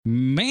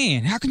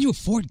man, how can you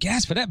afford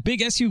gas for that big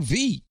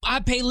SUV? I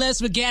pay less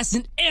for gas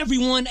than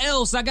everyone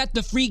else. I got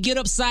the free Get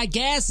Upside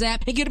Gas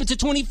app and get up to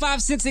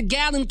 25 cents a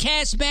gallon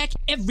cash back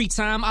every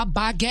time I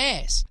buy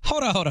gas.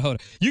 Hold on.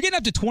 You're getting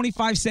up to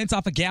 25 cents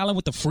off a gallon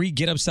with the free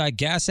Get Upside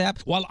Gas app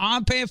while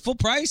I'm paying full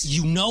price?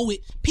 You know it.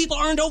 People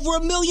earned over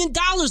 $1 million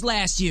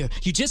last year.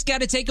 You just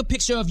got to take a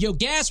picture of your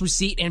gas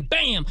receipt and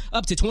bam,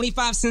 up to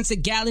 25 cents a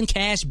gallon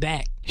cash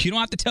back. You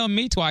don't have to tell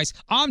me twice.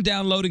 I'm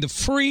downloading the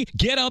free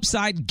Get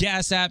Upside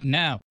Gas app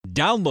now.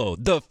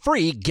 Download the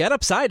free Get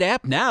Upside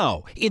app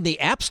now in the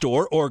App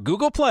Store or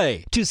Google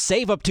Play to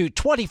save up to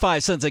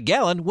 25 cents a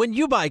gallon when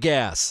you buy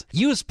gas.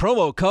 Use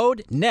promo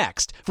code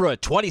NEXT for a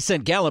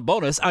 20-cent gallon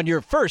bonus on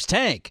your first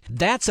tank.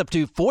 That's up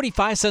to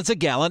 45 cents a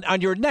gallon on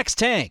your next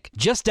tank.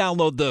 Just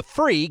download the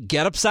free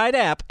Get Upside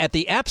app at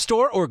the App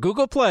Store or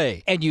Google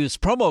Play and use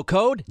promo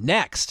code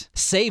NEXT.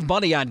 Save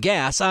money on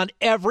gas on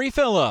every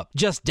fill-up.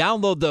 Just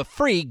download the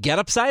free Get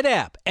Upside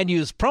app and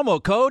use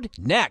promo code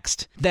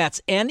NEXT. That's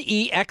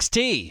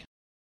NEXT.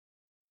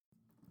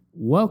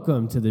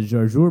 Welcome to the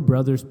Jarjour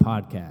Brothers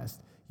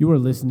podcast. You are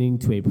listening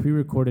to a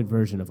pre-recorded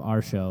version of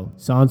our show,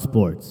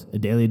 SONTSports, a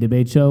daily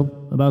debate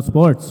show about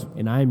sports.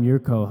 And I am your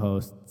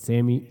co-host,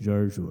 Sammy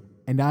Jarjour.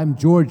 And I'm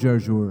George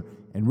Jarjour,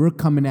 and we're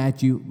coming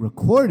at you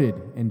recorded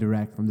and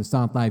direct from the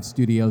Sant Live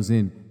studios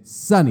in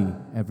sunny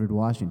Everett,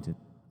 Washington.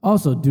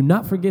 Also, do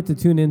not forget to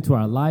tune in to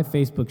our live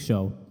Facebook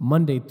show,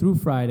 Monday through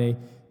Friday,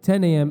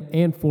 10 a.m.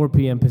 and 4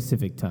 p.m.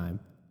 Pacific time.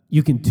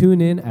 You can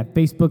tune in at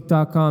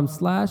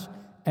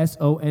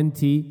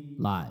facebook.com/SONT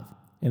live.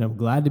 And I'm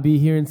glad to be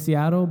here in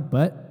Seattle,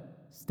 but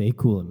stay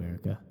cool,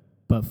 America.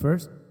 But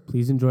first,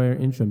 please enjoy our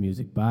intro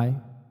music by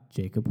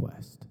Jacob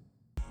West.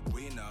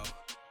 We know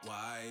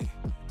why,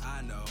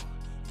 I know,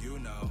 you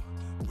know,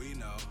 we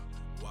know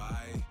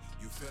why.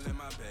 You feeling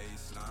my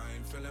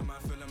baseline, feeling my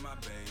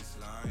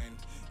baseline.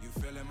 You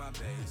feeling my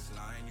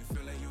baseline, you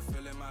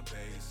feeling my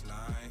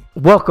baseline.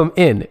 Welcome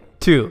in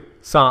to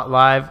Sant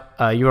Live.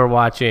 You are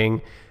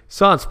watching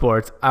Sant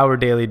Sports, our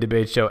daily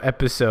debate show,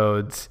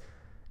 episode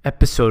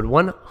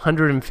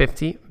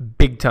 150,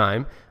 big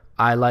time.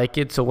 I like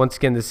it. So once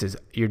again, this is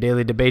your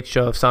daily debate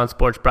show of Sant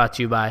Sports, brought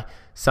to you by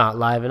Sant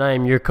Live, and I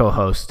am your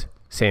co-host,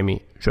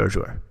 Sammy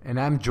Jarjour. And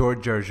I'm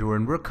George Jarjour,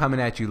 and we're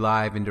coming at you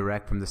live and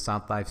direct from the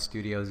Sant Live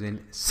studios in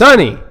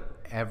sunny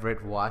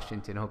Everett,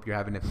 Washington. Hope you're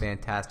having a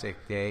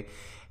fantastic day.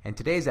 And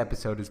today's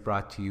episode is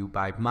brought to you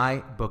by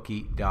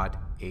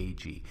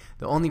mybookie.ag,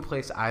 the only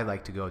place I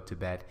like to go to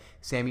bet.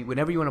 Sammy,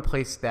 whenever you want to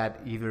place that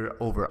either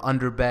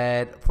over-under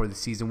bet for the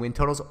season win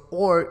totals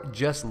or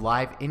just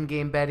live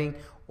in-game betting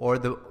or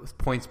the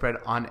point spread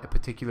on a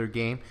particular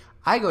game,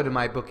 I go to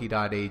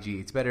mybookie.ag.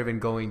 It's better than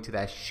going to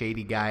that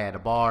shady guy at a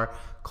bar,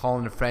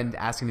 calling a friend,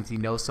 asking if he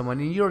knows someone,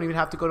 and you don't even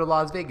have to go to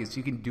Las Vegas.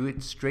 You can do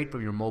it straight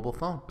from your mobile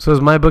phone. So is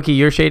MyBookie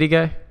your shady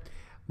guy?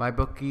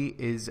 MyBookie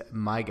is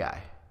my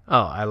guy.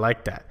 Oh, I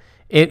like that.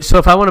 So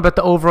if I want to bet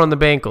the over on the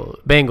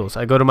Bengals,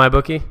 I go to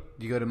MyBookie?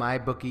 You go to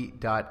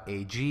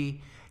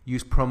mybookie.ag,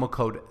 use promo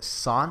code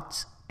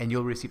SONT, and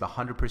you'll receive a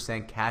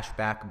 100% cash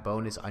back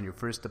bonus on your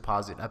first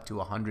deposit up to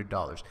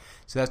 $100.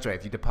 So that's right.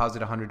 If you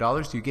deposit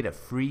 $100, you get a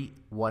free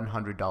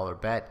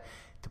 $100 bet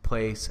to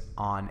place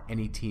on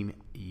any team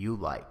you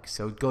like.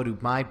 So go to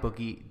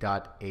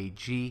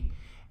mybookie.ag.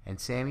 And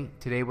Sammy,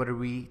 today what are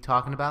we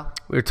talking about?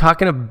 We're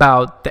talking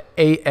about the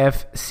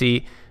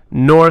AFC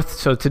North.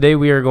 So today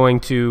we are going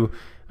to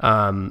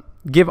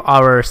give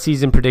our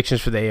season predictions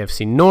for the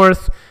AFC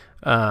North,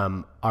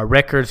 our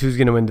records, who's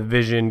going to win the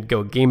division,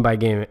 go game by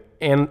game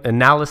and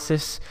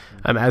analysis,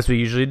 as we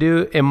usually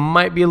do. It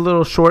might be a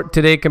little short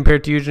today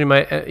compared to usually.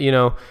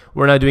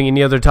 We're not doing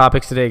any other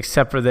topics today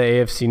except for the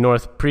AFC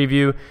North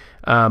preview,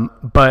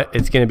 but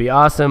it's going to be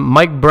awesome.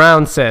 Mike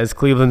Brown says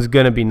Cleveland's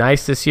going to be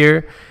nice this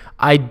year.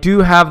 I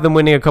do have them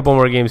winning a couple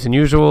more games than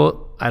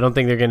usual. I don't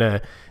think they're going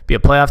to be a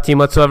playoff team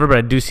whatsoever, but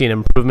I do see an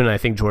improvement. I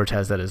think George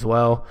has that as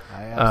well.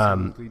 I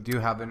absolutely do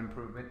have an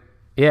improvement.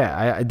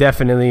 Yeah, I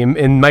definitely.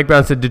 And Mike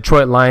Brown said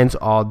Detroit Lions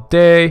all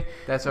day.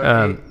 That's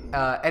okay.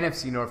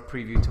 NFC North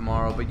preview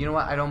tomorrow. But you know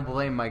what? I don't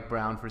blame Mike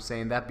Brown for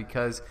saying that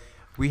because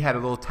we had a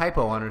little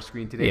typo on our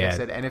screen today that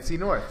said NFC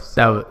North.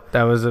 So.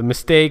 That was a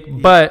mistake. Yeah.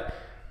 But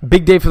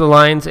big day for the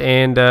Lions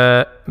and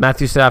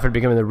Matthew Stafford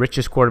becoming the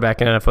richest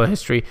quarterback in NFL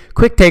history.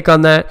 Quick take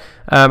on that.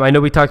 I know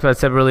we talked about it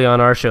separately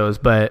on our shows,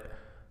 but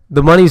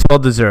the money's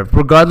well-deserved.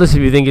 Regardless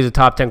if you think he's a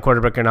top 10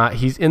 quarterback or not,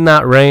 he's in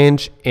that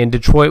range, and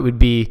Detroit would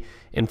be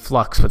in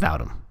flux without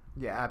him.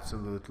 Yeah,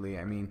 absolutely.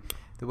 I mean,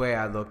 the way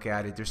I look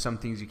at it, there's some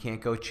things you can't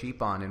go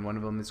cheap on, and one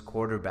of them is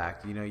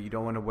quarterback. You know, you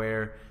don't want to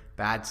wear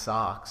bad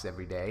socks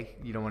every day.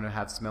 You don't want to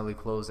have smelly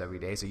clothes every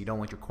day, so you don't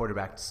want your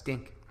quarterback to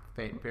stink.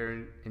 Fair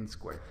and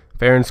square.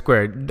 Fair and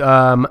square.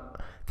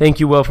 Thank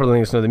you, Will, for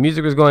letting us know the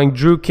music was going.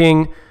 Drew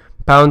King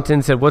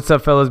Poundton said, "What's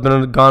up, fellas?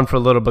 Been gone for a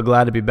little, but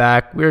glad to be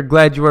back." We're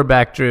glad you are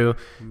back, Drew.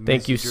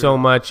 Thank you so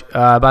much.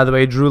 By the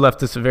way, Drew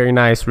left us a very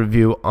nice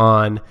review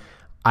on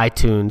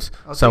iTunes.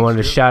 So I wanted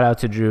to shout out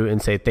to Drew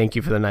and say thank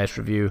you for the nice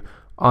review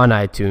on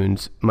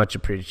iTunes. Much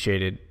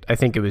appreciated. I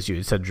think it was you.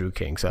 It said Drew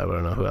King, so I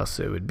don't know who else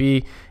it would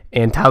be.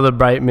 and Tyler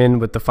Brightman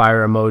with the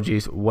fire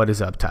emojis. What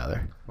is up,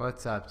 Tyler?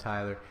 What's up,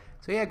 Tyler?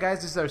 So yeah,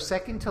 guys, this is our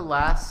second to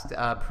last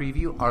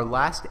preview, our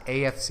last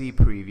AFC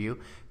preview.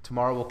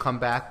 Tomorrow we'll come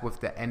back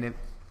with the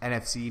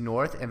NFC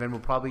North, and then we'll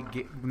probably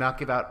not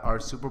give out our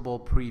Super Bowl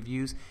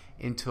previews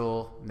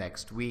until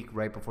next week,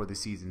 right before the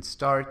season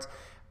starts.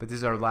 But this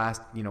is our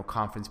last,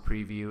 conference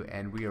preview,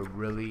 and we are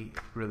really,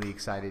 really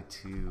excited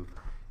to,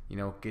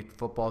 get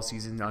football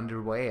season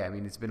underway. I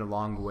mean, it's been a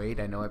long wait.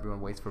 I know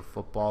everyone waits for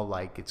football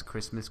like it's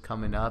Christmas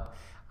coming up.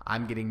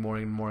 I'm getting more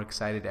and more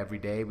excited every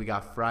day. We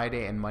got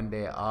Friday and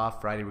Monday off.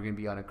 Friday we're going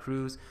to be on a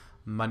cruise.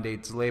 Monday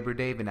it's Labor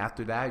Day, and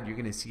after that you're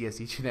going to see us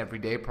each and every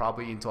day,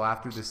 probably until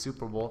after the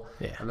Super Bowl,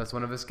 unless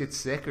one of us gets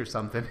sick or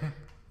something.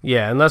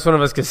 Yeah, unless one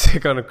of us gets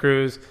sick on a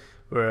cruise,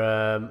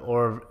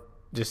 or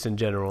just in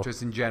general.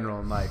 Just in general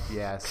in life,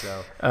 yeah.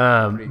 So,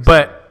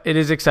 but it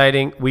is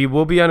exciting. We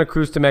will be on a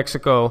cruise to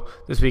Mexico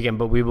this weekend,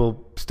 but we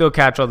will still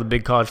catch all the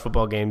big college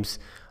football games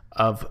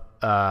of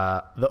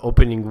the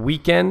opening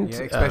weekend.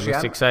 Yeah, especially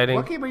it's exciting.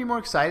 What game are you more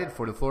excited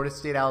for, the Florida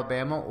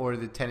State-Alabama or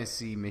the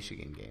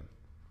Tennessee-Michigan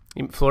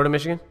game?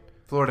 Florida-Michigan?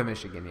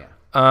 Florida-Michigan,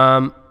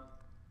 yeah.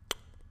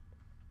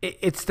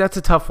 That's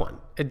a tough one.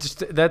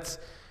 That's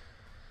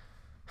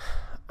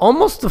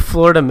almost the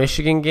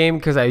Florida-Michigan game,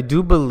 because I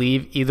do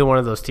believe either one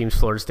of those teams,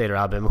 Florida State or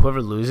Alabama,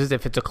 whoever loses,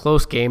 if it's a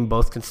close game,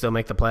 both can still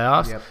make the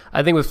playoffs. Yep.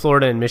 I think with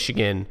Florida and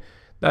Michigan,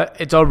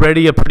 it's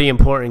already a pretty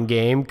important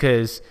game,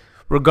 because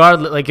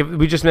regardless, like if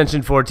we just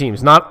mentioned 4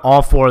 teams, not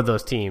all 4 of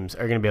those teams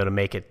are going to be able to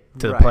make it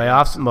to the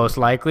playoffs. Most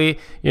likely,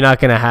 you're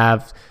not going to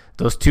have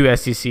those 2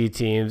 SEC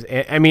teams.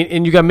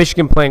 And you got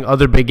Michigan playing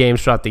other big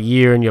games throughout the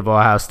year, and you have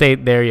Ohio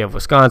State there, you have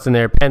Wisconsin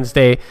there, Penn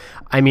State.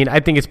 I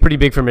think it's pretty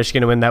big for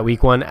Michigan to win that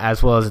week 1,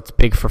 as well as it's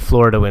big for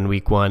Florida to win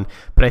week 1.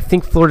 But I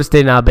think Florida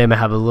State and Alabama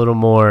have a little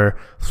more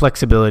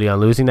flexibility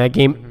on losing that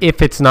game,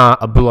 if it's not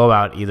a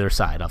blowout either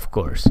side, of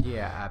course.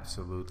 Yeah,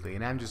 absolutely.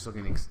 And I'm just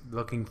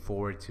looking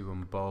forward to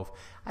them both.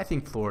 I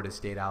think Florida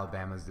State,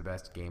 Alabama is the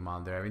best game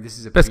on there. I mean, this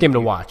is a best game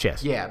to watch,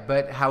 yes. Yeah,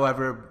 but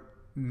however,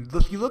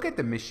 if you look at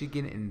the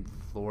Michigan and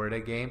Florida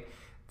game,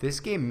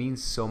 this game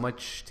means so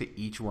much to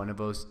each one of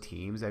those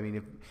teams. I mean,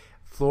 if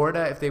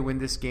Florida, if they win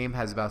this game,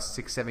 has about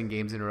 6-7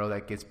 games in a row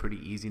that gets pretty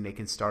easy, and they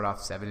can start off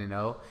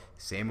 7-0.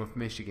 Same with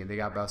Michigan. They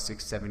got about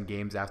 6-7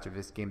 games after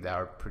this game that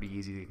are pretty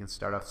easy. They can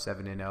start off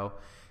 7-0.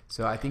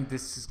 So I think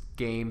this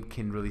game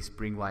can really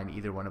springline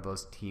either one of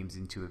those teams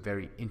into a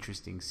very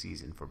interesting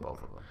season for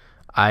both of them.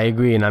 I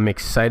agree, and I'm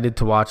excited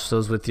to watch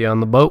those with you on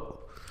the boat.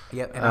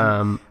 Yep,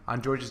 and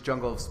on George's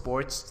Jungle of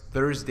Sports,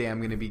 Thursday I'm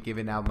going to be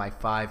giving out my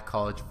 5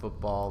 college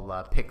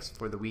football picks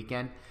for the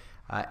weekend.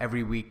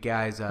 Every week,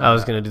 guys. I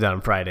was going to do that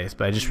on Fridays,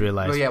 but I just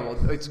realized.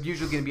 It's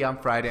usually going to be on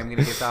Friday. I'm going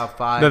to give out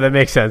 5. No, that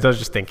makes sense. I was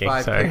just thinking.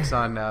 5 Sorry. picks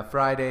on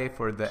Friday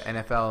for the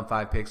NFL and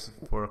 5 picks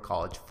for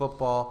college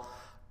football.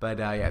 But,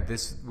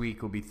 this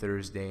week will be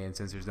Thursday, and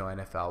since there's no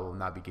NFL, we'll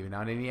not be giving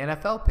out any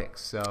NFL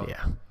picks. So,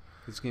 yeah.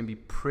 It's going to be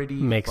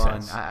pretty Makes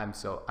fun.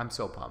 sense. I'm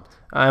so pumped.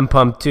 I'm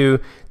pumped too.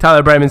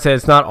 Tyler Brightman said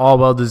it's not all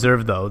well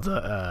deserved though,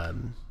 the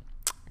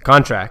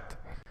contract.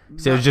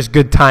 So it was just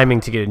good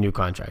timing to get a new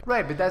contract.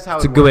 Right, but that's how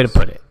it's a good way to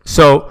put it.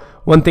 So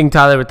one thing,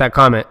 Tyler, with that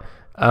comment,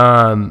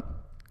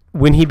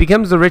 when he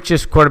becomes the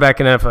richest quarterback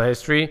in NFL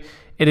history,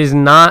 it is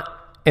not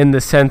in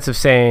the sense of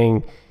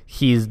saying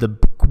he's the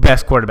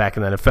best quarterback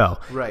in the NFL.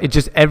 Right. It's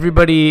just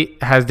everybody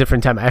has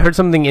different time. I heard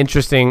something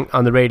interesting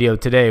on the radio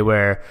today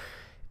where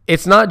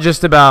it's not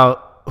just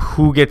about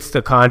who gets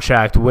the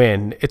contract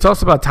win. It's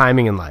also about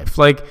timing in life.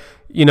 Like,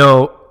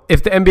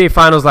 if the NBA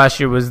Finals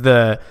last year was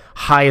the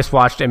highest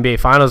watched NBA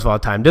Finals of all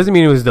time, doesn't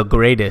mean it was the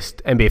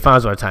greatest NBA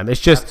Finals of all time. It's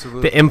just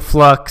the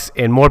influx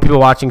and more people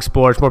watching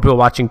sports, more people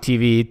watching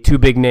TV, 2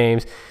 big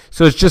names.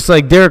 So it's just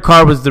like Derek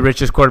Carr was the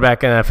richest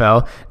quarterback in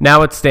NFL.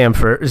 Now it's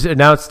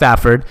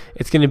Stafford.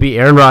 It's going to be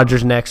Aaron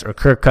Rodgers next, or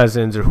Kirk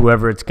Cousins, or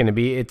whoever it's going to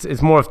be.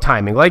 It's more of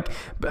timing.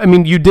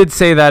 You did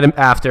say that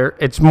after.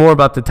 It's more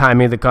about the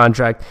timing of the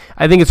contract.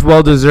 I think it's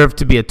well deserved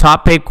to be a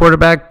top paid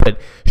quarterback, but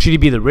should he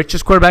be the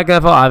richest quarterback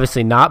in NFL?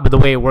 Obviously not. But the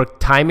way it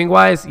worked timing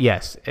wise,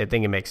 yes, I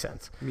think it makes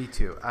sense. Me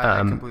too. I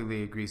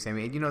completely agree,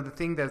 Sammy. And the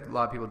thing that a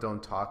lot of people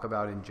don't talk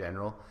about in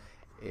general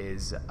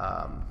is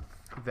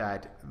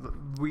that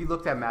we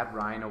looked at Matt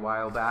Ryan a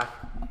while back,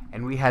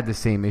 and we had the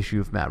same issue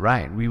with Matt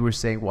Ryan. We were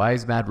saying, why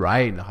is Matt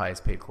Ryan the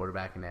highest paid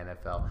quarterback in the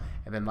NFL?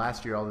 And then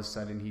last year, all of a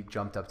sudden, he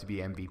jumped up to be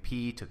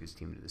MVP, took his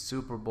team to the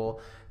Super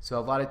Bowl. So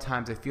a lot of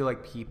times, I feel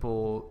like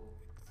people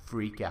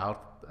freak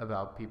out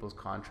about people's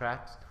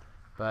contracts,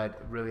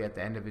 but really at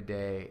the end of the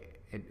day,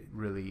 it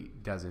really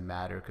doesn't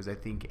matter, because I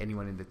think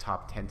anyone in the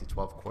top 10 to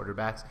 12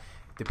 quarterbacks,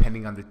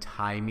 depending on the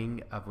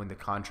timing of when the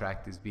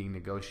contract is being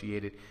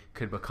negotiated,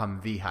 could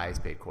become the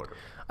highest paid quarterback.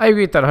 I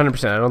agree with that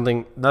 100%. I don't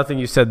think nothing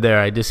you said there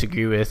I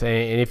disagree with.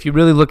 And if you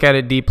really look at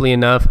it deeply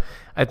enough,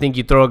 I think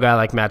you throw a guy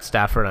like Matt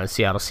Stafford on a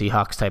Seattle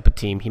Seahawks type of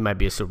team, he might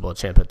be a Super Bowl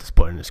champ at this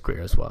point in his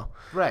career as well.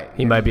 Right.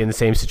 He might be in the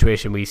same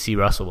situation we see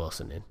Russell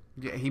Wilson in.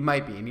 Yeah, he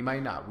might be, and he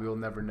might not. We will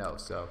never know.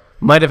 So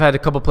might have had a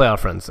couple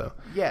playoff runs though.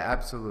 yeah,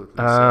 absolutely.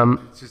 So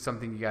it's just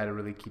something you got to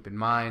really keep in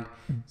mind.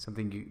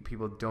 Something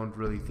people don't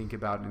really think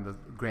about in the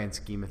grand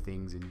scheme of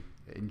things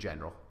in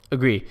general.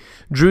 Agree.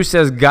 Drew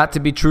says, got to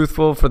be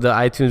truthful for the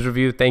iTunes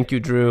review. Thank you,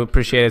 Drew.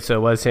 Appreciate it. So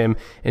it was him.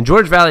 And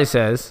George Valley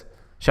says,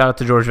 shout out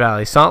to George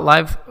Valley. Sant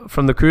live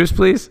from the cruise,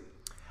 please.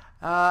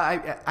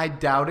 I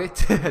doubt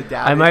it.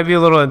 I might be a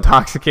little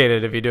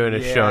intoxicated if you're doing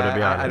a show, to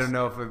be honest. I don't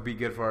know if it would be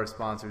good for our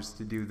sponsors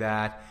to do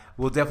that.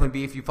 We'll definitely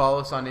be, if you follow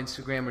us on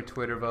Instagram or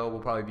Twitter, we'll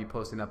probably be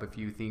posting up a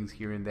few things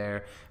here and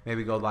there.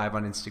 Maybe go live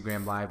on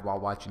Instagram live while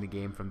watching the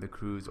game from the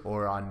cruise,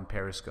 or on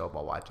Periscope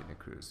while watching the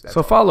cruise.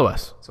 So follow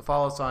us. So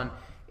follow us on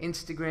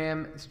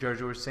Instagram. It's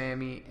George or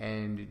Sammy,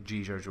 and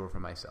G George or for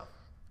myself.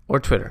 Or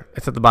Twitter.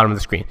 It's at the bottom of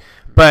the screen.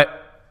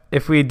 But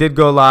if we did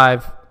go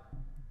live,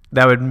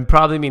 that would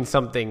probably mean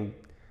something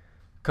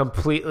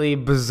completely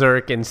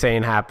berserk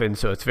insane happened,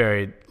 so it's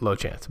very low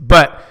chance.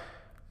 But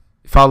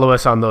follow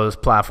us on those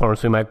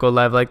platforms. We might go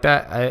live like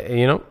that.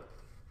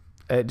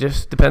 It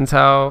just depends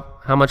how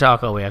much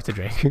alcohol we have to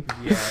drink.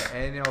 Yeah,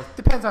 and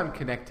depends on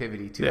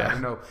connectivity too. Yeah. I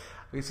don't know.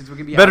 Since we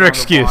can be better out on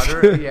excuse. The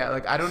water, yeah,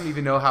 like I don't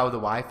even know how the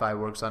Wi-Fi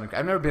works on.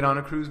 I've never been on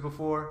a cruise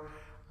before.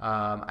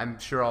 I'm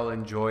sure I'll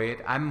enjoy it.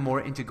 I'm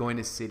more into going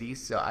to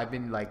cities, so I've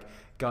been like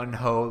gung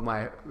ho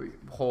my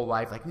whole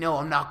life. Like, no,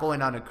 I'm not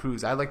going on a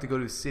cruise. I like to go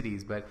to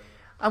cities, but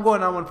I'm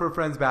going on one for a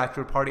friend's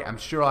bachelor party. I'm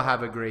sure I'll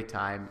have a great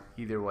time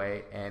either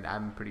way, and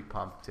I'm pretty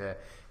pumped to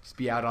just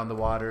be out on the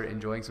water,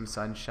 enjoying some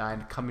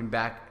sunshine, coming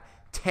back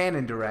tan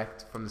and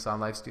direct from the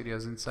Sun Life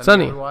Studios in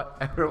sunny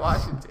Everett,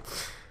 Washington.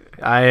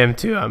 I am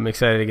too. I'm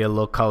excited to get a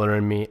little color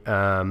in me.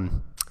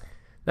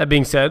 That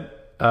being said,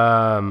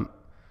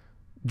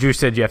 Drew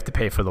said you have to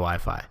pay for the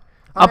Wi-Fi.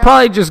 I'll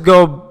probably just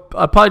go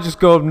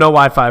no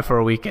Wi-Fi for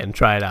a weekend.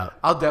 Try it out.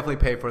 I'll definitely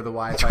pay for the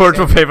Wi-Fi. George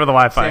will pay for the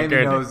Wi-Fi.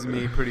 Sammy knows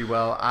me pretty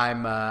well.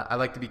 I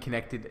like to be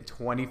connected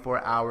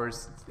 24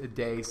 hours a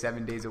day,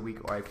 7 days a week,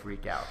 or I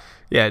freak out.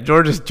 Yeah,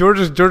 George is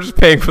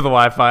paying for the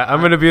Wi-Fi.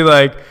 I'm gonna be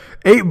like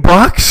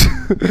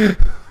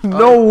 $8.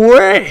 No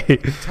way.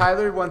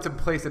 Tyler wants to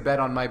place a bet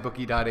on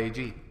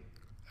mybookie.ag.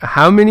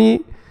 How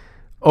many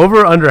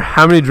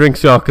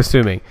drinks y'all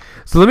consuming?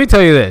 So let me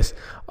tell you this.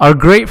 Our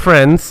great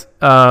friends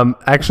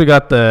actually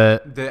got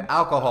the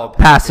alcohol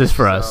passes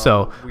for us.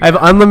 So I have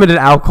unlimited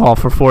alcohol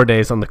for 4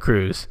 days on the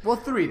cruise. Well,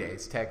 3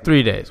 days,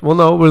 technically. 3 days. Well,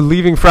 no, we're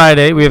leaving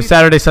Friday. We have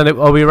Saturday, Sunday.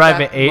 Oh, we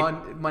arrive at 8.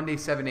 Monday,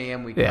 7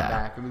 a.m. we come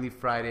back. And we leave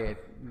Friday at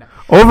 9.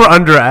 Over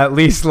under at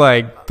least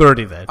like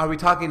 30 then. Are we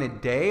talking a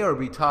day or are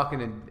we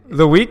talking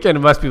The weekend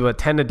must be what,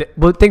 10 a day?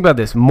 Well, think about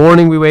this.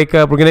 Morning we wake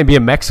up. We're going to be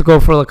in Mexico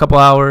for a couple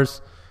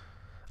hours.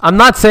 I'm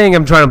not saying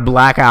I'm trying to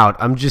black out.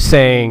 I'm just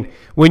saying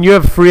when you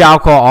have free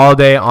alcohol all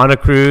day on a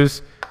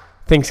cruise,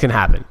 things can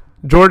happen.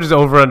 George's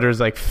over-under is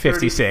like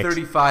 56.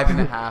 35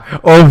 and a half.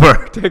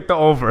 Over. Take the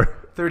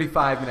over.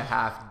 35 and a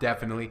half,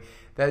 definitely.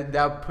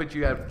 That'll put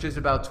you at just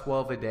about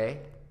 12 a day.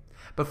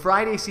 But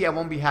Friday, I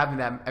won't be having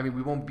that. I mean,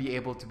 we won't be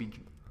able to be.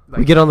 Like,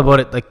 we get on the boat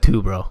at like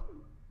 2, bro.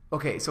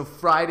 Okay, so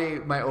Friday,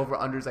 my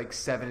over-under is like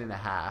 7 and a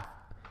half.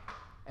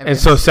 And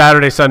so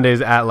Saturday, Sunday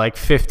is at like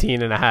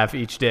 15 and a half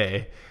each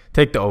day.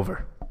 Take the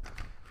over.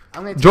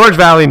 George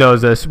Valley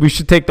knows this. We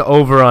should take the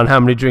over on how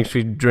many drinks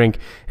we drink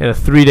in a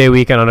 3-day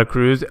weekend on a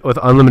cruise with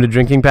unlimited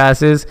drinking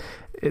passes.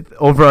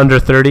 Over under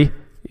 30,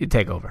 you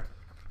take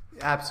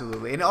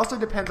Absolutely. And it also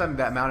depends on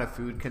the amount of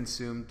food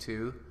consumed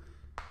too.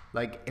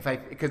 Like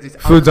because it's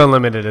food's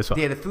unlimited as well.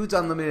 Yeah, the food's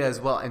unlimited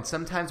as well. And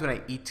sometimes when I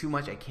eat too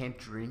much, I can't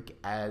drink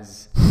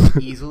as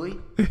easily.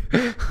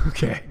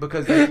 Okay.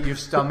 Because your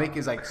stomach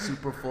is like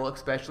super full,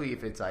 especially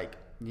if it's like,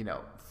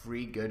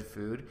 free good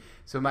food.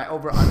 So my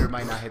over-under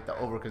might not hit the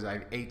over because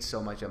I ate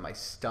so much that my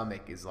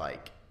stomach is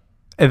like...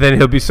 And then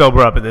he'll be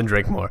sober up and then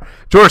drink more.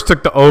 George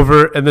took the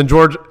over, and then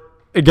George,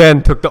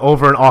 again, took the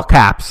over in all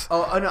caps.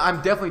 Oh, no,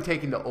 I'm definitely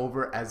taking the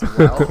over as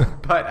well,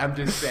 but I'm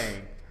just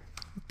saying.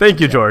 Thank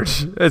you,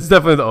 George. It's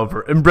definitely the over.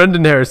 And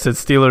Brendan Harris said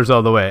Steelers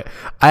all the way.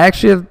 I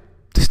actually have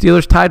the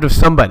Steelers tied with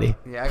somebody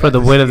for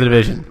the win of the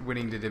division.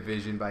 Winning the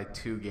division by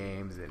 2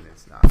 games, and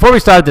it's not... Before we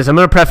start this, I'm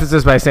going to preface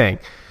this by saying...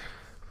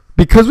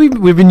 Because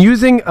we've been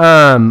using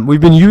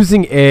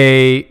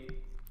a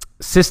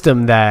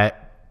system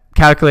that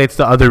calculates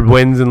the other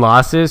wins and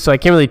losses, so I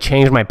can't really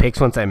change my picks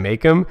once I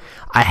make them.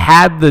 I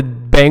had the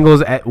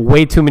Bengals at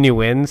way too many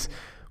wins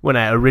when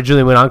I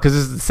originally went on because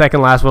this is the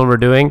second last one we're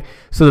doing.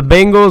 So the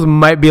Bengals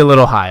might be a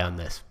little high on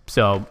this.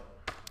 So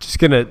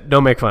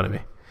don't make fun of me.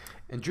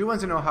 And Drew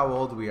wants to know how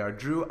old we are.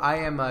 Drew, I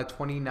am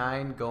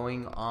 29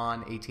 going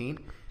on 18.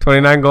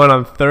 29 going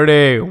on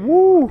 30.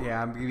 Woo!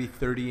 Yeah, I'm going to be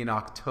 30 in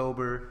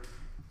October.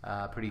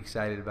 Pretty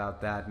excited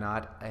about that.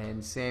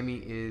 And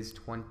Sammy is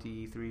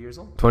 23 years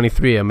old.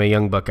 23. I'm a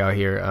young buck out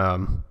here.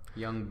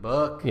 Young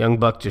buck. Young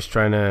buck, just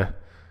trying to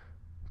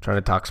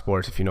talk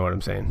sports, if you know what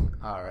I'm saying.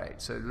 All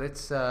right. So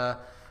let's. All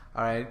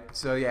right.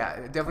 So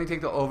yeah, definitely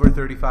take the over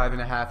 35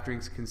 and a half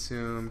drinks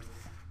consumed.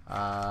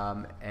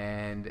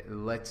 And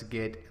let's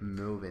get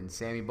moving.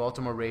 Sammy,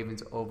 Baltimore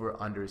Ravens over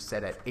under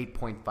set at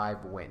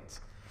 8.5 wins.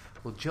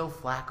 will Joe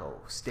Flacco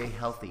stay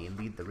healthy and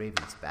lead the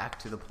Ravens back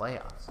to the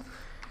playoffs?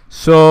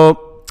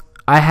 So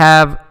I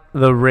have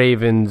the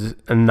Ravens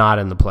not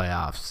in the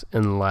playoffs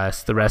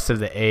unless the rest of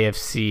the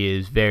AFC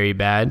is very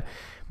bad.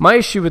 My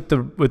issue with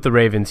the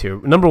Ravens here,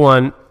 number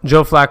one,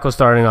 Joe Flacco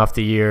starting off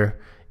the year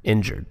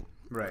injured.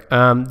 Right.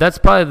 That's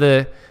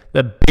probably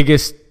the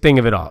biggest thing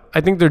of it all.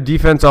 I think their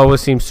defense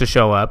always seems to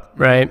show up,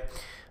 right?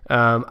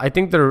 I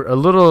think they're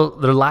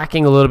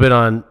lacking a little bit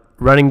on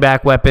running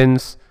back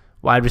weapons,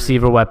 wide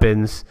receiver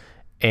weapons,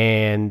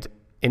 and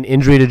an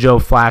injury to Joe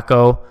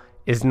Flacco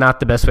is not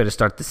the best way to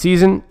start the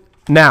season.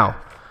 Now,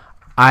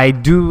 I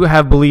do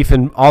have belief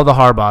in all the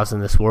Harbaughs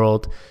in this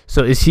world.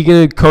 So is he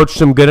going to coach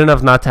them good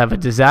enough not to have a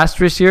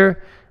disastrous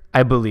year?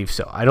 I believe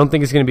so. I don't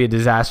think it's going to be a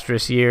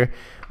disastrous year,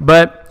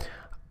 but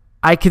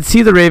I could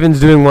see the Ravens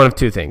doing one of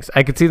two things.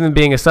 I could see them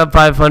being a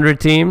sub-500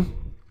 team,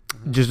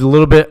 just a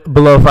little bit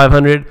below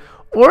 500,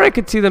 or I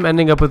could see them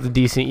ending up with a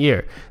decent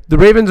year. The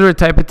Ravens are a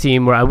type of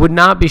team where I would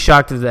not be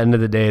shocked at the end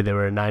of the day they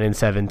were a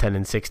 9-7,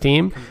 10-6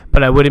 team,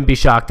 but I wouldn't be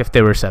shocked if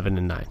they were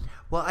 7-9.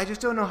 Well, I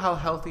just don't know how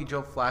healthy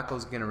Joe Flacco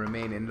is going to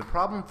remain. And the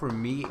problem for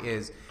me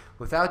is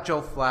without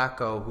Joe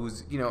Flacco,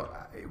 who's,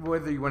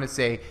 whether you want to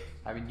say,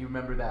 you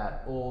remember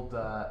that old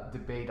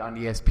debate on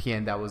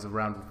ESPN that was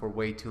around for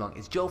way too long.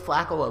 Is Joe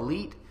Flacco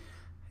elite?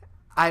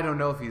 I don't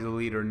know if he's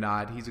elite or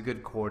not. He's a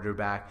good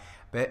quarterback.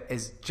 But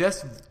is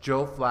just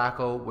Joe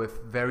Flacco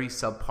with very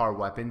subpar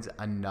weapons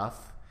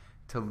enough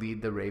to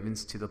lead the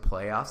Ravens to the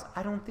playoffs?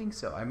 I don't think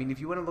so. If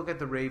you want to look at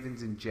the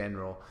Ravens in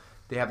general,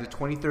 they have the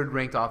 23rd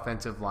ranked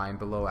offensive line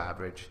below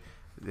average,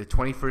 the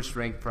 21st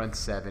ranked front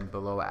seven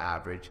below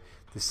average,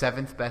 the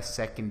 7th best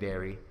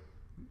secondary,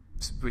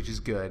 which is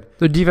good.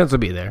 Their defense will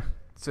be there.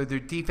 So their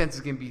defense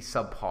is going to be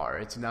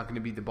subpar. It's not going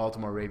to be the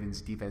Baltimore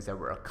Ravens defense that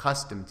we're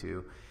accustomed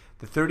to.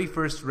 The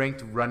 31st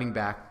ranked running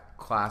back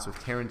class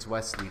with Terrence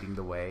West leading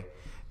the way.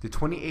 The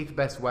 28th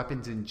best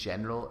weapons in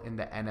general in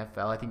the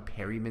NFL. I think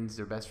Perryman's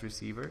their best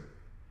receiver.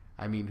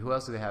 Who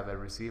else do they have at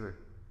receiver?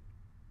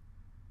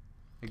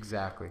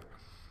 Exactly.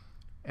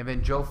 And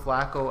then Joe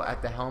Flacco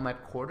at the helm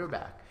at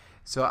quarterback.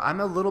 So I'm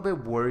a little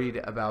bit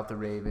worried about the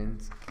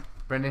Ravens.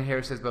 Brendan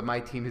Harris says, but my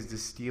team is the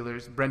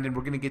Steelers. Brendan,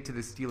 we're going to get to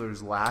the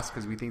Steelers last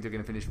because we think they're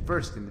going to finish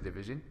first in the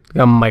division. They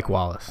got Mike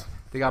Wallace.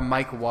 They got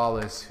Mike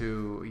Wallace,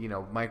 who,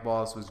 Mike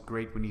Wallace was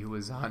great when he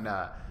was on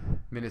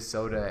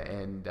Minnesota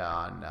and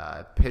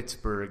on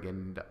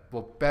Pittsburgh.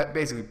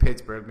 Basically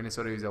Pittsburgh.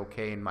 Minnesota was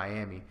okay in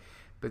Miami.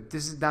 But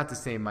this is not the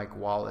same Mike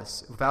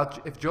Wallace.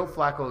 If Joe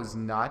Flacco is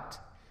not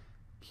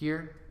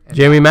here.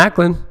 Jamie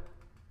Macklin.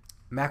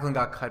 Macklin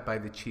got cut by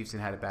the Chiefs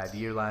and had a bad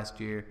year last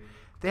year.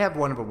 They have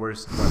one of the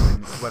worst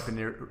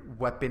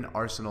weapon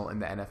arsenal in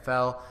the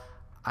NFL.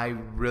 I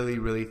really,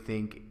 really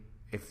think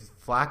if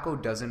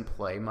Flacco doesn't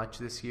play much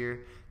this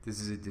year, this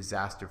is a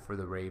disaster for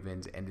the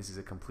Ravens, and this is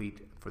a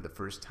complete, for the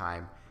first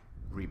time,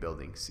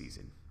 rebuilding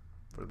season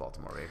for the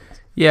Baltimore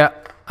Ravens. Yeah,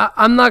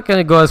 I'm not going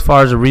to go as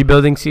far as a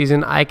rebuilding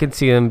season. I could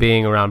see them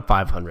being around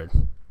 500,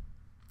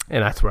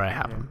 and that's where I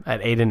have them,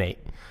 at 8-8.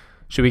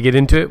 Should we get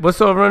into it? What's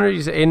the over-under?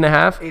 You said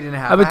 8.5? 8.5.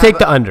 I would take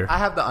the under. I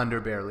have the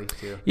under barely,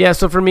 too. Yeah,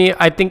 so for me,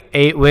 I think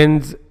 8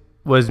 wins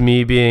was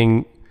me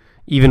being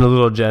even a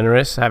little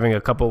generous, having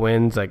a couple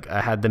wins. Like, I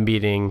had them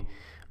beating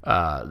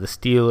the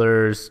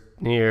Steelers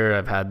here.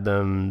 I had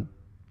them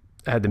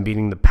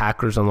beating the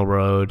Packers on the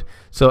road.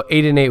 So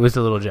 8-8 was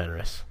a little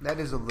generous. That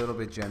is a little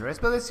bit generous.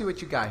 But let's see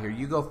what you got here.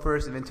 You go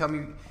first, and then tell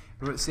me,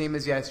 same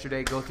as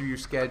yesterday, go through your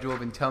schedule,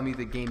 and tell me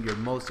the game you're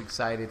most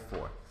excited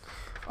for.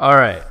 All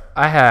right.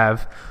 I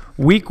have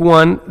Week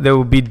 1, they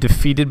will be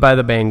defeated by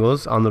the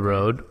Bengals on the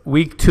road.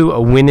 Week 2,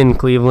 a win in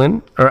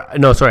Cleveland.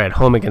 At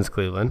home against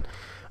Cleveland.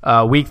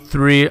 Week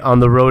 3 on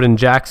the road in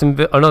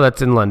Jacksonville. Oh, no,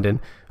 that's in London.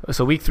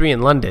 So Week 3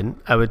 in London,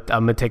 I'm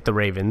going to take the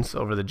Ravens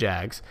over the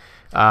Jags.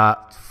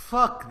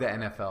 Fuck the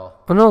NFL.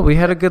 Oh, no, we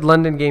had a good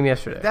London game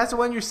yesterday. That's the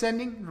one you're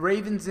sending?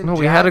 Ravens and No, Jags?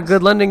 we had a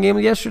good London game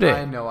yesterday.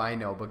 I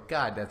know, but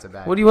God, that's a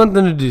bad What do you want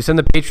them to do? Send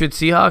the Patriots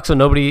Seahawks so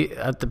nobody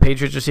at the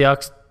Patriots or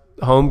Seahawks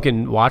home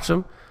can watch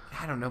them?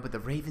 I don't know, but the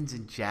Ravens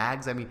and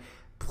Jags,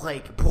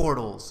 Blake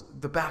Bortles,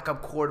 the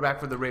backup quarterback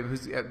for the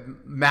Ravens, who's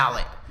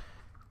Mallet.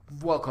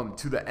 Welcome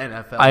to the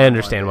NFL. I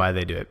understand why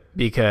they do it,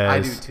 because I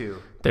do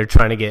too. They're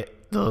trying to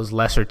get those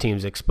lesser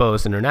teams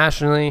exposed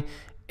internationally,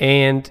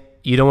 and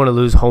you don't want to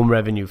lose home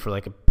revenue for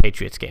like a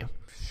Patriots game.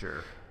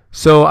 Sure.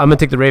 So I'm going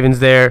to take the Ravens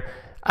there.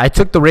 I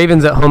took the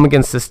Ravens at home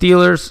against the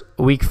Steelers.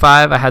 Week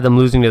 5, I had them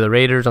losing to the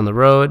Raiders on the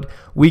road.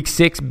 Week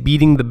 6,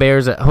 beating the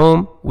Bears at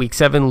home. Week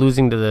 7,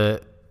 losing to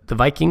the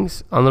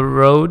Vikings on the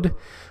road.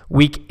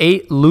 Week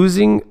 8,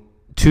 losing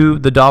to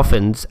the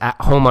Dolphins at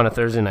home on a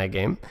Thursday night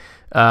game.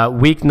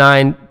 Week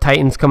 9,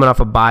 Titans coming off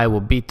a bye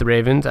will beat the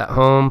Ravens at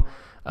home.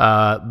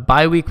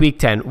 Bye week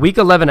 10. Week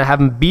 11, I have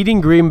them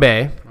beating Green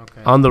Bay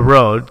on the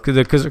road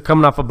because they're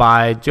coming off a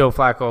bye. Joe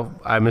Flacco,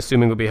 I'm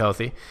assuming, will be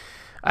healthy.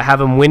 I have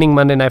them winning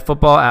Monday Night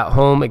Football at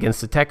home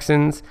against the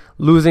Texans,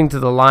 losing to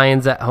the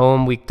Lions at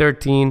home week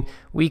 13.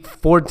 Week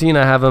 14,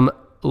 I have them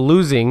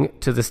losing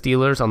to the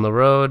Steelers on the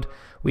road.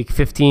 Week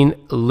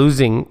 15,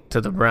 losing to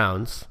the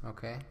Browns.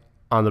 Okay.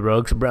 on the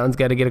road. So Browns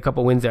got to get a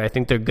couple wins there. I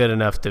think they're good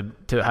enough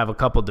to have a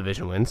couple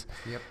division wins.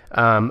 Yep.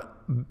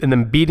 And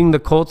then beating the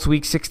Colts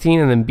week 16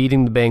 and then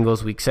beating the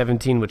Bengals week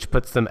 17, which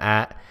puts them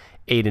at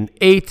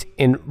 8-8.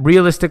 And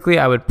realistically,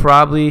 I would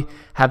probably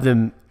have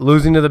them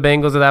losing to the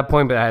Bengals at that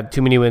point, but I had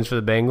too many wins for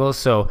the Bengals.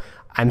 So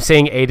I'm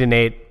saying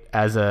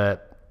 8-8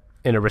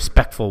 in a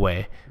respectful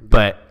way,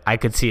 but I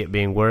could see it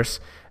being worse.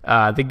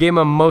 The game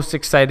I'm most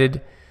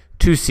excited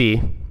to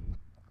see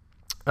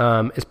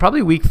is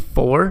probably week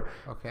 4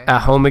 at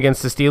home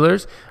against the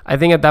Steelers. I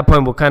think at that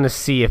point we'll kind of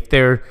see if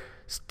they're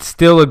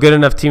still a good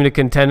enough team to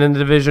contend in the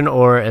division,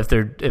 or if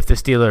the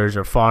Steelers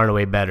are far and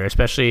away better,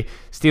 especially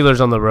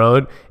Steelers on the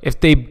road. If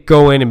they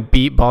go in and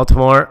beat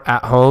Baltimore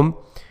at home,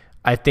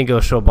 I think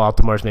it'll show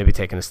Baltimore's maybe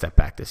taking a step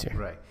back this year.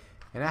 Right.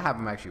 And I have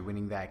them actually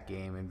winning that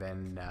game and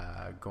then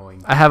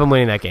going. I have them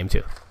winning that game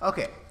too.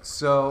 Okay,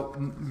 so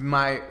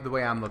the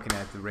way I'm looking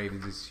at the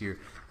Ravens this year,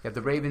 you have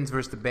the Ravens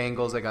versus the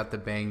Bengals. I got the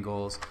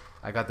Bengals.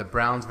 I got the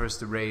Browns versus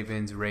the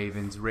Ravens.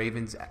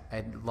 Ravens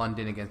at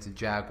London against the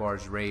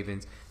Jaguars.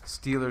 Ravens.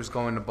 Steelers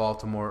going to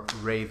Baltimore.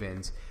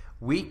 Ravens.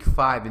 Week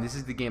 5, and this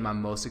is the game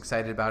I'm most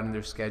excited about in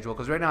their schedule,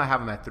 because right now I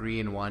have them at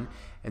 3-1,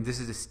 and this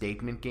is a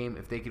statement game.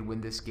 If they could win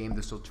this game,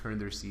 this will turn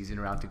their season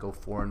around to go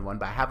 4-1.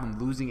 But I have them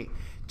losing it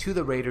to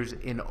the Raiders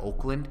in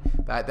Oakland.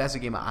 That's a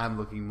game I'm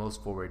looking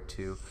most forward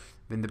to.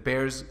 Then the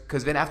Bears,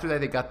 because then after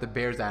that they got the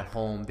Bears at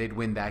home. They'd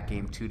win that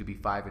game too to be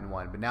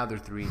 5-1. But now they're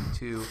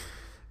 3-2.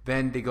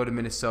 Then they go to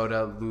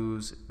Minnesota,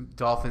 lose.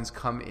 Dolphins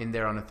come in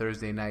there on a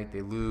Thursday night,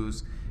 they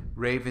lose.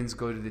 Ravens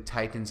go to the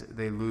Titans,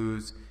 they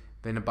lose.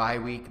 Then a bye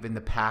week, then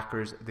the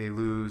Packers, they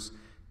lose.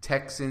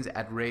 Texans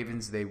at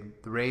Ravens, the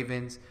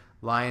Ravens.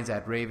 Lions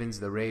at Ravens,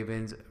 the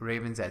Ravens.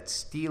 Ravens at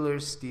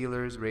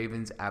Steelers.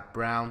 Ravens at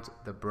Browns,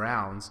 the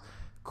Browns.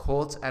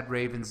 Colts at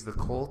Ravens, the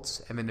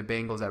Colts. And then the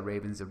Bengals at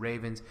Ravens, the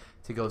Ravens,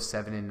 to go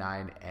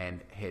 7-9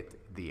 and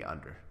hit the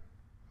under.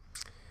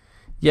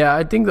 Yeah,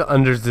 I think the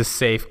under's the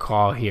safe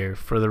call here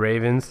for the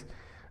Ravens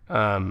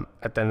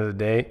at the end of the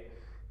day.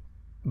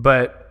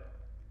 But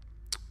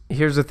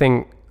here's the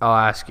thing I'll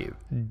ask you.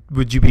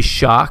 Would you be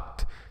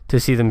shocked to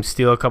see them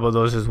steal a couple of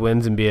those as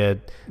wins and be a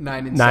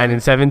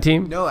 9-7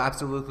 team? No,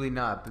 absolutely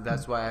not. But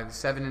that's why I have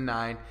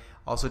 7-9.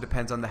 Also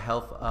depends on the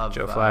health of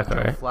Joe Flacco,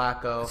 right?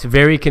 Flacco. It's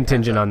very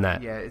contingent on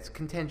that. Yeah, it's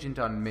contingent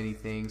on many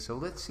things. So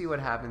let's see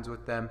what happens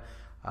with them.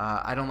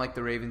 I don't like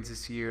the Ravens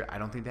this year. I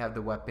don't think they have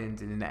the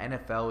weapons. And in the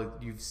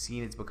NFL, you've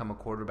seen it's become a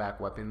quarterback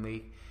weapon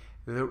league.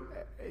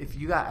 If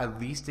you got at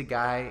least a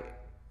guy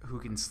who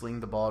can sling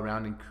the ball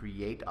around and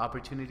create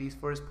opportunities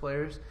for his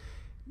players,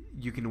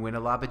 you can win a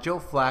lot. But Joe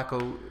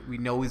Flacco, we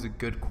know he's a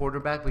good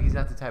quarterback, but he's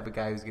not the type of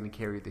guy who's going to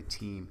carry the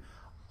team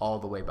all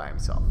the way by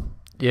himself.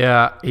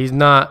 Yeah, he's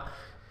not.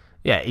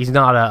 Yeah, he's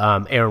not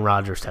a Aaron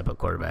Rodgers type of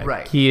quarterback.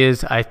 Right. He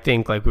is, I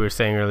think, like we were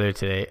saying earlier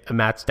today, a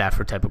Matt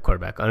Stafford type of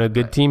quarterback. On a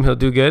good team, he'll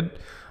do good.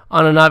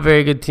 On a not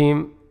very good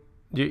team,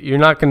 you're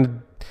not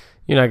gonna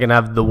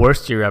have the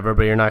worst year ever,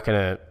 but you're not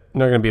gonna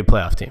be a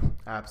playoff team.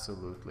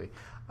 Absolutely.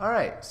 All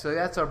right, so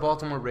that's our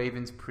Baltimore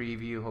Ravens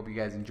preview. Hope you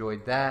guys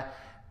enjoyed that.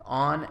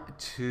 On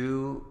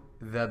to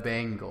the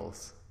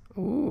Bengals.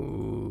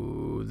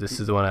 Ooh, this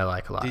is the one I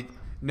like a lot.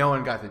 No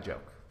one got the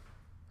joke.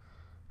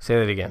 Say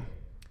that again.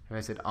 And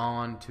I said,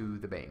 on to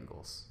the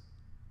Bengals.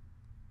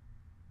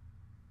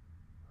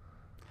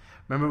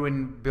 Remember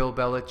when Bill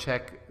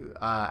Belichick,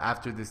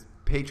 after the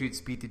Patriots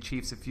beat the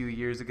Chiefs a few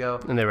years ago?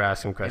 And they were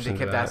asking questions. And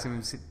they kept asking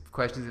him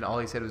questions, and all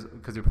he said was,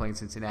 because they're playing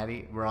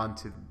Cincinnati, we're on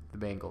to the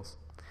Bengals.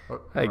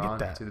 I get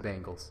that. To the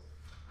Bengals.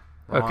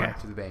 We're okay. on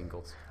to the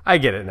Bengals. I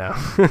get it now.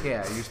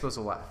 Yeah, you're supposed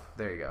to laugh.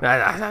 There you go.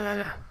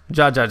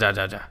 Ja.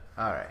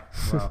 All right.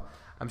 Well,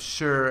 I'm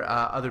sure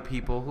other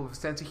people who have a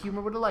sense of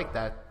humor would have liked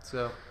that.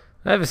 So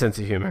I have a sense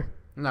of humor.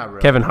 Not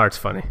really. Kevin Hart's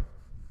funny.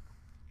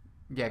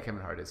 Yeah,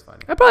 Kevin Hart is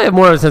funny. I probably have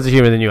more of a sense of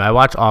humor than you. I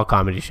watch all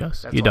comedy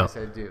shows. That's you what don't. I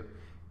said, do.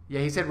 Yeah,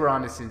 he said we're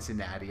on to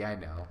Cincinnati. I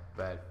know,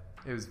 but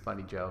it was a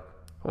funny joke.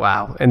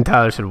 Wow. And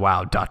Tyler said,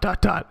 wow, ...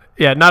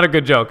 Yeah, not a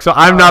good joke. So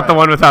I'm not the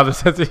one without a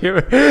sense of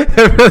humor.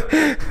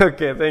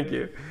 Okay, thank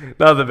you.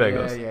 Not the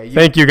Bengals. Yeah,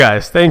 thank you,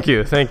 guys. Thank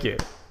you.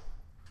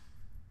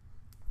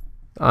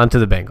 On to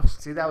the Bengals.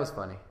 See, that was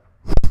funny.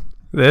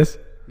 This?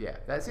 Yeah.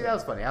 That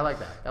was funny. I like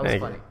that. That was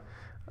funny.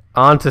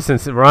 We're on to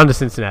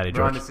Cincinnati, George.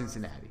 We're on to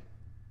Cincinnati.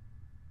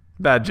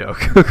 Bad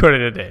joke,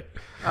 according to Dane.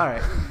 All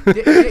right.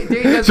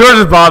 George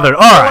is bothered.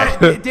 All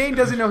right. Dane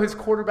doesn't know his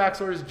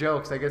quarterbacks or his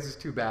jokes. I guess it's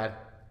too bad.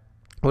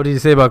 What did you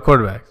say about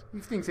quarterbacks? He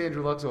thinks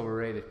Andrew Luck's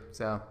overrated.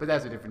 So, but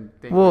that's a different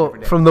thing. Well,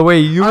 from the way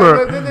you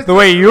were,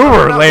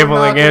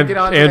 labeling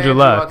Andrew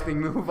Luck.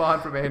 Move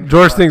on from Andrew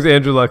George Luck. thinks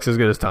Andrew Luck's as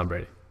good as Tom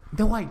Brady.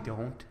 No, I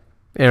don't.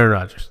 Aaron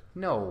Rodgers.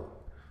 No.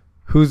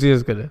 Who's he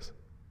as good as?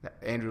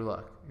 Andrew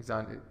Luck. He's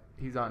on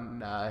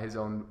his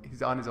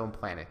own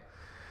planet.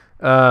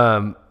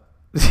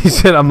 He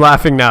said, "I'm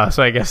laughing now,"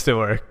 so I guess it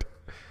worked.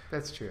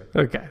 That's true.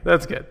 Okay,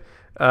 that's good.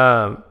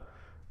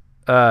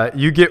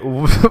 You get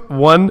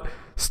one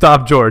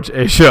Stop George,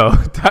 a show,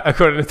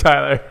 according to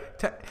Tyler.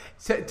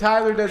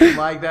 Tyler doesn't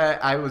like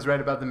that. I was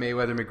right about the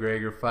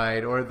Mayweather-McGregor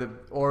fight, or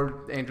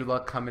Andrew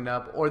Luck coming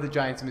up, or the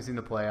Giants missing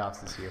the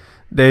playoffs this year.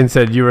 Dane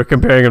said you were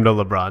comparing him to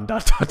LeBron.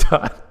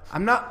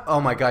 I'm not. Oh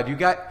my God,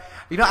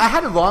 I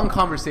had a long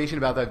conversation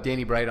about that with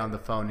Danny Bright on the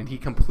phone, and he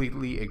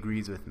completely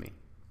agrees with me.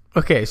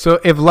 Okay,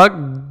 so if Luck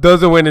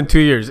doesn't win in 2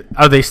 years,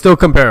 are they still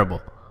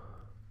comparable?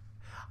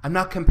 I'm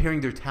not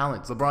comparing their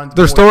talents. LeBron's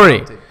their more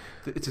story. talented.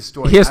 It's a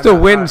story. He has to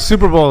win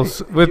Super Bowls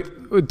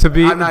to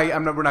be. We're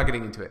not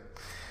getting into it.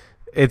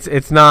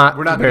 It's not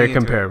very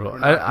comparable.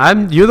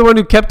 You're the one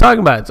who kept talking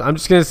about it, so I'm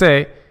just gonna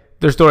say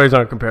their stories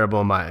aren't comparable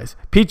in my eyes.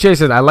 Pete Chase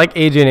says, I like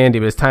AJ and Andy,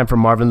 but it's time for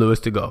Marvin Lewis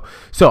to go.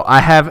 So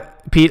I have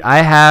the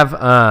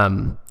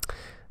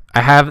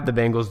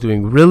Bengals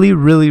doing really,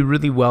 really,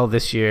 really well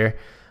this year.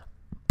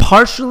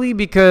 Partially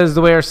because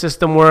the way our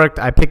system worked,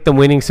 I picked them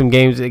winning some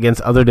games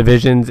against other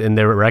divisions, and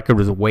their record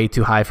was way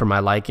too high for my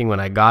liking when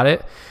I got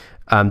it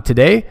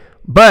today.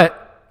 But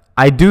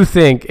I do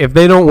think if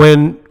they don't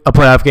win a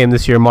playoff game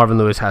this year, Marvin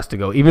Lewis has to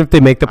go. Even if they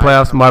make the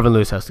playoffs, Marvin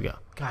Lewis has to go.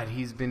 God,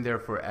 he's been there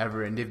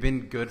forever, and they've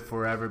been good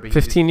forever. But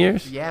 15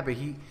 years? Yeah, but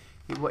he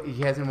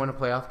hasn't won a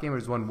playoff game, or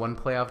he's won one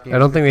playoff game. I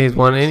don't think he's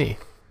won any.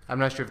 I'm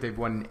not sure if they've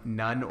won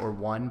none or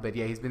one, but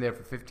yeah, he's been there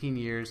for 15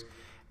 years,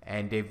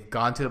 and they've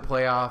gone to the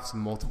playoffs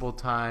multiple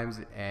times,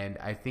 and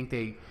I think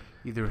they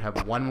either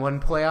have won one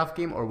playoff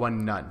game or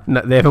won none.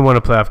 No, they haven't won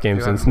a playoff game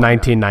since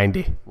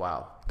 1990.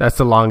 Wow. That's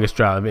the longest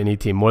drought of any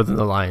team, more than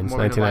the Lions.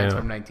 More than the Lions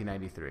from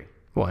 1993.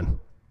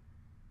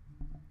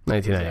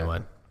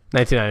 1991.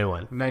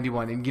 1991.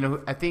 91. And,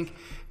 I think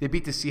they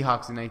beat the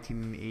Seahawks in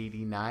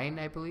 1989,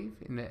 I believe,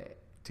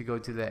 to go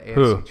to the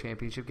AFC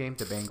Championship game.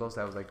 The Bengals.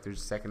 That was like their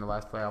second to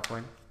last playoff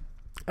win.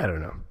 I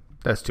don't know.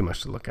 That's too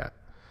much to look at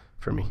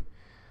for me.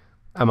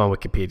 I'm on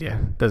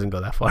Wikipedia. Doesn't go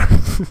that far.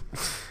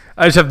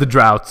 I just have the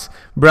droughts.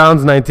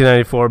 Browns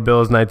 1994,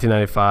 Bills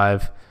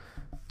 1995,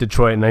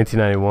 Detroit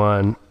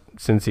 1991,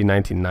 Cincy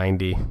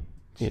 1990.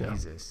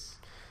 Jesus.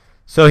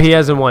 So he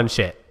hasn't won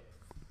shit.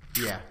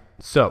 Yeah.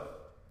 So,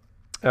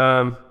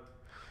 none.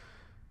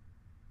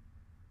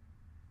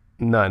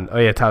 Oh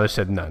yeah, Tyler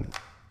said none.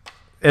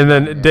 And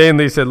then Dane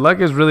Lee said Luck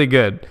is really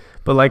good,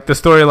 but like the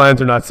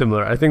storylines are not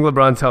similar. I think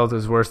LeBron's health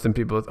is worse than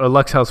people, or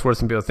Luck's health is worse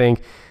than people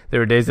think. There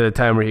were days at a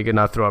time where he could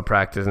not throw out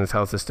practice, and his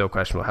health is still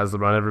questionable. Has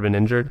LeBron ever been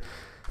injured?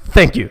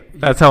 Thank you.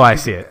 That's how I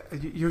see it.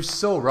 You're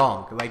so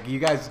wrong. Like you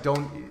guys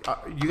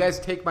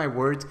take my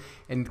words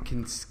and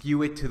can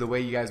skew it to the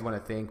way you guys want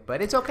to think, but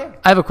it's okay.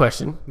 I have a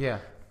question. Yeah.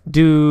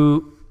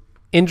 Do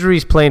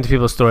injuries play into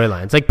people's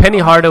storylines? Like Penny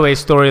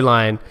Hardaway's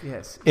storyline,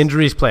 yes.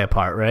 Injuries play a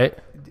part, right?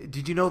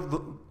 Did you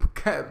know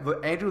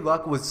Andrew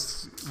Luck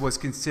was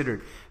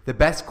considered the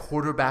best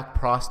quarterback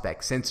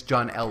prospect since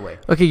John Elway?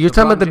 Okay, you're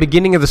talking about the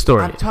beginning of the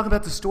story. I'm talking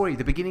about the story,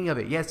 the beginning of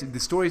it. Yes, the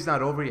story's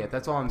not over yet.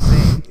 That's all I'm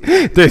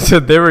saying. They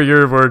said they were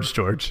your words,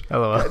 George.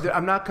 LOL.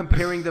 I'm not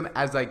comparing them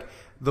as like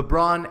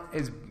LeBron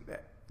is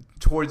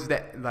towards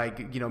that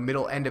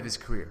middle end of his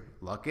career.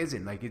 Luck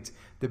isn't. Like it's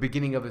the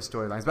beginning of his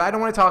storylines. But I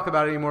don't want to talk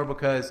about it anymore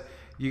because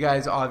you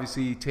guys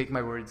obviously take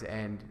my words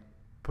and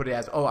put it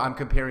as, I'm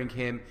comparing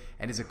him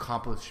and his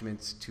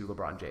accomplishments to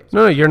LeBron James.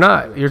 No, you're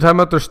not. You're talking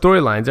about their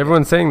storylines.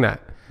 Everyone's saying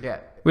that.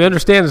 Yeah. We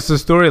understand it's a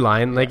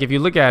storyline. Like, if you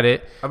look at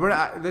it.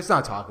 Let's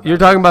not talk about it. You're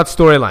talking about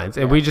storylines,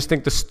 and we just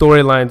think the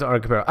storylines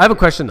aren't comparable. I have a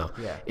question, though.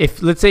 Yeah.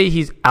 If, let's say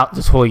he's out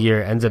this whole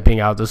year, ends up being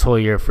out this whole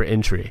year for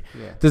injury,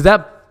 yeah. Does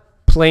that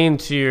play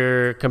into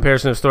your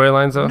comparison of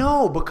storylines, though?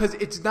 No, because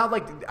it's not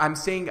like I'm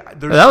saying.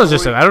 That was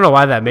just. I don't know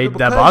why that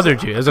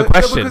bothered you. As a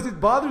question. Because it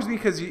bothers me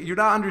because you're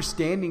not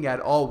understanding at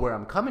all where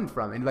I'm coming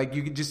from, and like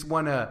you just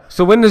want to.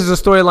 So when does the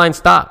storyline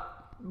stop?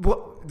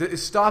 Well, it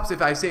stops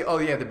if I say,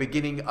 the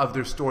beginning of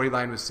their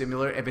storyline was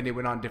similar, and then they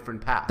went on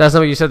different paths. That's not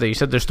what you said, though. You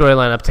said their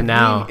storyline up to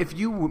now. If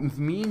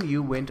me and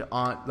you went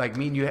on, like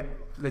me and you,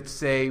 let's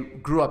say,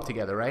 grew up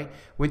together, right?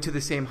 Went to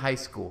the same high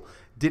school.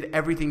 Did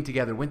everything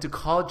together, went to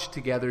college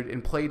together,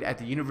 and played at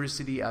the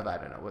University of,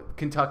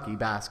 Kentucky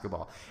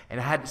basketball, and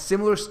had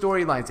similar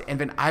storylines. And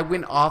then I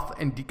went off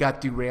and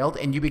got derailed,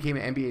 and you became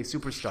an NBA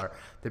superstar.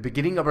 The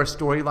beginning of our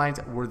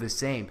storylines were the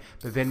same,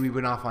 but then we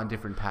went off on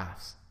different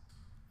paths.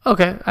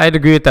 Okay, I'd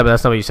agree with that, but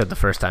that's not what you said the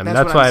first time.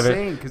 That's why I'm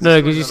saying.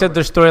 Because you said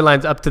their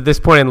storylines up to this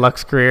point in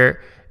Luck's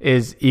career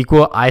is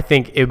equal. I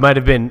think it might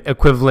have been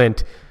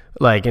equivalent,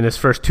 like in his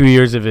first 2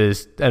 years of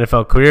his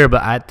NFL career,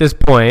 but at this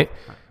point,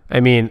 I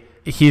mean,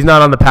 he's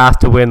not on the path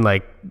to win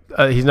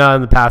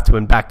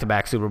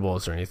back-to-back Super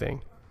Bowls or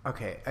anything.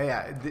 Okay,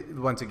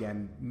 once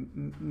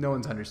again, no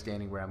one's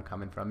understanding where I'm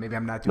coming from. Maybe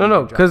I'm not No, doing a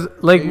good because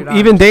job.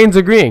 even Dane's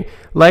agreeing.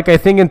 Like, I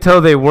think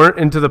until they weren't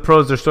into the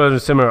pros, their storylines were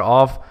similar.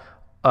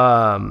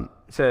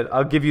 Said,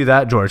 I'll give you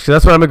that, George, because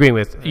that's what I'm agreeing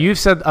with. Yeah. You've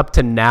said up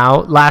to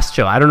now, last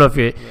show. I don't know if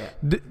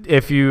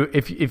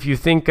you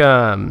think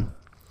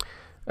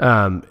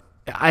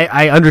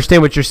I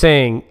understand what you're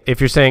saying. If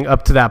you're saying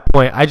up to that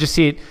point, I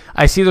see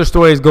their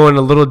stories going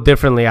a little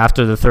differently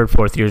after the third,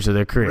 fourth years of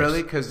their careers.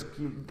 Really? Because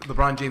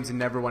LeBron James had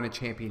never won a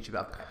championship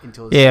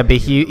until his but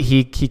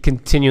he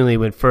continually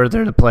went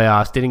further in the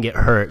playoffs, didn't get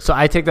hurt. So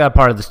I take that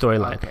part of the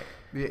storyline. Okay.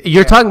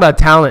 You're talking about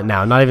talent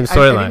now, not even I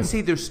didn't storylines.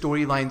 say their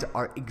storylines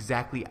are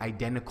exactly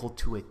identical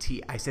to a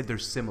T. I said they're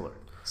similar.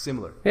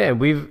 Yeah,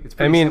 It's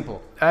pretty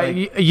simple.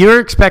 You're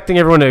expecting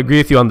everyone to agree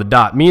with you on the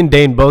dot. Me and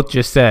Dane both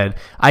just said,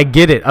 I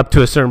get it up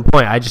to a certain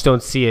point. I just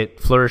don't see it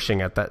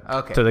flourishing at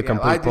that to the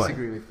complete I point.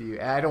 disagree with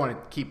you. I don't want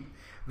to keep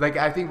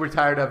I think we're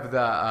tired of the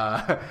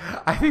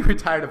I think we're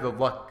tired of the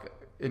luck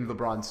in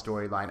LeBron's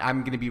storyline. I'm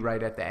going to be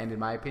right at the end in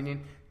my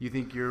opinion. You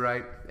think you're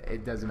right?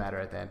 It doesn't matter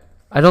at the end.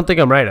 I don't think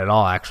I'm right at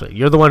all, actually.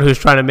 You're the one who's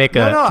trying to make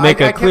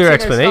a clear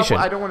explanation.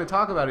 I don't want to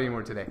talk about it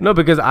anymore today. No,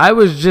 because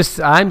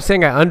I'm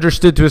saying I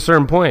understood to a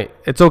certain point.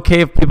 It's okay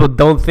if people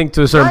don't think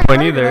to a certain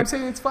point either. I'm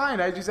saying it's fine.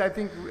 I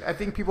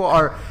think people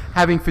are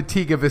having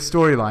fatigue of this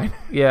storyline.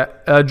 Yeah.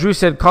 Drew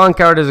said Colin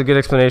Cowherd has a good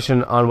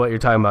explanation on what you're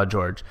talking about,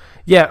 George.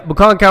 Yeah, but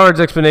Colin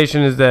Cowherd's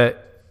explanation is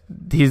that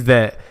he's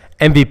the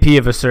MVP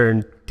of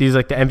he's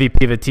like the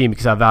MVP of a team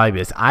because how valuable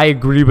he is. I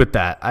agree with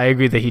that. I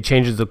agree that he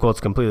changes the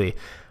Colts completely.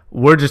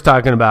 We're just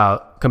talking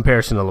about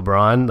comparison to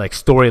LeBron, like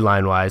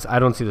storyline-wise. I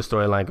don't see the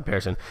storyline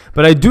comparison.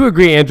 But I do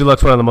agree Andrew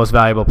Luck's one of the most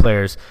valuable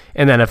players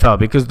in the NFL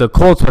because the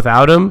Colts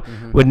without him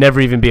would never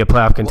even be a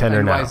playoff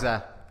contender now. Why is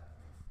that?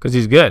 Because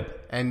he's good.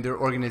 And their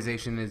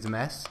organization is a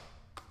mess?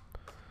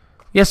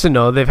 Yes and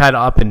no. They've had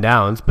up and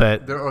downs,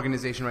 but their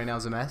organization right now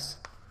is a mess?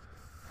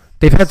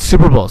 They've had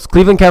Super Bowls.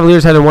 Cleveland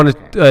Cavaliers hadn't won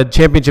a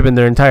championship in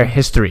their entire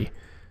history.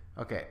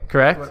 Okay.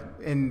 Correct?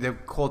 And the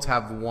Colts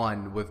have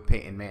won with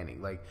Peyton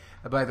Manning.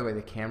 By the way,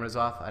 the camera's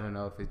off. I don't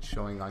know if it's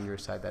showing on your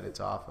side that it's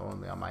off,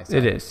 only on my side.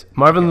 It is.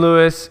 Marvin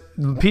Lewis,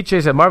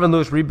 PJ said, Marvin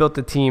Lewis rebuilt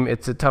the team.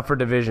 It's a tougher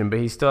division, but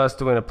he still has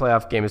to win a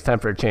playoff game. It's time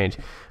for a change.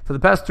 For the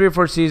past 3 or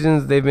 4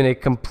 seasons, they've been a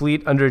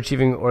complete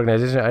underachieving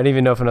organization. I don't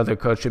even know if another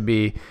coach should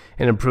be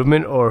an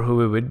improvement or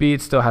who it would be.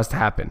 It still has to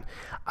happen.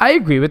 I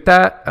agree with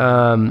that.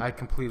 I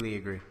completely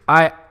agree.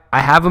 I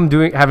have them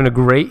having a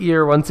great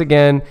year once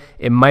again.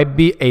 It might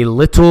be a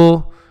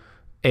little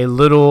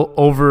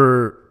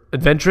over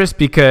adventurous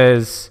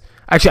because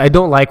actually I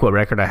don't like what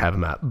record I have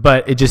them at,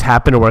 but it just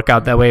happened to work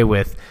out that way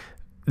with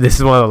this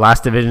is one of the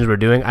last divisions we're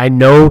doing. I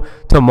know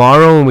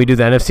tomorrow when we do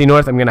the NFC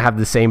North, I'm going to have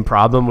the same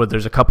problem where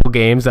there's a couple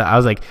games that I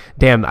was like,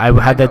 damn, I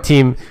had that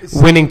team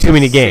winning too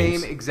many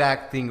games. Same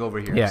exact thing over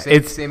here. Yeah,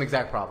 same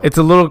exact problem. It's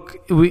a little,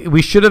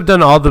 we should have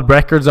done all the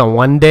records on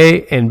one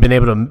day and been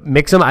able to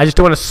mix them. I just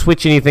don't want to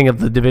switch anything of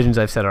the divisions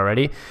I've said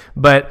already.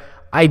 But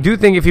I do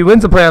think if he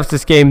wins the playoffs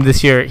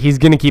this year, he's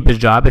going to keep his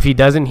job. If he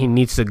doesn't, he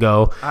needs to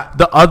go.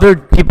 The other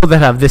people that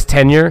have this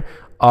tenure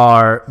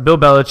are Bill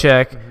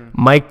Belichick,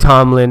 Mike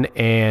Tomlin,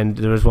 and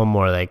there was one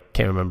more that I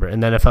can't remember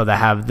in the NFL that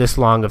have this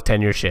long of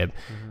tenureship.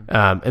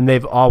 And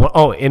they've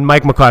all and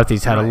Mike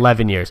McCarthy's had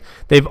 11 years.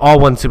 They've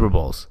all won Super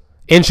Bowls.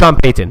 And Sean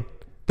Payton.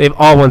 They've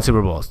all won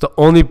Super Bowls. The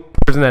only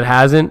person that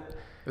hasn't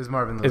is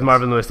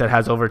Marvin Lewis that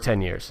has over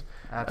 10 years.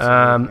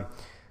 Absolutely.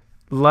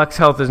 Luck's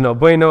health is no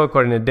bueno,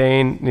 according to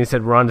Dane. And he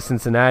said, we're on to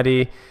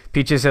Cincinnati.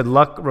 Peachy said,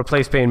 Luck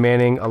replaced Peyton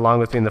Manning along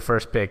with being the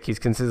first pick. He's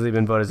consistently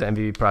been voted as the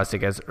MVP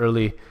prospect as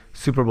early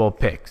Super Bowl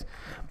picks.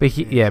 But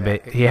he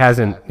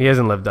hasn't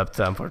lived up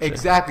to, unfortunately.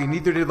 Exactly.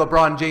 Neither did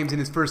LeBron James in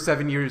his first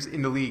 7 years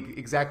in the league.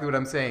 Exactly what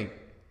I'm saying.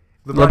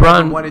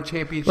 LeBron won a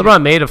championship.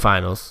 LeBron made a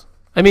finals.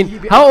 I mean,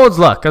 how old's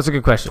Luck? That's a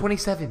good question.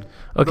 27.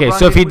 Okay, LeBron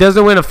so if he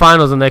doesn't win a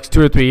finals in the next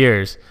 2 or 3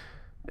 years,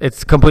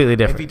 it's completely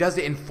different. If he does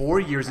it in 4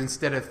 years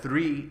instead of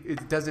 3,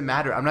 it doesn't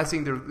matter. I'm not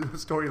saying their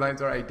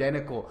storylines are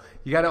identical.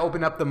 You got to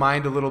open up the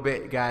mind a little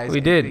bit, guys. We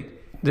did.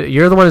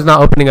 You're the one who's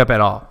not opening up at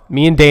all.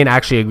 Me and Dane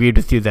actually agreed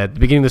with you that the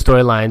beginning of the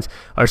storylines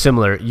are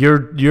similar.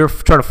 You're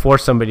trying to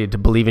force somebody to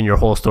believe in your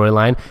whole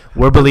storyline.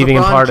 We're believing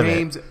in part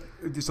James, of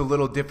it. It's a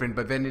little different,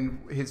 but then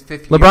in his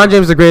 5th LeBron year,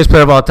 James is the greatest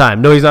player of all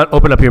time. No, he's not.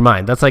 Open up your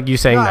mind. That's like you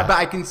saying that. But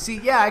I can see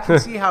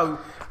how.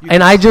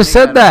 And I just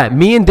said that.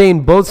 Me and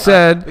Dane both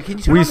said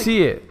we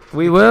see it.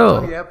 We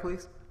will. Oh, yeah,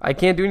 please. I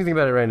can't do anything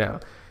about it right now.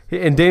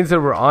 And Dane said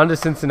we're on to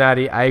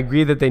Cincinnati. I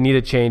agree that they need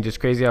a change. It's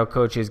crazy how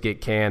coaches get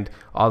canned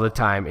all the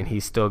time, and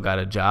he's still got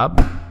a job.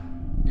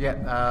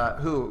 Yeah.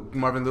 Who?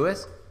 Marvin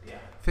Lewis? Yeah.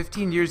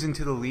 15 years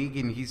into the league,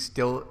 and he's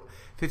still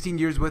 15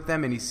 years with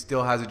them, and he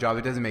still has a job.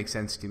 It doesn't make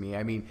sense to me.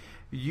 I mean,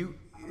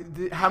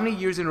 how many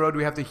years in a row do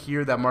we have to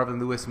hear that Marvin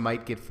Lewis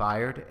might get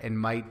fired and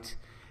might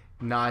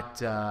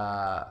not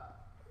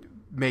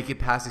make it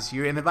past this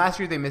year? And then last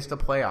year they missed the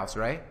playoffs,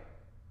 right?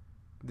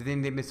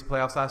 Didn't they miss the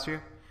playoffs last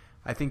year?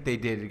 I think they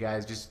did,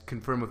 guys. Just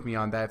confirm with me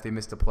on that if they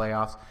missed the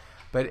playoffs.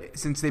 But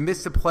since they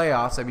missed the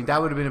playoffs, I mean,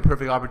 that would have been a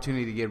perfect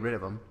opportunity to get rid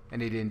of him,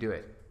 and they didn't do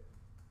it.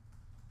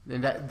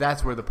 And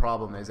that's where the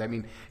problem is. I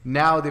mean,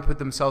 now they put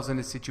themselves in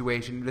a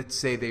situation. Let's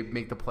say they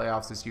make the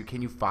playoffs this year.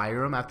 Can you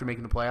fire him after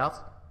making the playoffs?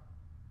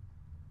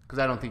 Because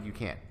I don't think you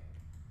can.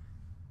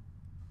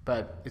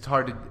 But it's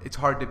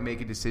hard to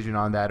make a decision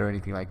on that or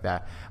anything like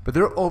that. But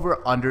their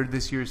over-under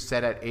this year is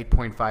set at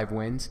 8.5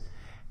 wins.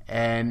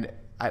 And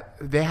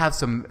they have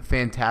some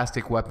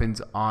fantastic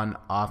weapons on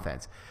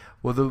offense.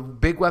 Will the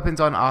big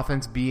weapons on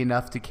offense be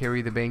enough to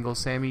carry the Bengals,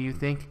 Sammy, you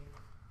think?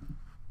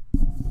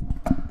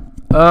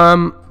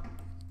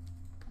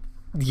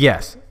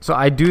 Yes. So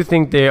I do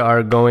think they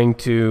are going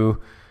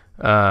to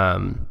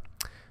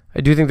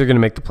I do think they're going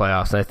to make the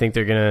playoffs, and I think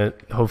they're going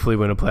to hopefully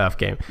win a playoff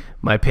game.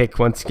 My pick,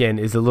 once again,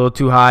 is a little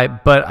too high,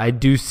 but I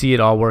do see it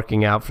all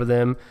working out for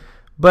them.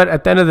 But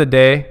at the end of the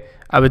day,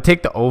 I would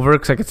take the over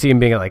because I could see them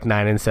being at like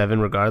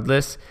 9-7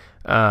 regardless.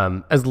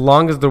 As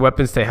long as their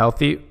weapons stay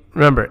healthy.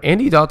 Remember,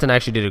 Andy Dalton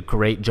actually did a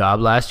great job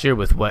last year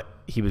with what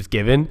he was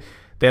given.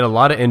 They had a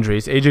lot of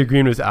injuries. AJ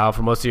Green was out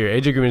for most of the year.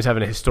 AJ Green was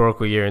having a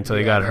historical year until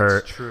he got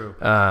hurt. True.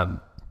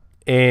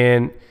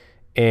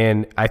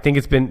 And I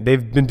think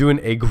they've been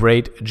doing a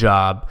great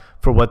job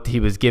for what he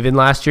was given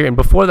last year. And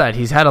before that,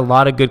 he's had a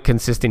lot of good,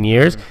 consistent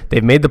years.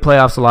 They've made the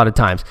playoffs a lot of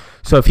times.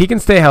 So if he can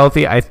stay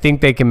healthy, I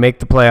think they can make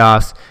the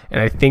playoffs,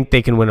 and I think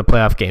they can win a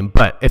playoff game.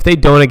 But if they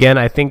don't again,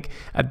 I think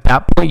at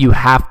that point you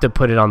have to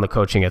put it on the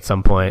coaching at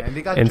some point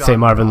and say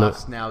Marvin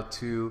Lewis now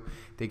too.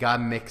 They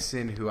got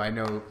Mixon, who I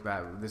know,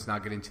 let's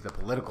not get into the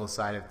political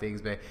side of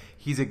things, but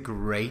he's a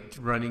great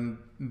running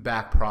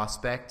back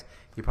prospect.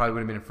 He probably would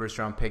have been a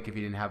first-round pick if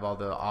he didn't have all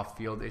the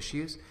off-field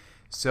issues.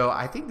 So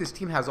I think this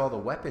team has all the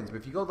weapons. But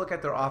if you go look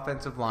at their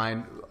offensive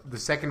line, the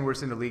second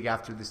worst in the league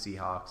after the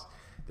Seahawks.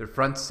 Their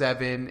front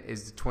seven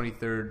is the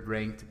 23rd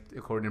ranked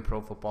according to Pro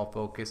Football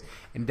Focus.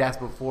 And that's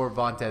before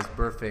Vontaze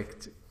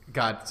Burfict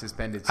got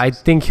suspended. I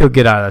think he'll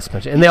get out of that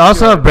suspension. And they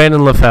also have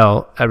Brandon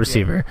LaFell at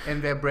receiver. Yeah.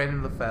 And they have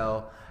Brandon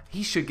LaFell.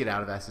 He should get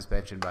out of that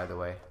suspension, by the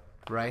way.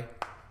 Right?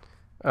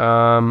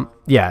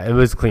 Yeah, it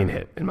was a clean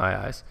hit in my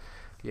eyes.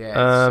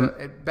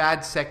 Yeah,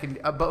 bad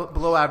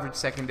below average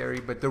secondary,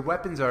 but their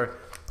weapons are,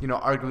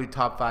 arguably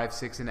top 5,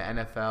 6 in the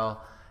NFL,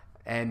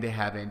 and they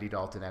have Andy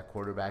Dalton at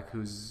quarterback,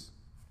 who's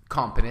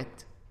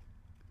competent,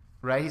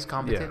 right? He's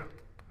competent.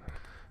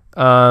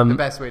 Yeah. The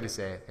best way to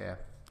say it. Yeah.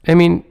 I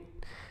mean,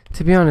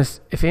 to be honest,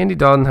 if Andy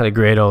Dalton had a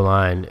great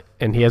O-line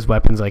and he has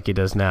weapons like he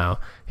does now,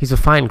 he's a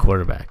fine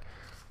quarterback.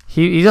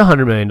 He's a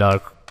 $100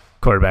 million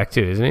quarterback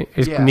too, isn't he?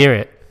 He's near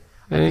it.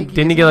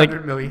 Didn't he get like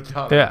 $100 million?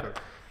 Yeah.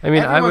 I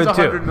mean, I would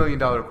too. $100 million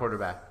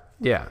quarterback.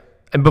 Yeah.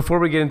 And before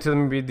we get into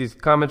them, read these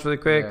comments really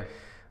quick.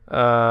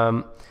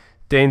 Yeah.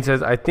 Dane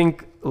says, I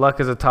think Luck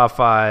is a top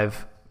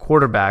 5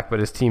 quarterback, but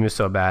his team is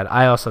so bad.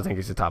 I also think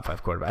he's a top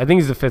 5 quarterback. I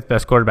think he's the 5th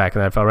best quarterback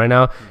in the NFL right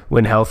now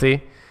when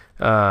healthy.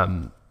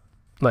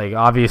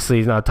 Obviously,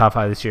 he's not top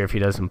 5 this year if he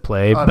doesn't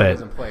play.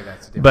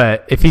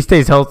 But if he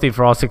stays healthy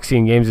for all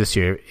 16 games this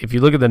year, if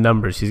you look at the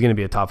numbers, he's going to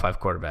be a top 5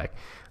 quarterback.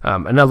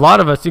 And a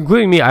lot of us,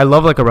 including me, I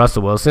love like a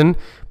Russell Wilson,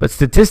 but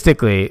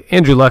statistically,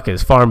 Andrew Luck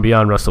is far and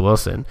beyond Russell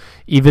Wilson,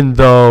 even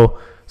though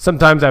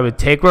sometimes I would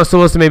take Russell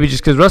Wilson maybe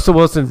just because Russell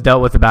Wilson's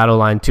dealt with the battle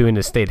line too and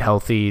has stayed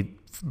healthy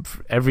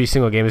every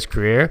single game of his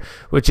career,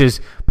 which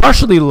is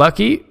partially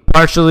lucky,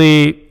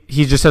 partially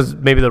he just has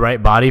maybe the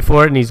right body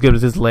for it and he's good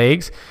with his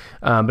legs.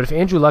 But if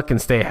Andrew Luck can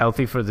stay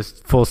healthy for this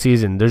full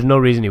season, there's no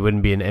reason he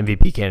wouldn't be an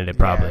MVP candidate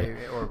probably.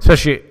 Yeah,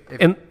 especially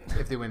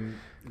if they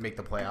make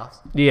the playoffs.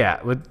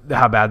 Yeah, with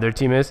how bad their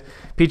team is.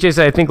 PJ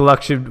said, I think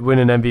Luck should win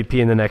an MVP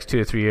in the next 2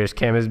 or 3 years.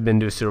 Cam has been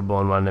to a Super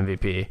Bowl and won an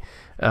MVP.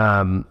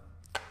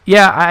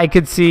 Yeah, I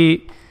could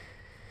see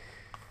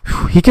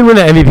he can win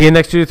an MVP in the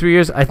next 2 to 3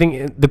 years. I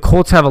think the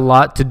Colts have a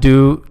lot to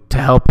do to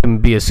help him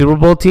be a Super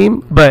Bowl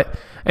team. But,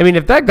 I mean,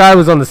 if that guy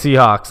was on the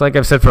Seahawks, like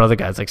I've said for other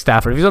guys like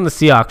Stafford, if he's on the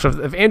Seahawks,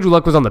 or if Andrew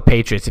Luck was on the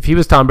Patriots, if he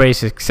was Tom Brady's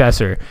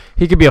successor,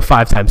 he could be a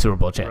 5-time Super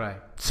Bowl champ. Right.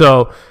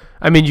 So,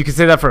 I mean, you can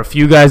say that for a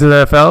few guys in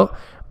the NFL,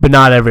 but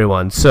not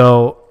everyone.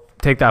 So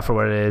take that for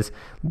what it is.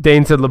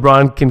 Dane said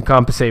LeBron can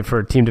compensate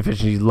for team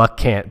deficiencies. Luck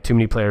can't. Too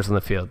many players on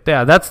the field.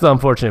 Yeah, that's the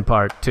unfortunate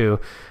part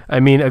too. I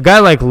mean, a guy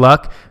like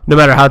Luck, no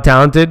matter how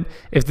talented,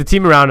 if the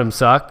team around him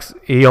sucks,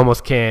 he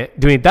almost can't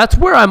do it. That's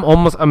where I'm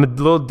a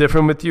little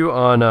different with you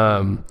on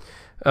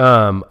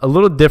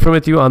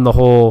the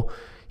whole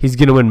he's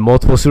going to win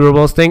multiple Super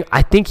Bowls thing.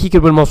 I think he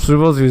could win multiple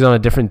Super Bowls if he was on a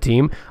different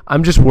team.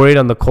 I'm just worried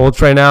on the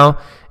Colts right now,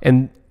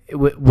 and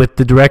with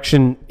the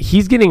direction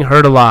he's getting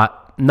hurt a lot.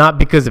 Not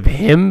because of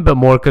him, but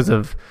more because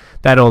of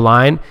that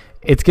O-line.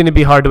 It's going to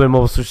be hard to win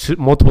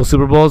multiple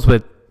Super Bowls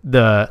with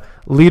the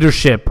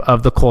leadership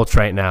of the Colts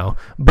right now.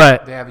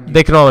 But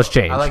they can always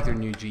change. I like their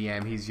new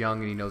GM. He's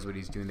young and he knows what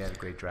he's doing. They had a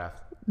great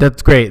draft.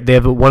 That's great. They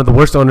have one of the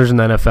worst owners in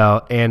the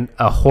NFL and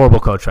a horrible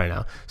coach right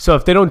now. So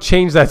if they don't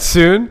change that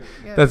soon,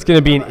 that's going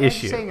to be an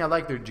issue. I'm saying I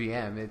like their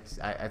GM.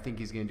 I think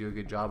he's going to do a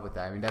good job with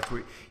that. I mean, that's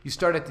where you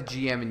start at the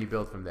GM and you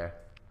build from there.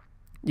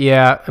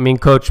 Yeah, I mean,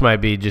 coach might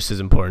be just as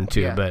important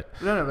too, but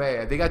no,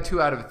 they got 2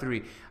 out of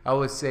 3. I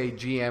would say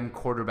GM,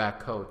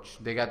 quarterback, coach.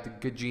 They got the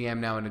good GM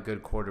now and a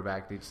good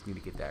quarterback. They just need to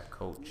get that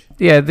coach.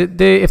 Yeah,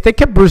 if they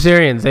kept Bruce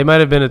Arians, they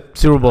might have been a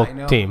Super Bowl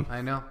team.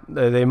 I know.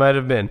 They might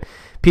have been.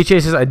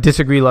 PJ says, I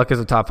disagree. Luck is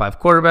a top 5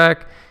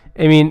 quarterback.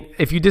 I mean,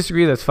 if you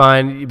disagree, that's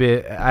fine.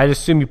 But I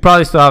assume you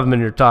probably still have him in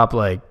your top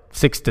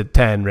 6 to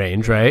 10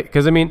 range, right?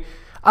 Because I mean,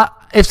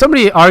 if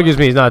somebody argues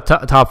me he's not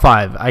top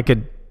 5, I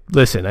could.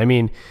 Listen, I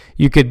mean,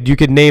 you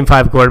could name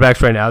 5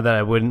 quarterbacks right now that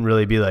I wouldn't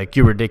really be like,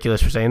 you're ridiculous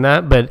for saying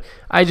that. But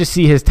I just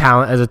see his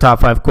talent as a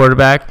top 5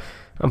 quarterback.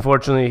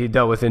 Unfortunately, he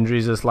dealt with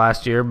injuries this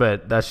last year,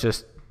 but that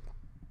just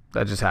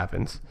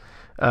happens.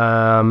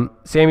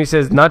 Sammy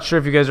says, not sure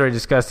if you guys already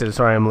discussed it.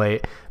 Sorry I'm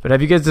late. But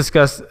have you guys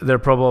discussed their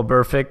Pro Bowl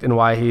Burfict and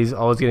why he's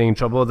always getting in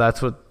trouble?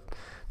 That's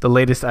The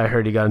latest I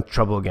heard, he got into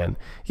trouble again.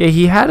 Yeah,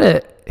 he had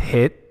a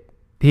hit.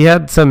 He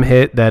had some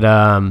hit that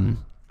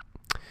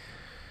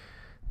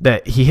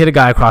he hit a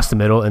guy across the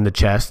middle in the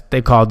chest.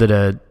 They called it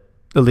a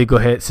illegal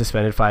hit,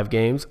 suspended 5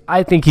 games.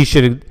 I think he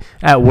should,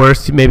 at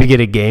worst, maybe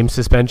get a game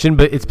suspension,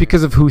 but it's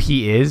because of who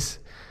he is.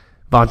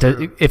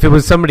 Vontae, if it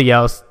was somebody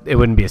else, it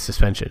wouldn't be a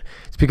suspension.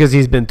 It's because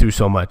he's been through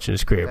so much in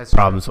his career,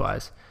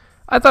 problems-wise.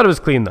 I thought it was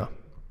clean, though.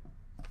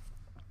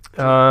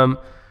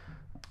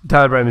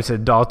 Tyler Brightman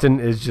said, Dalton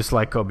is just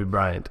like Kobe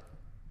Bryant.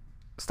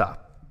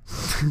 Stop.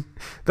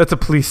 That's a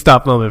please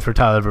stop moment for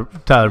Tyler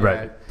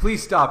Brightman.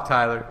 Please stop,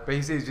 Tyler. But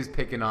he says he's just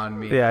picking on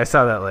me. Yeah, I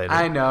saw that later.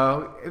 I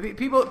know.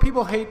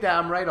 People hate that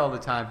I'm right all the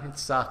time. It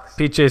sucks.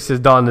 PJ says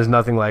Dalton is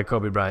nothing like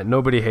Kobe Bryant.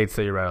 Nobody hates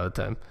that you're right all the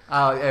time.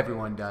 Oh,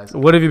 everyone does.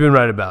 What have you been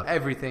right about?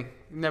 Everything.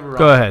 Never wrong.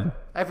 Go ahead.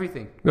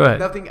 Everything. Go ahead.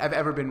 Nothing I've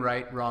ever been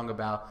wrong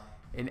about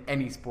in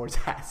any sports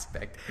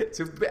aspect.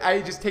 So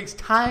it just takes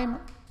time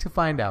to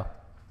find out.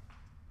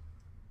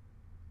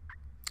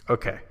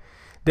 Okay.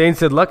 Dane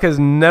said, Luck has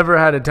never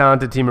had a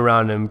talented team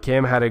around him.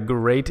 Cam had a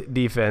great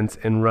defense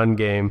and run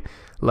game.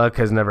 Luck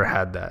has never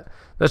had that.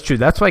 That's true.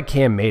 That's why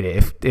Cam made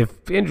it.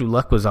 If Andrew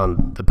Luck was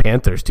on the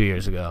Panthers 2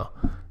 years ago,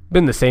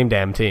 been the same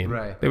damn team.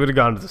 Right. They would have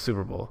gone to the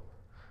Super Bowl.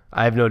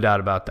 I have no doubt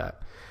about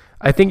that.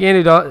 I think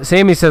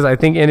Sammy says, I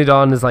think Andy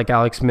Dalton is like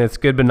Alex Smith's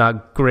good but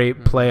not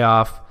great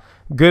playoff.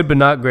 Good but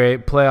not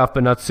great. Playoff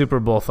but not Super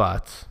Bowl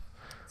thoughts.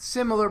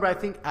 Similar, but I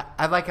think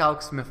I like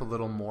Alex Smith a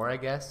little more, I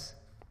guess.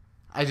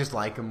 I just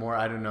like him more.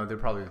 I don't know. They're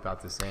probably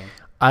about the same.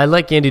 I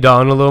like Andy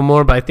Dalton a little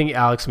more, but I think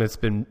Alex Smith's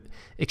been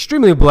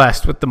extremely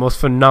blessed with the most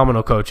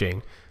phenomenal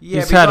coaching. Yeah,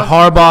 he's had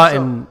Harbaugh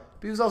and...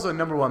 He was also a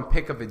number 1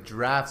 pick of a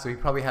draft, so he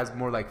probably has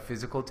more like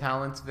physical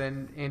talents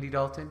than Andy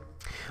Dalton.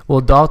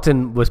 Well,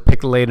 Dalton was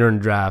picked later in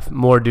draft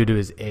more due to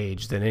his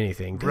age than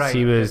anything. Because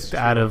he was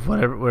out of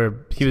where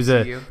he was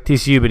a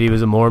TCU, but he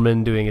was a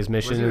Mormon doing his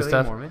mission and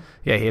stuff. Mormon?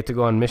 Yeah, he had to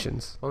go on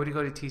missions. Why would you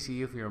go to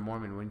TCU if you're a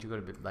Mormon? Wouldn't you go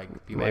to BYU?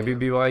 Maybe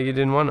BYU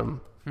didn't want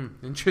him.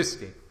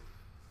 Interesting.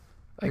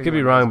 I could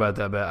be wrong about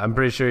that, but I'm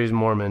pretty sure he's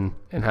Mormon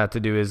and had to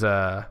do his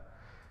You're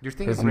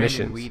thinking his of Brandon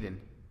missions.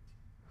 Whedon.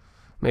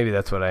 Maybe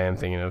that's what I am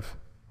thinking of.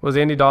 Was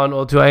Andy Dalton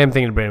old too? I am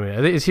thinking of Brandon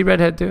Whedon. Is he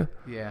redhead too?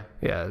 Yeah.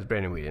 Yeah, it was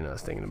Brandon Whedon I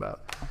was thinking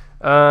about.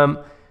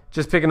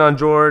 Just picking on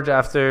George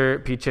after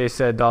PJ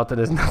said Dalton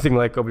is nothing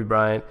like Kobe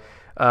Bryant.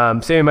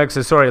 Sammy Mike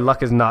says, sorry,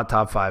 Luck is not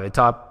top 5. A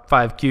top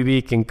 5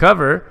 QB can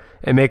cover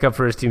and make up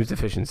for his team's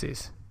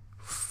deficiencies.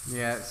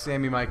 Yeah,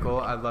 Sammy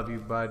Michael, I love you,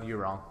 bud. You're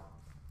wrong.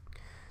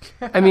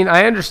 I mean,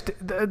 I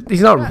understand. He's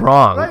not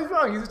wrong. Right, he's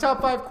wrong. He's a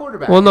top 5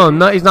 quarterback. Well, no,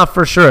 he's not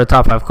for sure a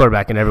top 5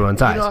 quarterback in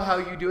everyone's eyes. You know how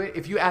you do it?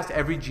 If you asked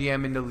every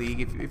GM in the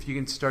league, if you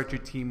can start your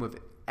team with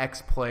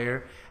X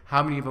player,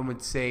 how many of them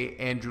would say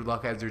Andrew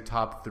Luck as their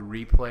top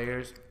 3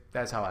 players?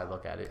 That's how I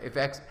look at it.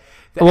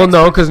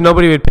 No, because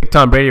nobody would pick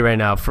Tom Brady right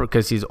now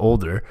because he's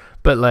older.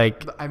 But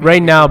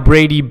right now,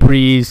 Brady,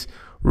 Breeze,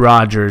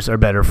 Rodgers are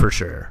better for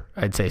sure.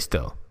 I'd say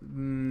still.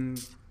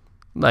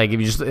 If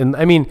you just,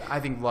 I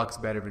think Luck's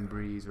better than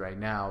Breeze right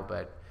now,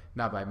 but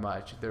not by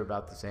much. They're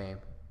about the same.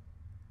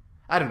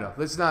 I don't know.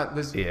 I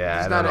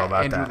don't know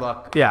about Andrew that.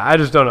 Luck. Yeah, I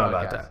just don't know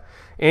about that.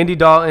 Andy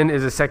Dalton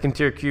is a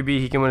second-tier QB.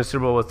 He can win a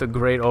Super Bowl with a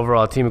great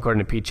overall team, according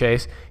to Pete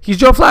Chase. He's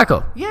Joe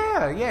Flacco.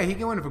 Yeah, he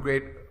can win with a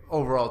great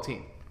overall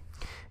team.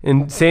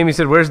 And Sammy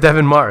said, where's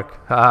Devin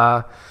Mark?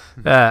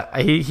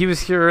 He was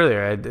here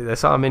earlier. I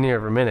saw him in here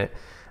for a minute.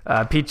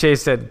 Pete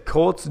Chase said,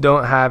 Colts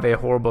don't have a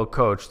horrible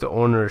coach. The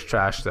owner is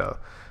trash, though.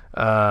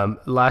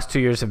 Last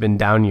 2 years have been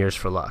down years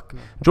for Luck.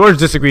 George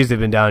disagrees they've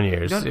been down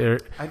years.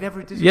 I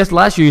never disagree. Yes,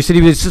 last year you said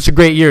he was such a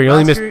great year.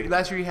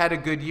 Last year he had a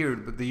good year,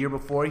 but the year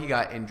before he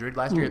got injured.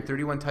 Last year he had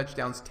 31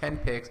 touchdowns, 10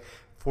 picks,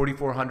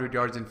 4,400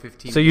 yards in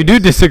 15 So you do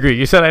disagree.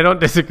 You said I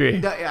don't disagree.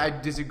 No, I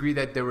disagree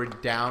that they were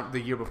down.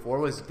 The year before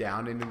was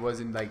down, and it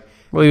wasn't like...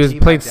 Well, he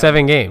played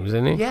 7 games,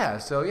 didn't he? Yeah,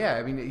 so yeah.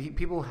 I mean,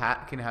 people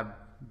can have...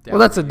 Well,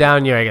 that's a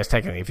down year, I guess,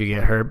 technically, if you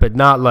get hurt, but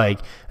not like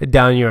a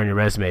down year on your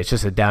resume. It's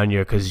just a down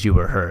year because you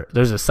were hurt.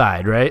 There's a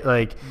side, right?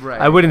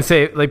 Right. I wouldn't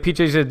say, like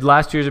PJ said,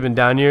 last year's have been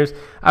down years.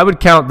 I would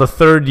count the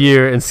third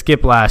year and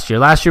skip last year.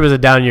 Last year was a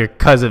down year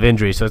because of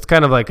injury, so it's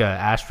kind of like a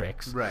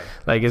asterisk. Right.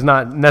 Like, it's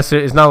not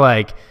necessarily, it's not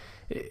like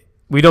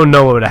we don't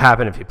know what would have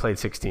happened if he played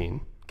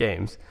 16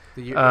 games.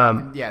 That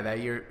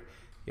year,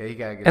 you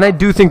got to get And I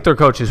do think their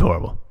coach is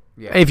horrible.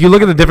 Yeah. If you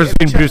look at the difference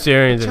between Bruce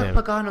Arians and him.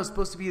 Chuck Pagano's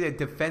supposed to be the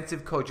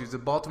defensive coach. He was the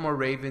Baltimore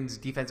Ravens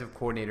defensive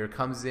coordinator.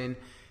 Comes in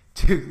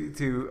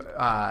to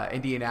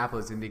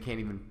Indianapolis, and they can't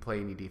even play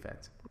any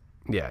defense.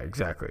 Yeah,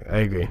 exactly. I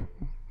agree.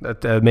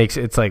 That makes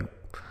it's like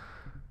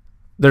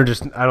they're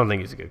just. I don't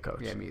think he's a good coach.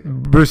 Yeah, me either.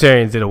 Bruce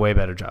Arians did a way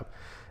better job.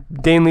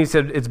 Dane Lee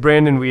said it's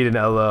Brandon Whedon,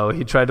 LO.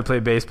 He tried to play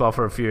baseball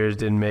for a few years,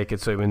 didn't make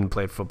it, so he went and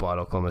played football at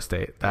Oklahoma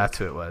State. That's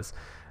who it was.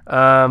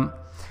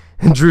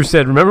 And Drew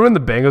said, remember when the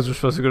Bengals were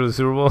supposed to go to the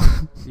Super Bowl?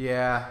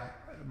 Yeah,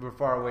 we're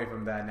far away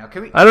from that now.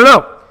 Can we? I don't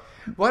know.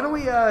 Why don't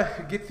we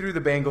get through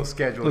the Bengals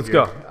schedule? Let's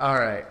go. All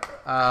right.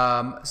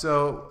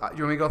 So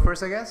you want me to go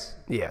first, I guess?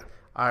 Yeah.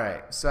 All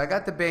right. So I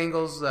got the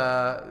Bengals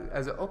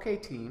as an okay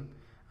team.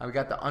 We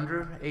got the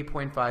under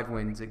 8.5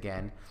 wins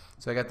again.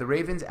 So I got the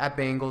Ravens at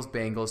Bengals,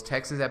 Bengals,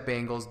 Texans at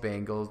Bengals,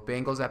 Bengals,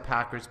 Bengals at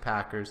Packers,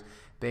 Packers,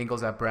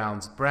 Bengals at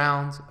Browns,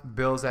 Browns,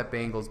 Bills at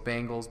Bengals,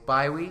 Bengals,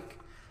 bye week,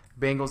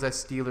 Bengals at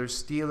Steelers,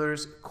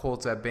 Steelers,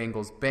 Colts at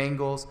Bengals,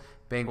 Bengals,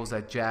 Bengals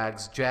at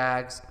Jags,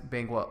 Jags,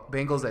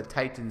 Bengals at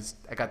Titans.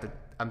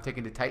 I'm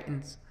taking the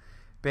Titans.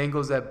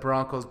 Bengals at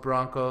Broncos,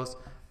 Broncos,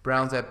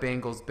 Browns at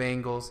Bengals,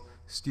 Bengals,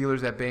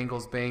 Steelers at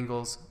Bengals,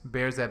 Bengals,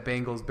 Bears at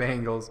Bengals,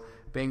 Bengals,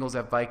 Bengals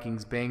at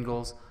Vikings,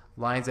 Bengals,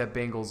 Lions at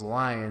Bengals,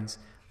 Lions,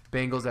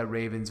 Bengals at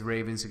Ravens,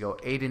 Ravens to go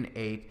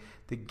 8-8.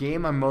 The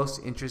game I'm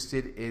most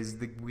interested is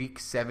the Week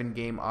 7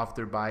 game off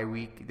their bye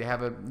week. They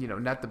have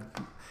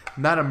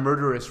not a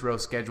murderous row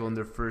schedule in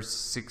their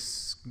first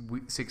six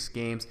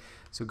games.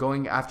 So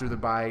going after the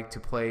bye to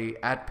play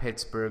at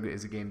Pittsburgh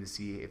is a game to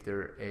see if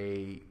they're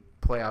a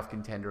playoff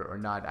contender or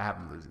not. I have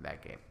them losing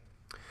that game.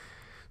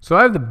 So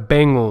I have the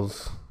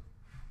Bengals.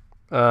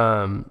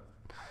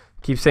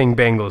 Keep saying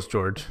Bengals,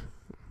 George.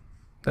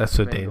 That's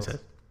what Dane said.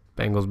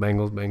 Bengals,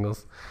 Bengals,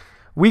 Bengals.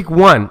 Week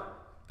 1,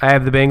 I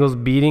have the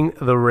Bengals beating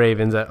the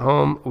Ravens at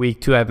home.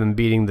 Week 2, I have them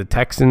beating the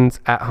Texans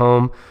at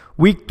home.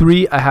 Week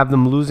 3, I have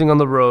them losing on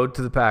the road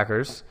to the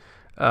Packers.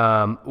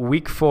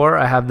 Week 4,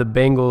 I have the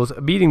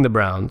Bengals beating the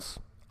Browns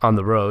on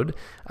the road.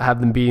 I have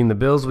them beating the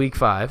Bills week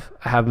 5.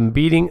 I have them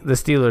beating the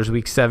Steelers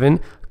week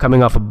 7,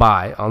 coming off a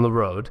bye on the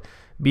road.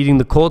 Beating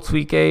the Colts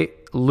week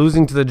 8,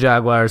 losing to the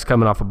Jaguars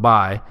coming off a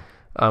bye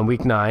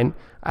week 9.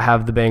 I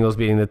have the Bengals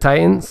beating the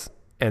Titans,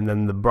 and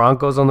then the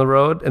Broncos on the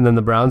road, and then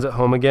the Browns at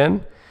home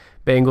again.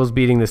 Bengals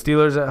beating the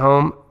Steelers at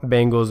home.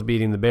 Bengals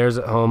beating the Bears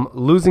at home.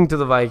 Losing to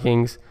the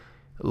Vikings.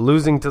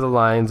 Losing to the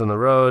Lions on the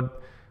road,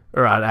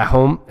 or at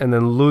home, and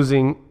then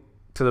losing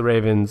to the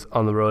Ravens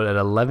on the road at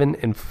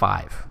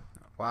 11-5.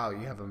 Wow,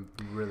 you have them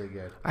really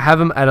good. I have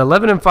them at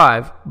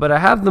 11-5, but I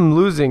have them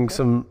losing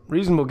some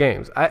reasonable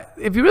games.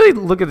 If you really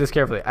look at this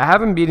carefully, I have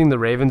them beating the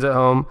Ravens at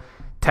home,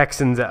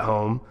 Texans at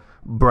home,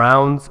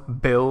 Browns,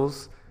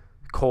 Bills,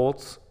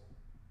 Colts,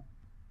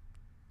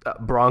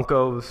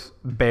 Broncos,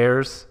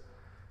 Bears,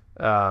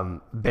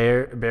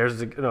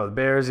 Bears,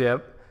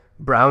 yep,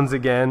 Browns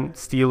again,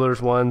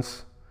 Steelers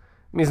once.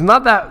 I mean, it's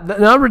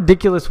not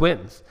ridiculous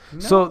wins. No.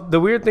 So the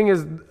weird thing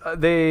is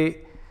they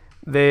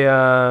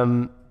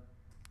have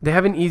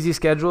an easy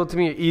schedule to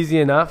me, easy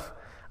enough.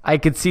 I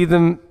could see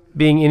them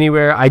being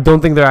anywhere. I don't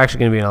think they're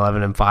actually going to be an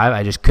 11-5.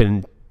 I just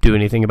couldn't do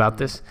anything about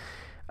this.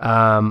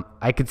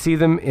 I could see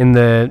them in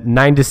the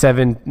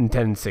 9-7 and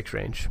 10-6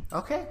 range.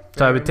 Okay.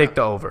 So I would take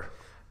the over.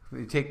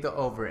 You take the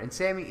over. And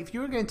Sammy, if you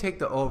were going to take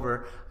the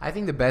over, I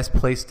think the best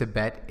place to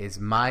bet is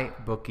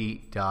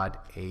mybookie.ag.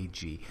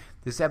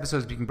 This episode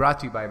is being brought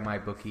to you by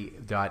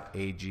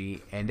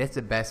mybookie.ag, and that's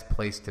the best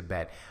place to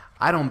bet.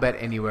 I don't bet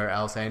anywhere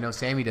else. I know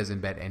Sammy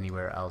doesn't bet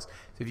anywhere else.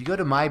 So if you go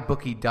to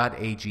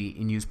mybookie.ag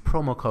and use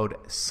promo code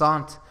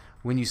SONT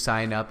when you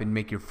sign up and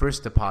make your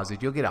first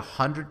deposit, you'll get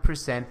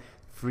 100%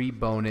 free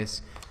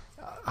bonus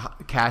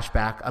cash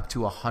back up to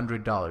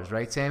 $100.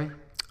 Right, Sammy?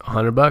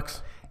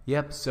 $100.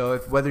 Yep. So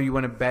whether you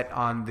want to bet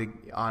on the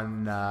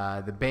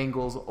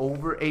Bengals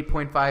over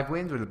 8.5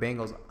 wins or the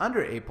Bengals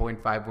under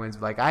 8.5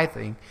 wins, like I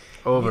think,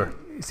 over.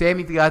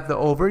 Sammy got the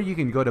over. You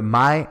can go to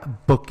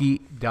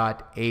mybookie.ag.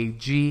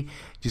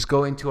 Just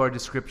go into our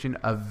description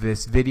of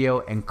this video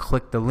and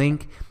click the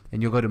link,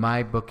 and you'll go to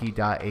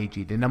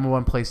mybookie.ag, the number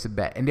one place to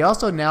bet. And they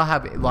also now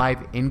have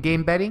live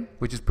in-game betting,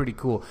 which is pretty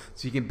cool.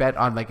 So you can bet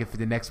on like if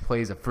the next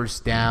play is a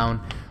first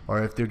down,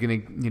 or if they're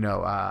gonna,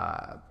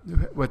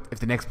 if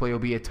the next play will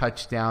be a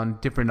touchdown,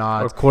 different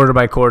odds, or quarter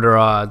by quarter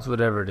odds,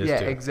 whatever it is. Yeah,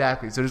 too.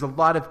 Exactly. So there's a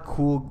lot of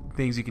cool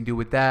things you can do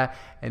with that,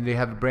 and they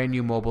have a brand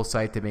new mobile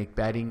site to make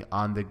betting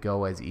on the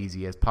go as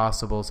easy as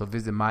possible. So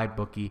visit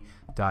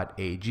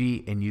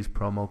mybookie.ag and use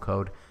promo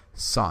code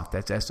SONT.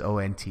 That's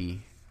SONT.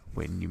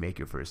 When you make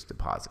your first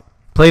deposit.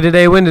 Play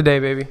today, win today,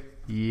 baby.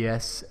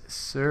 Yes,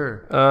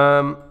 sir.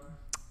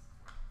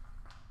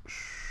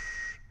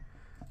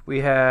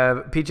 We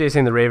have PJ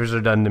saying the Ravens are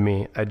done to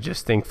me. I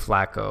just think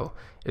Flacco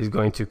is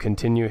going to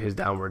continue his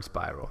downward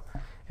spiral.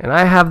 And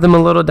I have them a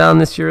little down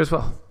this year as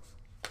well.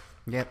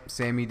 Yep,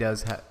 Sammy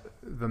does have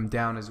them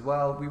down as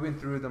well. We went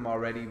through them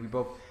already.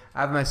 I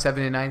have them at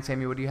 7-9.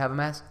 Sammy, what do you have them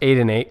as?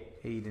 8-8.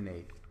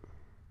 8-8.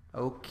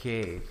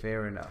 Okay,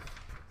 fair enough.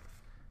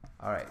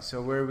 All right,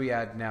 so where are we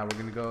at now? We're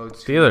going to go to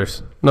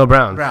Steelers. No,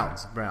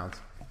 Browns.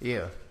 Browns.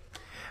 Yeah.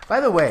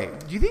 By the way,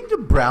 do you think the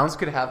Browns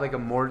could have like a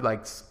more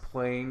like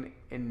plain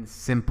and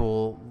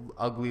simple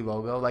ugly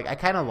logo? Like I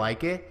kind of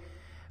like it,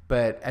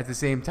 but at the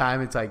same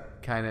time it's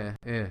like kind of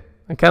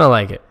I kind of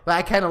like it. But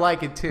I kind of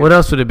like it too. What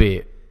else would it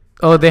be?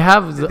 Oh, they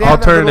have the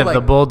alternative,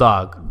 little, the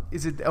bulldog.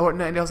 Is it? Or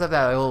no, they also have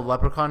that little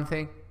leprechaun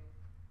thing.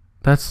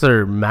 That's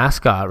their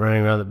mascot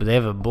running around, but they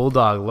have a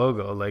bulldog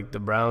logo, like the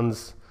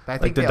Browns. I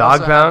think like the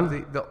dog pound.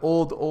 The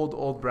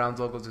old Browns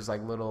logos is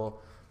like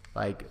little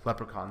like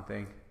leprechaun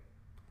thing.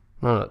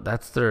 No,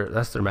 that's their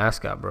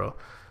mascot, bro.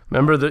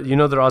 Remember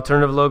their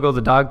alternative logo,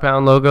 the dog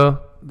pound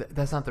logo.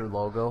 That's not their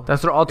logo.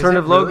 That's their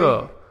alternative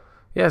logo.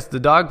 Yes, the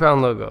dog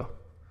pound logo.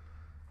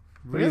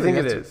 Really? What do you think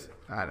it is?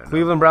 I don't know.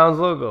 Cleveland Browns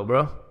logo,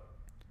 bro.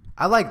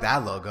 I like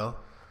that logo.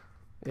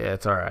 Yeah,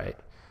 it's all right.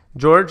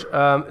 George,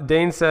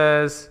 Dane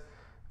says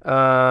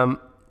that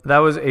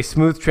was a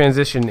smooth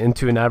transition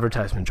into an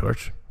advertisement,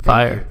 George.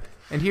 Fire.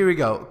 And here we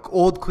go.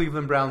 Old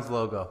Cleveland Browns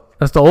logo.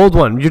 That's the old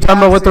one. You're talking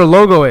about what their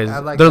logo is.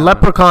 Like their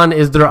leprechaun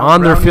is their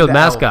on their field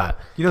mascot.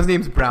 Elf. You know his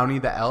name's Brownie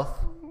the Elf?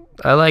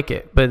 I like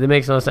it, but it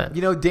makes no sense.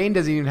 You know, Dane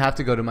doesn't even have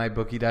to go to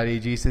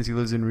mybookie.ag since he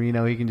lives in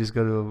Reno. He can just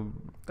go to...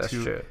 That's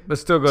true. But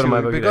still go to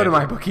mybookie.ag. But go to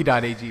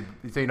mybookie.ag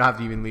so you don't have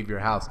to even leave your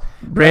house.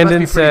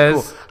 Brandon says...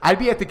 Cool. I'd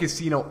be at the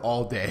casino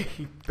all day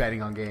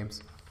betting on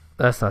games.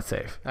 That's not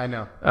safe. I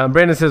know.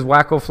 Brandon says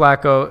Wacko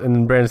Flacco, and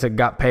then Brandon said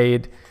got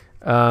paid.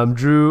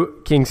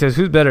 Drew King says,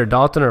 who's better,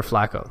 Dalton or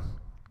Flacco?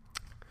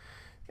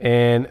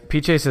 And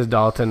P. Chase says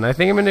Dalton. I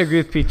think I'm going to agree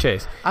with P.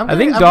 Chase. I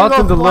think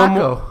Dalton's a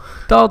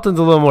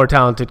little more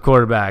talented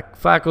quarterback.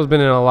 Flacco's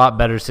been in a lot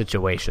better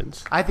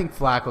situations. I think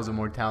Flacco's a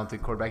more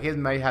talented quarterback. He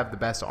might have the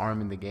best arm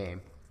in the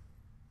game.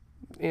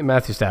 Yeah,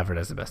 Matthew Stafford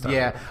has the best arm.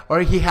 Yeah,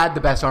 or he had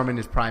the best arm in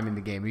his prime in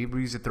the game. He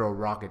used to throw a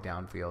rocket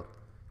downfield.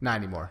 Not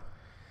anymore.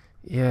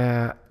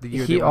 Yeah.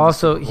 He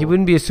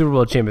wouldn't be a Super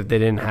Bowl champ if they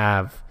didn't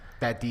have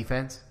that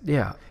defense.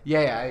 Yeah. Yeah,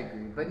 I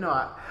agree. But no,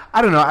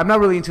 I don't know. I'm not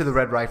really into the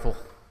red rifle.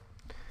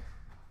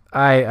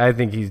 I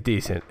think he's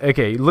decent.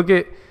 Okay, look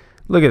at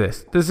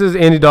this. This is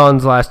Andy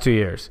Dalton's last 2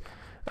 years.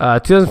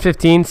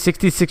 2015,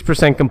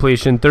 66%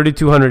 completion,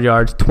 3,200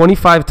 yards,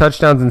 25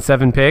 touchdowns and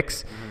 7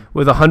 picks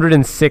with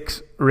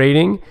 106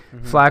 rating.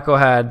 Flacco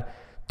had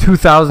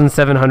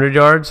 2,700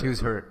 yards. He was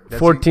hurt.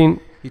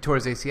 14. He tore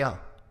his ACL.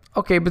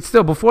 Okay, but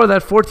still, before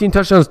that, 14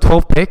 touchdowns,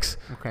 12 picks.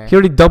 Okay. He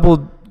already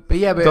doubled. But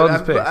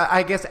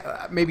I guess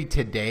maybe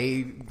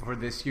today for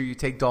this year you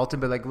take Dalton,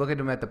 but like look at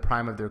him at the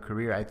prime of their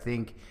career. I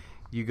think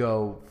you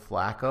go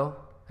Flacco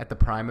at the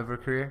prime of her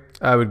career.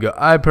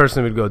 I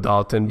personally would go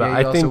Dalton, but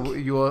I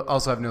think you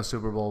also have no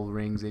Super Bowl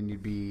rings and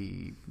you'd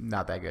be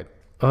not that good.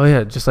 Oh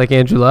yeah, just like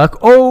Andrew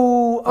Luck.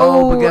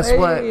 But guess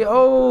what?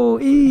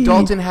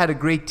 Dalton had a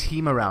great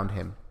team around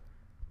him.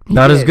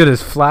 Not as good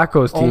as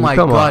Flacco's team. Oh my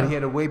God, he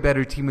had a way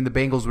better team when the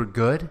Bengals were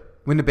good.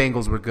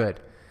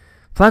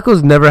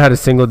 Flacco's never had a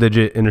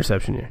single-digit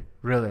interception year.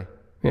 Really?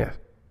 Yeah.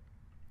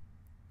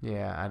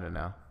 Yeah, I don't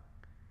know.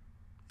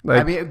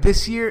 I mean,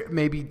 this year,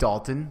 maybe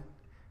Dalton.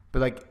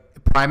 But,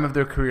 like, prime of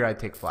their career, I'd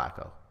take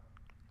Flacco.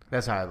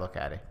 That's how I look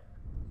at it.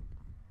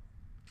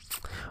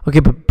 Okay,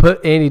 but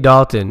put Andy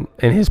Dalton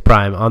in his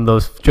prime on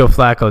those Joe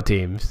Flacco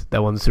teams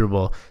that won the Super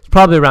Bowl. It's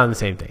probably around the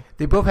same thing.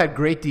 They both had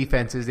great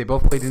defenses. They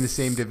both played in the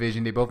same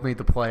division. They both made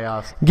the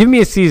playoffs. Give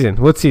me a season.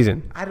 What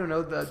season? I don't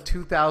know, the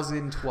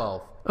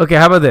 2012. Okay,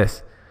 how about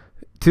this?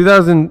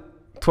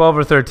 2012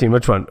 or 13,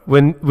 which one?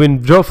 When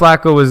Joe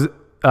Flacco was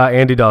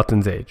Andy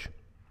Dalton's age,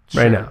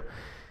 right now.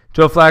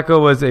 Joe Flacco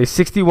was a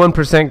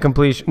 59%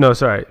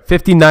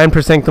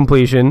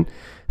 completion,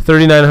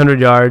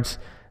 3,900 yards,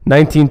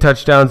 19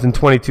 touchdowns, and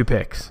 22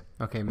 picks.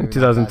 Okay, maybe in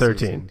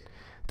 2013.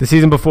 The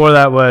season before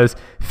that was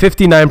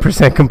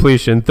 59%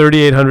 completion,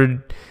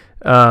 3,800,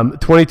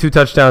 22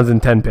 touchdowns,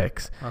 and 10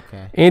 picks.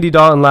 Okay. Andy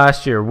Dalton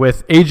last year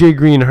with A.J.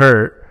 Green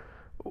hurt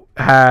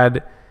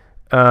had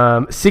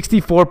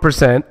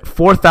 64%,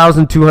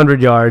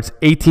 4,200 yards,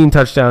 18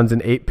 touchdowns,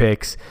 and 8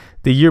 picks.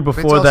 The year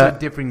before but it's that, also a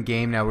different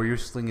game now where you're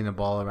slinging the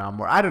ball around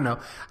more. I don't know.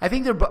 I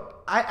think they're.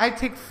 I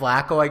take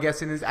Flacco. I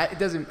guess in his. It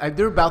doesn't.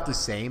 They're about the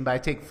same, but I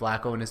take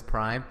Flacco in his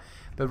prime.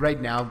 But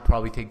right now,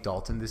 probably take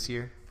Dalton this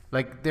year.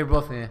 Like they're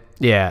both.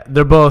 Yeah,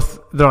 they're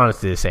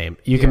honestly the same.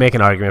 You can make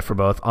an argument for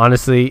both.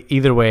 Honestly,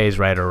 either way is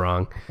right or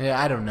wrong.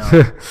 Yeah, I don't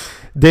know.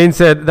 Dane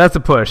said that's a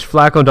push.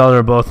 Flacco and Dalton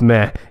are both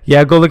meh.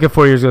 Yeah, go look at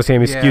 4 years ago.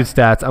 Same skewed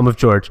stats. I'm with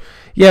George.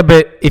 Yeah,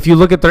 but if you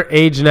look at their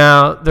age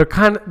now, they're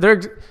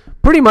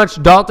pretty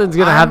much Dalton's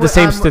going to have the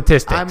same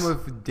statistics. I'm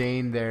with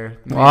Dane there.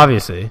 Well,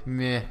 obviously.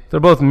 Meh. They're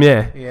both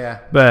meh. Yeah.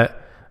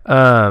 But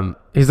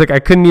he's like, I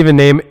couldn't even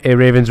name a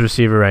Ravens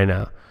receiver right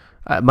now.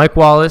 Mike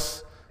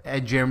Wallace.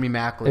 And Jeremy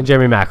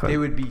Maclin. They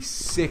would be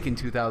sick in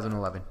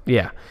 2011.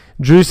 Yeah.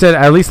 Drew said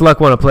at least Luck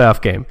won a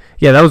playoff game.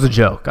 Yeah, that was a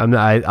joke.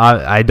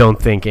 I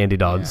don't think Andy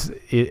Dalton's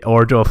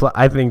or Joe Flacco.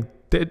 I think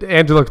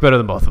Andrew looks better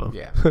than both of them.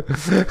 Yeah.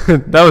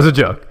 That was a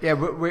joke. Yeah,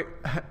 we're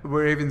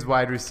Ravens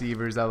wide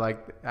receivers.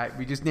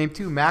 We just named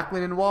 2,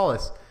 Maclin and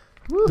Wallace.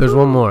 Woo-hoo. There's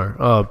one more.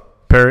 Oh,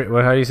 Perry.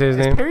 How do you say his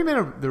name?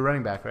 Perryman, the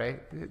running back, right?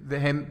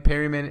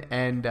 Perryman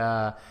and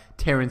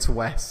Terrence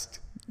West.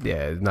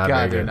 Yeah, it's not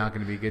very good. They're not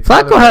going to be good.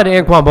 Flacco had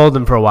Anquan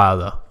Boldin for a while,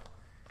 though.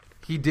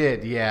 He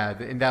did, yeah,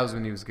 and that was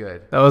when he was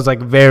good. That was like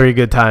very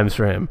good times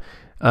for him.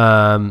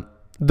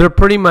 They're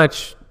pretty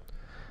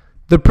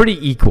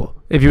equal.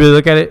 If you really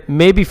look at it,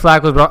 maybe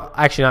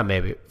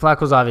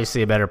Flacco's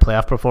obviously a better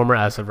playoff performer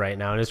as of right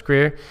now in his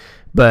career,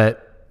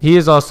 but he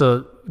is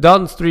also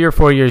Dalton's 3 or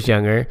 4 years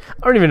younger.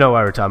 I don't even know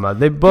why we're talking about.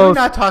 They both.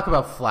 Can we not talk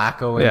about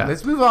Flacco?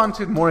 Let's move on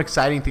to more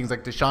exciting things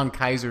like Deshaun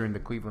Kaiser and the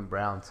Cleveland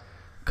Browns.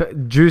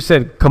 Drew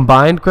said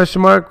combined ?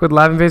 With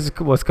laughing faces.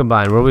 What's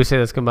combined? Where would we say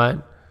that's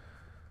combined?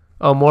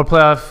 Oh, more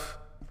playoff.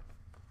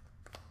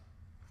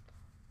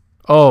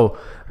 Oh,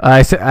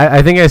 I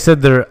think I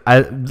said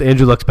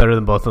Andrew looks better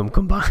than both of them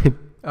combined.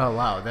 Oh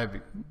wow,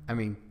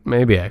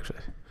 maybe actually.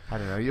 I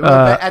don't know.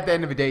 At the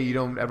end of the day, you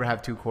don't ever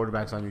have two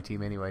quarterbacks on your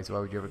team anyway, so why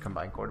would you ever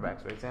combine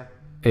quarterbacks, right, Sam?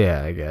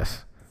 Yeah, I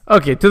guess.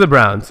 Okay, to the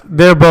Browns.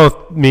 They're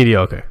both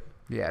mediocre.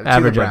 Yeah,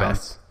 average at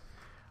best.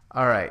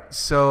 All right,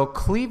 so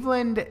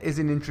Cleveland is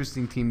an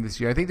interesting team this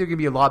year. I think they're going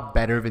to be a lot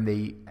better than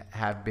they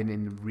have been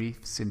in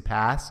recent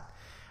past.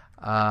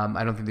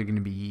 I don't think they're going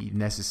to be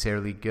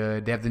necessarily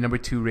good. They have the number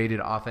 2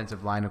 rated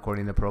offensive line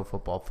according to Pro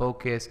Football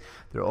Focus.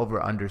 They're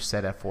over/under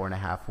set at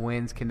 4.5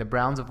 wins. Can the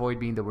Browns avoid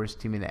being the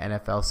worst team in the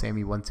NFL,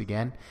 Sammy, once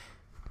again?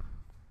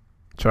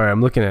 Sorry,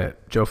 I'm looking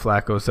at Joe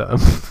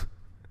Flacco.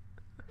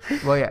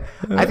 Well, yeah,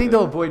 I think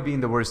they'll avoid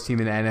being the worst team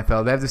in the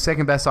NFL. They have the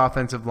second best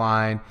offensive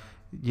line.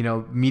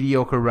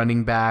 Mediocre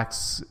running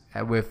backs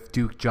with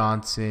Duke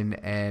Johnson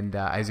and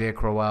Isaiah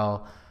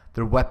Crowell.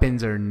 Their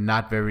weapons are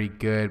not very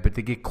good, but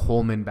they get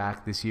Coleman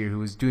back this year, who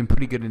was doing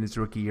pretty good in his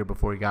rookie year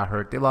before he got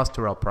hurt. They lost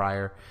Terrell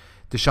Pryor.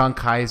 Deshaun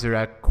Kaiser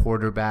at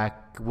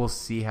quarterback. We'll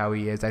see how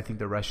he is. I think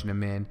they're rushing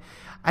him in.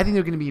 I think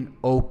they're going to be an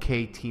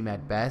okay team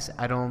at best.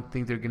 I don't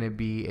think they're going to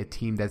be a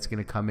team that's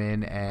going to come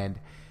in and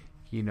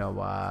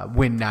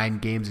win 9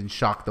 games and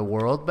shock the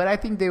world. But I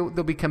think they'll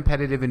be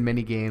competitive in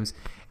many games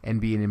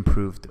and be an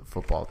improved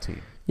football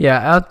team.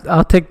 Yeah,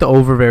 I'll take the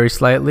over very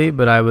slightly,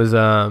 but I was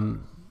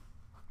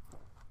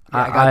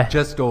I got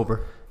just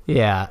over.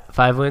 Yeah,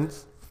 5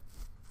 wins.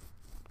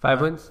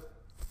 5 wins?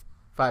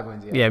 5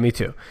 wins, yeah. Yeah, me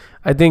too.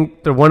 I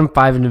think they're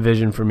 1-5 in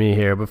division for me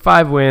here, but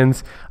 5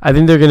 wins. I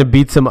think they're going to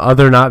beat some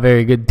other not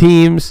very good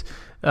teams.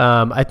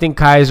 I think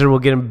Kaiser will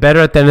get them better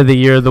at the end of the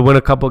year. They'll win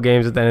a couple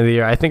games at the end of the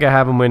year. I think I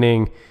have them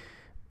winning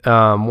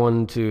 4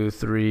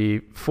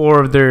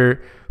 of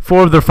their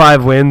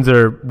 5 wins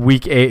are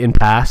week 8 and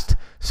past.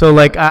 So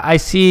I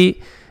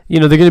see, they're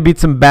going to beat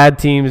some bad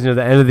teams near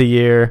the end of the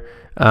year.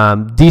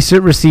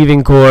 Decent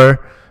receiving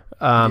core.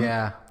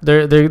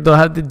 They'll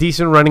have the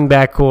decent running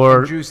back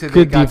core. Drew said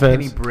good they got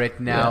defense. Kenny Britt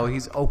now. Yeah.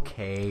 He's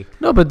okay.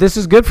 No, but this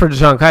is good for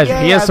Deshaun Kaiser.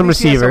 He has some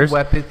receivers.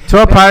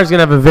 Terrell Pryor's going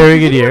to have a very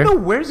good year.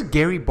 Where's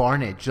Gary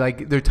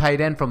Barnidge? Their tight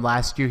end from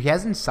last year. He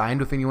hasn't signed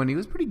with anyone. He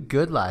was pretty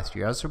good last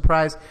year. I was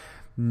surprised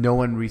no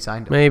one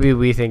re-signed him. Maybe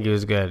we think he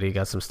was good. He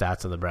got some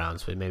stats on the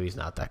Browns, but maybe he's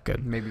not that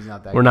good.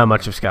 We're not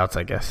much of scouts,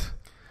 I guess.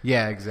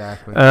 Yeah,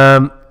 exactly.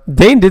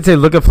 Dane did say,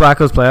 look at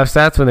Flacco's playoff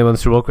stats when they won the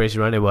Super Bowl crazy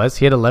run. It was.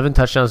 He had 11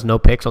 touchdowns, no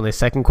picks, only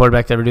second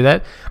quarterback to ever do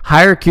that.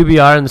 Higher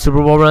QBR in the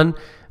Super Bowl run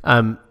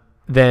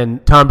than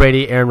Tom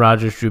Brady, Aaron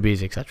Rodgers, Drew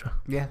Brees, etc.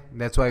 Yeah,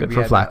 that's why good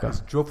for Flacco.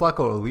 Is Joe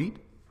Flacco elite?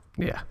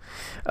 Yeah.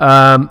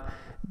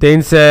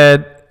 Dane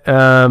said,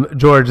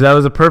 George, that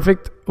was a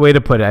perfect way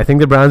to put it. I think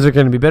the Browns are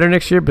going to be better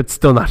next year, but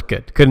still not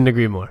good. Couldn't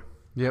agree more.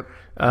 Yep.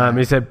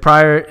 He said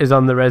Pryor is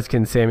on the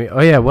Redskins, Sammy.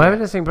 Oh, yeah. Why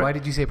did I say Pryor? Why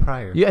did you say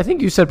Pryor? I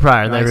think you said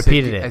Pryor, and I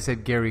repeated it. I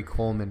said Gary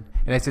Coleman,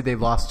 and I said they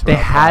lost They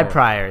had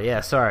Pryor.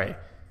 Yeah, sorry.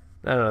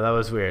 I don't know. That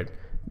was weird.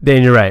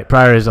 Dan, you're right.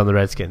 Pryor is on the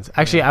Redskins.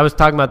 Actually, I was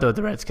talking about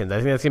the Redskins.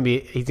 I think that's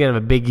he's going to have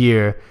a big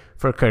year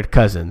for Kirk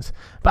Cousins.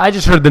 But I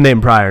just heard the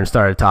name Pryor and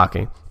started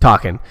talking.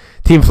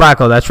 Team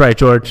Flacco, that's right,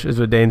 George, is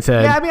what Dane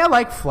said. Yeah, I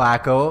like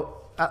Flacco.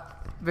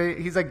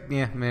 He's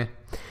meh.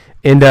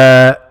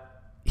 And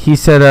he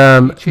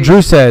said,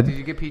 Drew said, did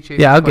you get Pete Chase?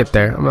 Yeah, I'll get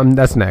there.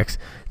 That's next.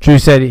 Drew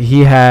said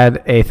he had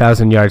a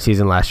 1,000-yard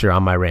season last year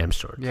on my Rams,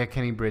 George. Yeah,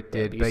 Kenny Britt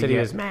did. You said he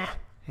was meh.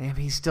 Yeah, but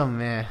he's still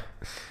meh.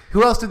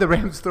 Who else did the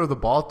Rams throw the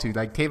ball to?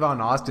 Tavon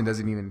Austin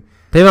doesn't even.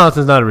 Tavon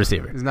Austin's not a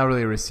receiver. He's not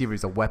really a receiver.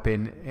 He's a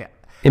weapon. Yeah.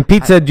 And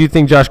Pete said, do you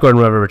think Josh Gordon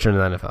will ever return to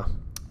the NFL?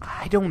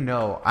 I don't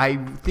know. I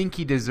think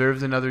he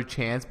deserves another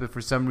chance, but for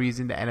some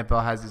reason the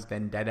NFL has this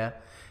vendetta,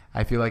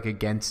 I feel like,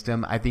 against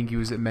him. I think he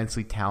was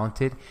immensely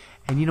talented.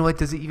 And you know what?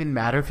 Does it even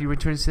matter if he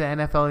returns to the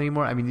NFL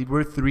anymore? I mean,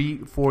 we're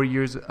 3-4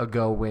 years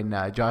ago when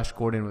Josh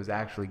Gordon was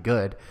actually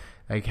good.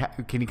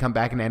 Can he come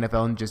back in the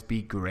NFL and just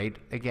be great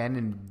again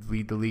and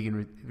lead the league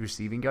in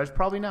receiving yards?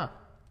 Probably not.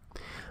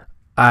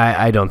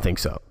 I don't think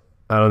so.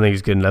 I don't think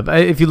he's good enough.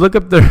 If you look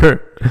up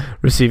their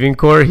receiving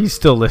core, he's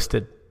still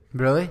listed.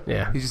 Really?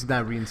 Yeah. He's just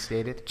not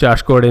reinstated?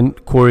 Josh Gordon,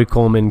 Corey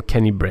Coleman,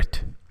 Kenny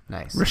Britt.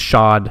 Nice.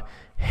 Rashad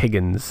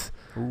Higgins.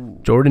 Ooh.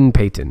 Jordan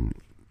Payton.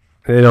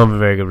 They don't have a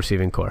very good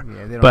receiving core.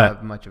 Yeah, they don't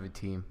have much of a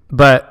team.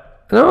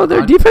 But, no,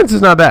 their defense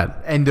is not bad.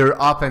 And their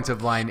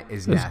offensive line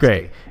is nasty. It's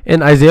great.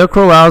 And Isaiah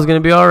Crowell is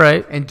going to be all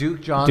right. And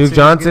Duke Johnson is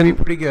going to be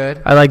pretty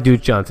good. I like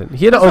Duke Johnson.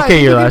 He had an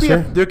okay year last year.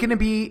 They're going to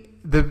be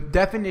 – the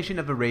definition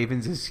of the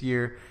Ravens this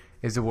year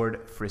is the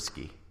word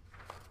frisky.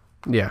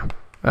 Yeah.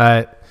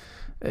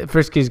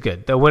 Frisky's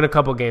good. They'll win a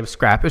couple games.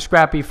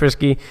 Scrappy,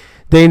 frisky.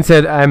 Dane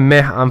said, I'm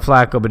meh on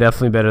Flacco, but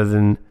definitely better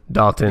than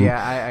Dalton.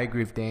 Yeah, I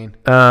agree with Dane.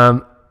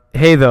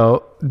 Hey,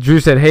 though.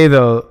 Drew said, hey,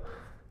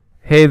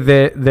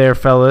 there,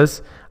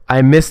 fellas.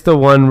 I missed the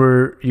one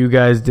where you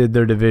guys did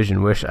their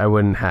division. Wish I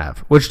wouldn't have.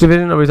 Which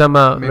division are we talking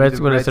about?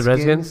 When I said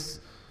Redskins?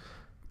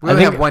 We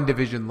only have one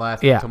division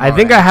left. Yeah, I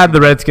think I had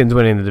the Redskins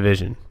winning the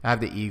division. I have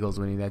the Eagles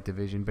winning that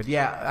division. But,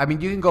 yeah, I mean,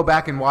 you can go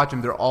back and watch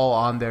them. They're all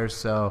on there,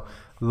 so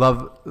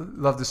love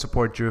the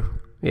support, Drew.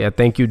 Yeah,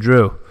 thank you,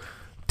 Drew.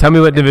 Tell me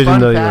what division,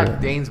 though, you're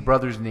in. Dane's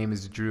brother's name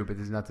is Drew, but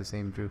it's not the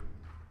same Drew.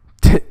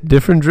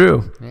 Different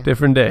Drew. Yeah.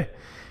 Different day.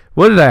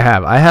 What did I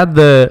have? I had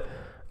the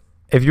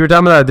if you were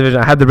talking about that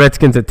division, I had the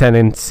Redskins at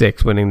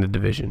 10-6 winning the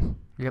division.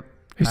 Yep.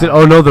 You said,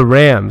 "Oh no, the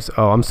Rams."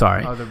 Oh, I'm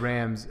sorry. Oh, the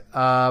Rams.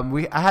 I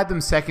had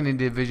them second in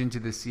division to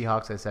the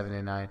Seahawks at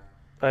 7-9.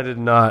 I did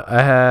not.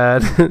 I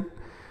had.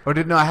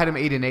 I had them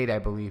 8-8, I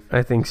believe.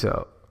 I think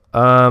so.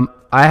 I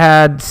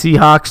had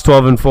Seahawks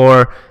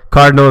 12-4.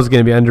 Cardinals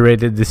going to be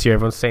underrated this year.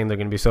 Everyone's saying they're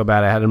going to be so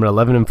bad. I had them at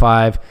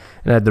 11-5,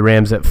 and I had the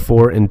Rams at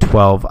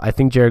 4-12. I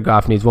think Jared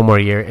Goff needs one more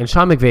year, and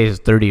Sean McVay is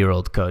a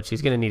 30-year-old coach.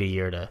 He's going to need a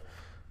year to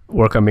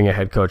work on being a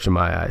head coach in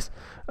my eyes.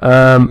 He's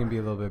going to be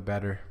a little bit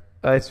better.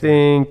 I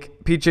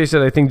think PJ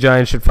said I think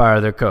Giants should fire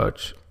their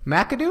coach.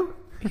 McAdoo?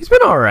 He's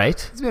been all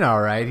right.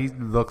 He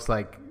looks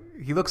like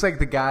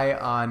the guy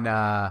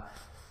on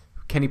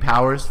Kenny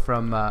Powers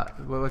from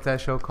what's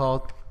that show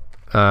called?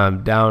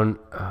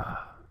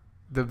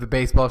 The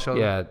baseball show.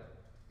 Yeah,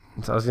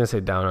 so I was gonna say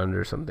Down Under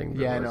or something.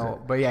 Yeah, I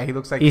know, but yeah, he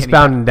looks like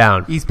Eastbound and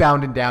Down.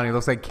 Eastbound and Down. He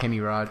looks like Kenny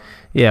Rod.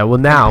 Yeah, well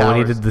now when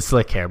he did the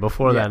slick hair.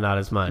 Before that, not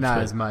as much.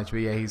 But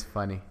yeah, he's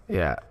funny.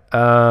 Yeah.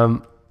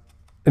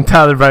 And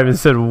Tyler Brightman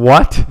said,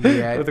 "What?"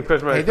 Yeah. With the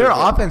question mark. Hey, their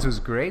offense was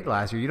great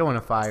last year. You don't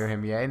want to fire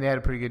him yet, and they had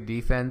a pretty good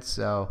defense.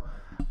 So,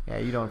 yeah,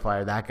 you don't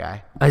fire that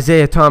guy.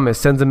 Isaiah Thomas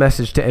sends a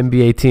message to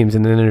NBA teams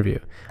in an interview.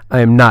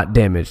 "I am not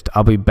damaged.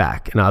 I'll be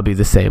back, and I'll be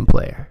the same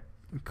player."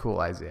 Cool,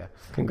 Isaiah.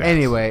 Congrats.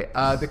 Anyway,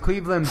 the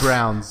Cleveland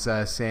Browns,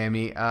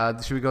 Sammy.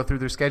 Should we go through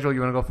their schedule?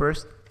 You want to go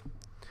first?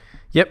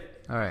 Yep.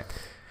 All right.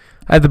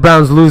 I had the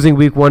Browns losing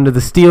week 1 to the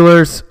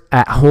Steelers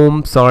at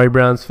home. Sorry,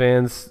 Browns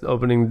fans.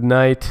 Opening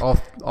night.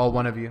 All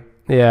one of you.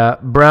 Yeah.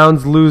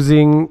 Browns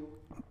losing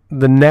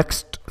the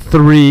next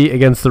 3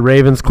 against the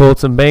Ravens,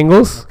 Colts, and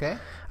Bengals. Okay.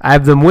 I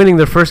have them winning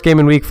their first game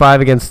in week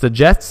 5 against the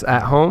Jets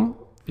at home.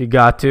 You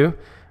got to.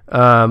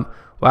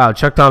 Wow,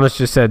 Chuck Thomas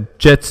just said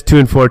Jets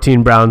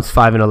 2-14, Browns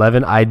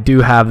 5-11. I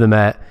do have them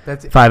at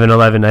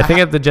 5-11. I think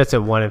I have the Jets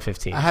at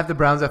 1-15. I have the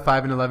Browns at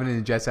 5-11 and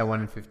the Jets at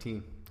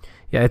 1-15.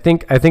 Yeah, I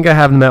think I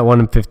have them at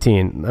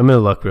 1-15. I'm gonna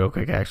look real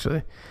quick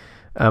actually.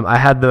 I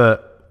had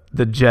the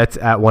Jets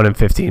at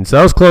 1-15, so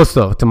that was close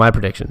though to my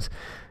predictions,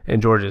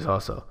 and George's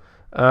also.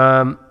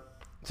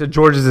 So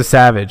George is a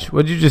savage.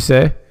 What did you just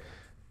say?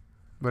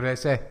 What did I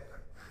say?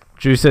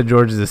 Drew said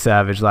George is a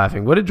savage,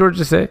 laughing. What did George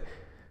just say?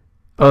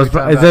 Oh, is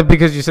that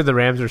because you said the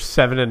Rams are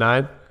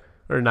 7-9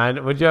 or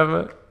 9? What'd you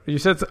have? You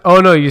said. Oh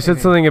no, you said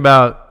something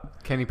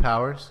about Kenny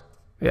Powers.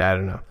 Yeah,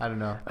 I don't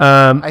know.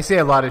 I say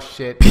a lot of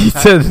shit. Pete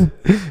said,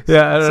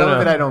 yeah, I don't know. Some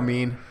of it I don't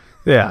mean.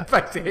 Yeah. If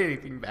I say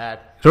anything bad.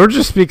 George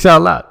just speaks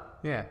out loud.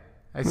 Yeah,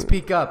 I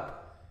speak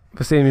up.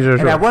 With Sammy Joshua.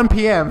 And at 1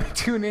 p.m.,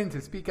 tune in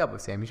to Speak Up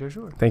with Sammy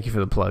Joshua. Thank you for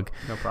the plug.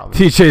 No problem.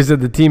 TJ said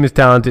the team is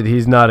talented.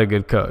 He's not a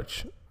good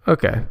coach.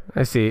 Okay,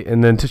 I see.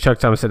 And then Chuck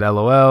Thomas said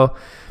LOL.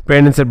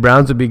 Brandon said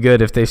Browns would be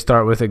good if they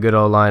start with a good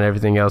O-line.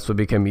 Everything else would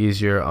become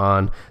easier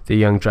on the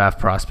young draft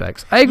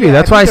prospects. I agree.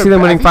 That's why I see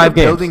them winning 5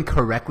 games. Building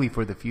correctly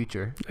for the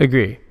future.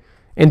 Agree.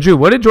 And Drew,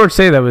 what did George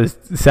say that was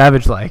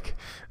savage like?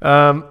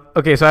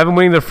 Okay, so I have them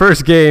winning their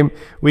first game,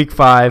 week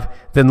 5,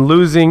 then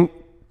losing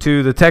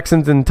to the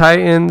Texans and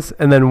Titans,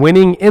 and then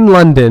winning in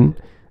London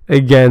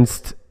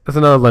against... That's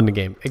another London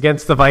game.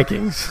 Against the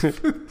Vikings.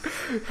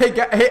 Hey,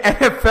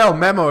 NFL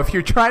memo. If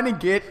you're trying to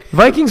get...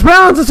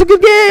 Vikings-Browns, that's a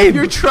good game. If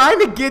you're trying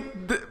to get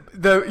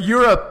the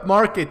Europe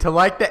market to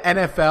like the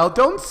NFL,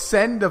 don't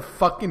send the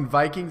fucking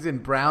Vikings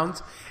and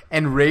Browns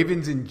and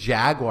Ravens and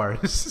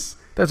Jaguars.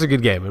 That's a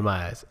good game in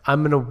my eyes.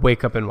 I'm going to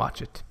wake up and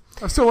watch it.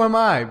 So am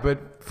I. But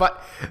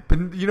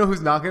you know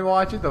who's not going to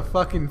watch it? The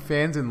fucking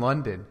fans in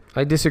London.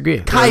 I disagree.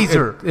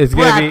 Kaiser,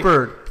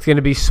 Blackbird. It's going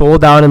to be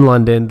sold out in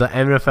London. The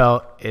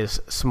NFL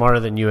is smarter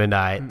than you and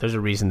I. There's a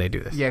reason they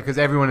do this. Yeah, because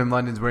everyone in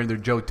London's wearing their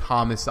Joe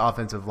Thomas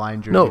offensive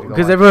line jersey. No,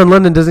 because everyone in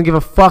London doesn't give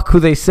a fuck who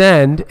they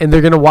send, and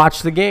they're going to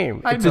watch the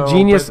game. It's a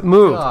genius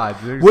move.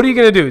 What are you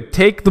going to do?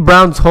 Take the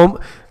Browns home,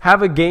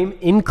 have a game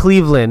in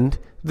Cleveland.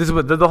 This is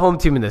what they're the home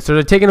team in this. So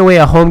they're taking away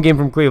a home game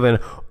from Cleveland,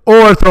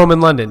 or throw them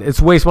in London.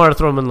 It's way smarter to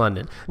throw them in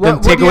London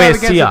than take away a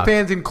Seahawks. What do you have against the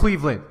fans in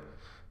Cleveland?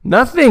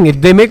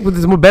 Nothing. They make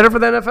this more better for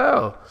the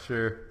NFL.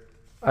 Sure.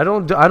 I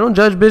don't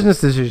judge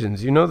business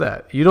decisions. You know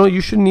that.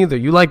 You shouldn't either.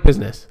 You like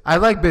business. I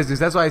like business.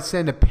 That's why I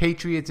send the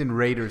Patriots and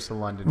Raiders to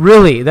London.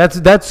 Really?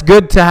 That's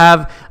good to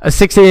have a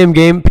 6 a.m.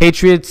 game,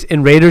 Patriots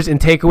and Raiders,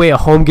 and take away a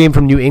home game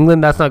from New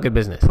England. That's not good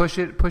business. Push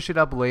it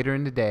up later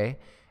in the day,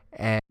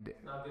 and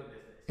not good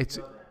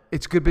business.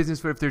 It's good business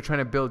for if they're trying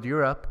to build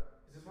Europe.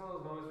 Is this one of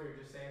those moments where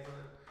you're just saying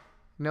something?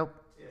 Nope.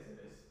 Yes,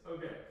 it is.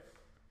 Okay.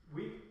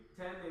 Week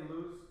 10 they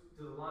lose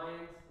to the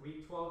Lions.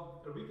 Week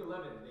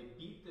 11 they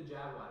beat the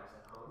Jaguars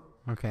at home.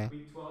 Okay.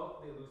 Week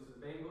 12 they lose to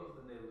the Bengals,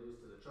 then they lose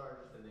to the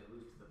Chargers, then they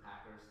lose to the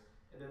Packers,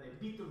 and then they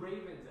beat the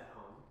Ravens at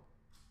home.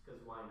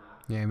 Because why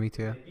not? Yeah, me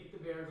too. They beat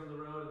the Bears on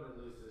the road and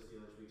then lose to the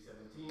Steelers week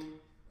 17.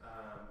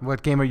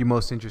 What game are you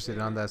most interested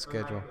in on that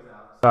schedule?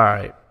 All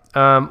right.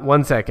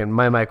 1 second.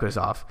 My mic was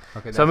off.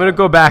 Okay, so I'm going to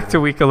go back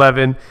to week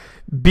 11.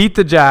 Beat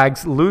the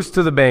Jags, lose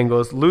to the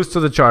Bengals, lose to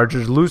the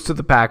Chargers, lose to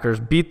the Packers,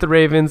 beat the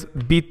Ravens,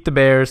 beat the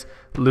Bears,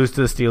 lose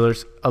to the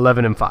Steelers,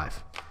 11-5.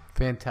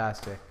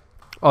 Fantastic.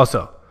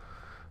 Also,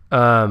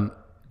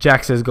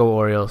 Jack says go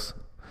Orioles,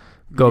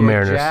 go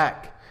Mariners.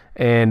 Jack.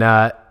 And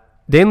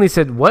Danley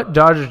said, what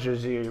Dodgers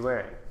jersey are you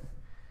wearing?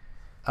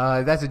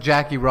 That's a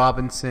Jackie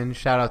Robinson.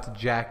 Shout out to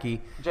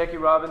Jackie. Jackie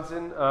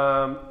Robinson.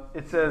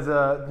 It says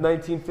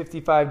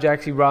 1955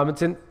 Jackie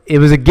Robinson. It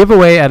was a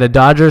giveaway at a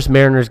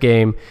Dodgers-Mariners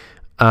game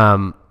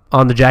on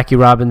the Jackie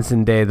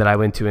Robinson day that I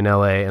went to in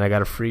L.A., and I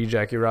got a free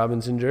Jackie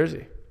Robinson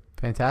jersey.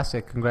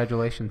 Fantastic.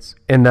 Congratulations.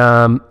 And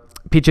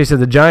PJ said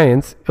the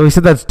Giants. Oh, he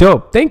said that's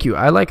dope. Thank you.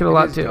 I like it a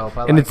lot, too.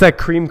 And it's that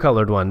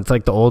cream-colored one. It's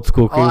like the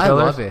old-school cream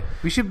colors. I love it.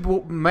 We should,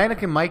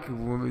 Manic and Mike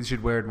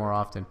should wear it more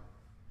often.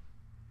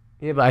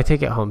 Yeah, but I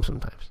take it home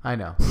sometimes. I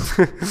know.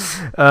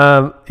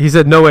 He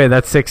said, no way,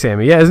 that's sick,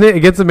 Sammy. Yeah, isn't it?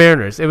 Against the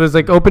Mariners. It was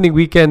like opening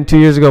weekend 2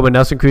 years ago when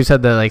Nelson Cruz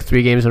had the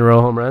 3 games in a row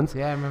home runs.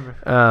 Yeah, I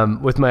remember.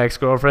 With my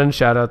ex-girlfriend.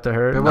 Shout out to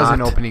her. It was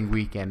an opening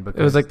weekend.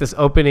 Because it was like this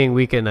opening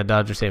weekend at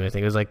Dodger Stadium, I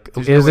think.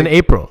 It was in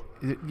April.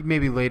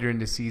 Maybe later in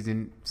the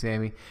season,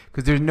 Sammy.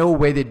 Because there's no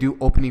way they do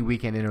opening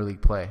weekend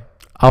interleague play.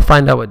 I'll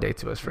find out what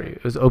dates it was for you.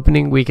 It was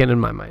opening weekend in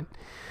my mind.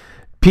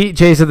 Pete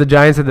Chase said the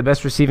Giants had the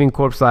best receiving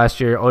corps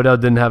last year. Odell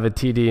didn't have a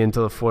TD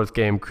until the 4th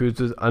game. Cruz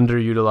was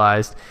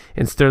underutilized,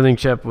 and Sterling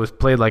Shep was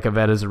played like a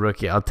vet as a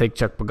rookie. I'll take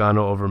Chuck Pagano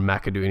over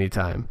McAdoo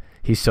anytime.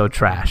 He's so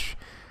trash.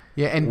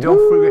 Yeah, and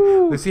don't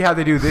forget. Let's see how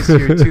they do this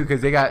year too,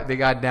 because they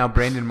got now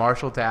Brandon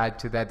Marshall to add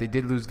to that. They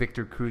did lose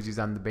Victor Cruz. He's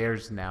on the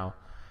Bears now.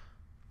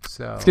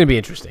 So it's going to be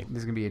interesting. This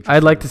is going to be interesting.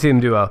 I'd like to see them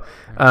do well.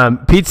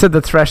 Pete said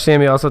that's fresh,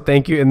 Sammy. Also,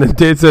 thank you. And then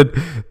Dave said,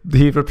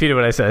 he repeated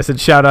what I said. I said,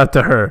 shout out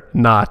to her.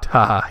 Not.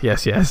 Haha.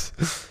 Yes, yes.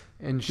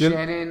 And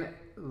Shannon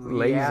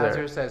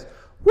Laser says,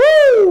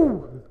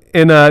 woo!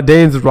 And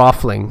Dane's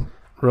rolling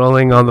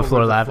on the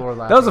floor laughing.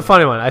 That was a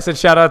funny one. I said,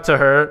 shout out to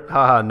her.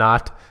 Haha.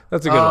 Not.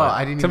 That's a good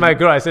one. My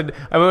girl. I said,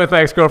 I went with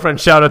my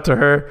ex-girlfriend. Shout out to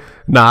her.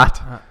 Not.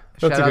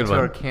 That's shout a good out to one.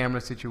 our camera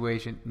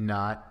situation.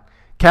 Not.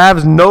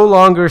 Cavs no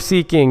longer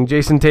seeking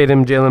Jason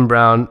Tatum, Jaylen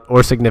Brown,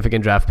 or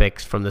significant draft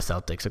picks from the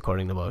Celtics,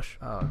 according to Bosch.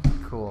 Oh,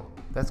 cool.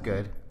 That's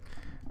good.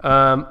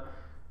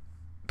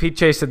 Pete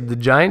Chase said the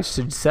Giants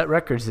should set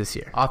records this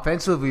year.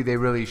 Offensively, they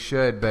really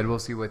should, but we'll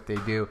see what they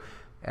do.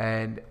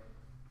 And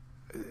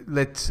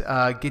let's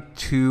get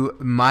to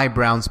my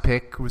Browns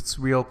pick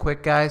real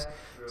quick, guys.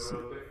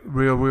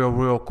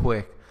 Real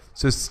quick.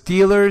 So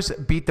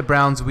Steelers beat the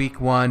Browns week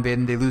 1,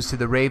 then they lose to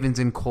the Ravens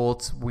and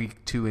Colts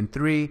week 2 and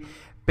 3.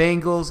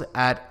 Bengals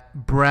at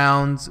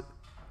Browns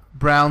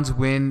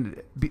win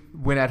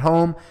at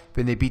home.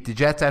 Then they beat the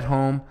Jets at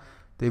home.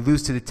 They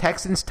lose to the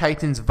Texans,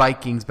 Titans,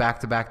 Vikings back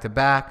to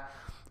back.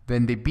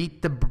 Then they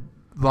beat the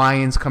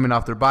Lions coming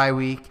off their bye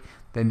week.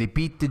 Then they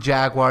beat the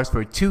Jaguars for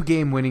a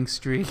 2-game winning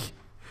streak.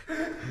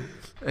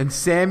 And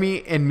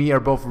Sammy and me are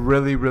both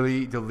really,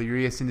 really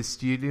delirious in the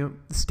studio.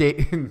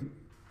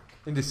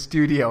 In the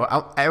studio.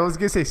 I was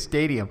going to say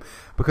stadium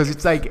because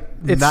it's like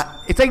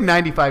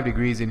 95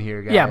 degrees in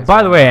here, guys. Yeah,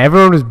 by the way,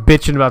 everyone was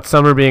bitching about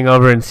summer being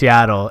over in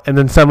Seattle, and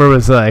then summer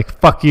was like,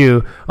 fuck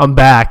you, I'm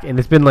back, and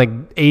it's been like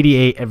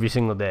 88 every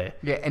single day.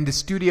 Yeah, and the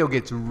studio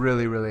gets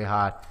really, really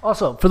hot.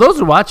 Also, for those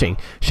who are watching,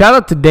 shout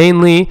out to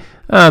Dane Lee.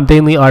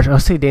 Dane Lee Archer. I'll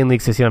say Dane Lee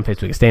because I see it on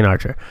Facebook. It's Dane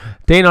Archer.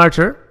 Dane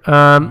Archer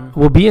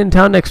will be in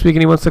town next week,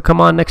 and he wants to come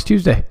on next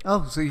Tuesday.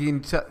 Oh, so you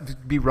can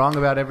be wrong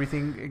about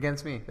everything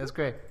against me. That's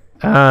great.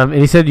 And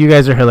he said you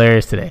guys are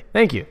hilarious today.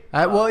 Thank you.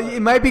 Well,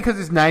 it might be because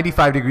it's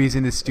 95 degrees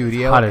in the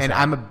studio, and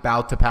I'm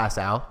about to pass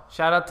out.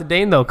 Shout out to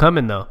Dane, though.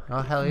 Coming, though.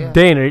 Oh, hell yeah.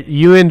 Dane,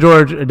 you and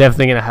George are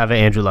definitely going to have an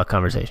Andrew Luck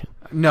conversation.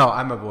 No,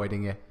 I'm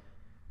avoiding it.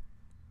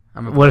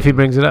 What if he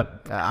brings it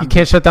up? You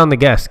can't shut down the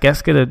guests.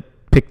 Guests get to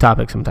pick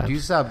topics sometimes. Did you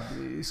saw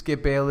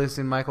Skip Bayless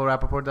and Michael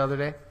Rappaport the other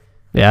day?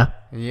 Yeah?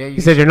 Yeah. He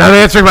said you're not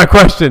answering my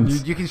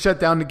questions. You can shut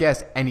down the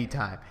guests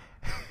anytime.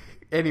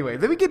 Anyway,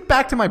 let me get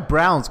back to my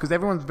Browns because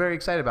everyone's very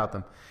excited about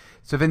them.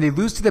 So then they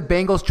lose to the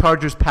Bengals,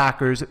 Chargers,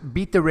 Packers,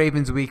 beat the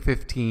Ravens week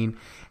 15,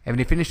 and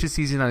they finish the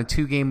season on a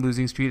 2-game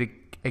losing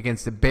streak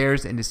against the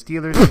Bears and the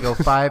Steelers to go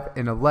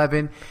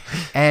 5-11.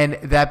 And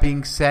that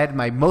being said,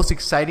 my most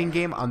exciting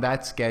game on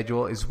that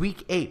schedule is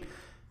week 8.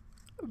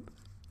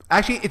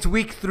 Actually, it's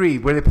week 3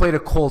 where they play the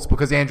Colts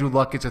because Andrew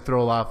Luck gets to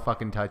throw a lot of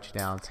fucking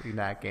touchdowns in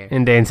that game.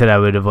 And Dane said I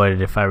would avoid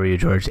it if I were you,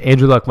 George.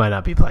 Andrew Luck might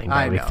not be playing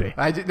by week 3.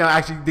 No,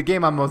 actually, the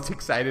game I'm most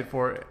excited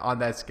for on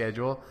that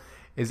schedule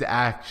is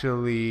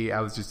actually,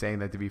 I was just saying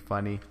that to be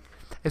funny.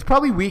 It's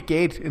probably week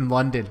 8 in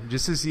London,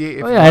 just to see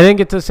if... Oh, yeah, I didn't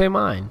get to say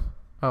mine.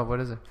 Oh, what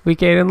is it?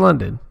 Week 8 in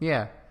London.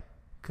 Yeah.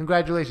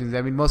 Congratulations.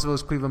 I mean, most of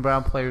those Cleveland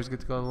Brown players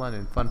get to go to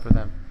London. Fun for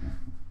them.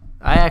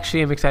 I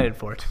actually am excited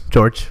for it.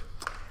 George?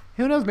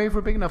 Who knows? Maybe if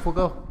we're big enough, we'll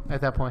go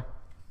at that point.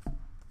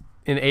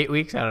 In 8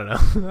 weeks? I don't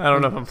know. I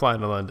don't know if I'm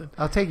flying to London.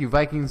 I'll take you.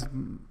 Vikings,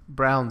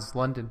 Browns,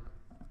 London.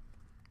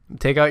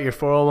 Take out your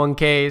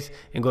 401ks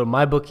and go to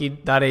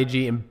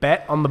mybookie.ag and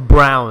bet on the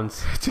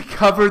Browns. To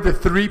cover the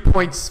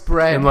 3-point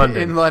spread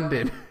in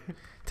London.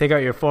 Take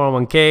out your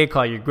 401k,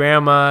 call your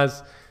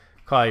grandmas,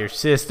 call your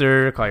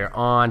sister, call your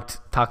aunt,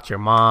 talk to your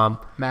mom.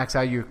 Max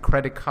out your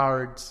credit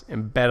cards.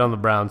 And bet on the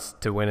Browns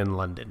to win in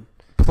London.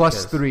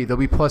 +3. They'll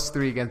be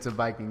 +3 against the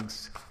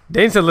Vikings.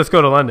 Dane said let's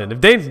go to London. If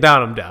Dane's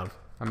down, I'm down.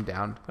 I'm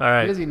down. All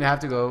right. He doesn't even have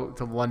to go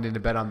to London to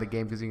bet on the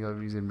game because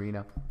he's in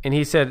Reno. And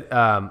he said,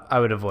 I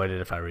would avoid it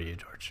if I were you,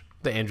 George.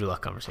 The Andrew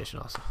Luck conversation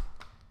also.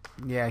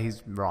 Yeah,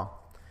 he's wrong.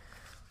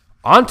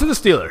 On to the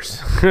Steelers.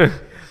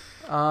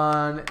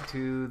 On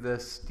to the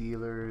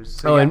Steelers.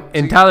 So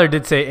and Tyler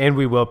did say, and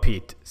we will,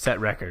 Pete, set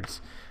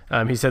records.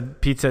 He said,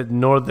 Pete said,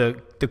 nor the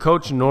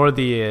coach nor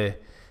the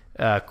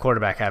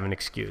quarterback have an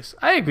excuse.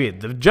 I agree.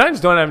 The Giants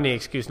don't have any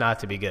excuse not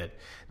to be good.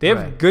 They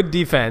have good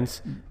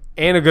defense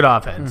and a good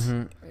offense.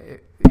 Mm-hmm.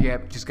 Yeah,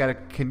 just got to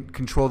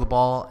control the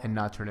ball and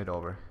not turn it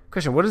over.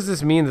 Question, what does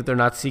this mean that they're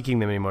not seeking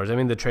them anymore? Does that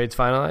mean the trade's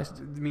finalized?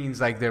 It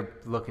means like they're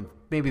looking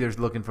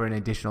for an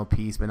additional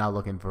piece, but not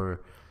looking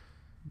for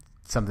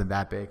something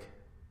that big.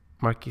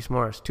 Marquise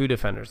Morris, 2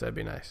 defenders. That'd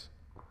be nice.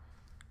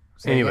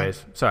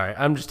 Anyways, sorry.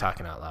 I'm just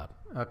talking out loud.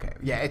 Okay.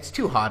 Yeah, it's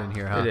too hot in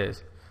here, huh? It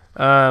is.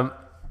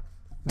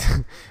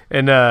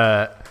 And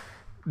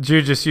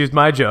Drew just used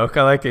my joke.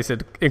 I like it. He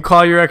said, and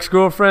call your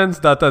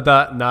ex-girlfriends, ...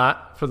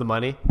 not for the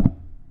money.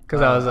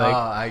 Because I was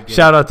like,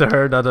 shout out to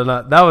her, ...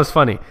 That was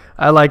funny.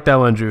 I like that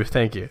one, Drew.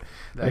 Thank you.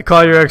 And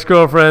call your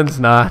ex-girlfriends,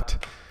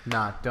 not.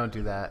 Nah, don't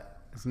do that.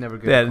 It's never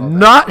good. Yeah,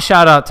 not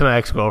shout out to my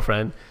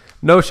ex-girlfriend.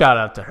 No shout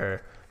out to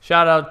her.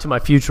 Shout out to my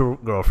future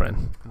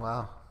girlfriend.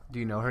 Wow. Do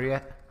you know her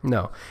yet?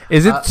 No.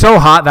 Is it so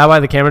hot? That why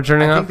the camera's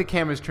turning off? I think the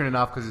camera's turning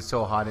off because it's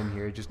so hot in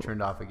here. It just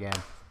turned off again.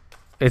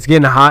 It's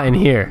getting hot in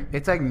here.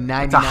 It's like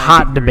 99 It's a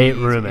hot debate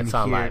room at at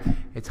Sound Live.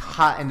 It's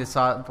hot in the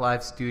Sound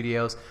Live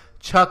studios.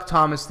 Chuck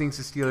Thomas thinks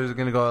the Steelers are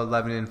going to go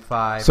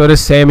 11-5. So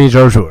does Sammy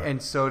Jojour.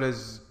 And so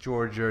does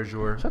George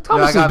Jojour. Chuck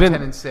Thomas has been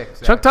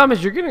 10-6. Chuck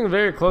Thomas, you're getting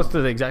very close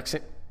to the exact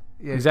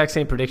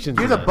same predictions.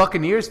 You're the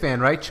Buccaneers fan,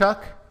 right,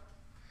 Chuck?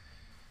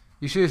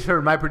 You should have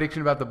heard my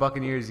prediction about the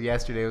Buccaneers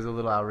yesterday. It was a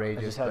little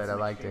outrageous, but I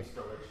liked it.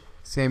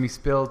 Sammy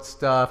spilled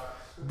stuff.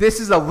 This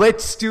is a lit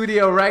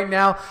studio right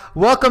now.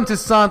 Welcome to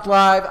Sant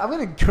Live. I'm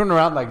going to turn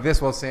around like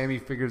this while Sammy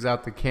figures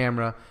out the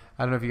camera.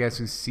 I don't know if you guys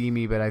can see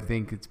me, but I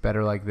think it's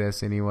better like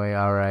this anyway.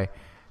 All right.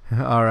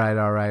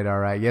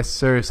 Yes,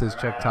 sir, says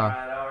Chuck Tom.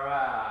 All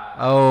right.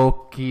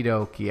 Okie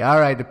dokie. All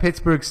right, the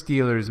Pittsburgh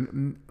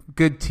Steelers,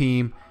 good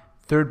team.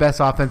 3rd best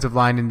offensive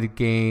line in the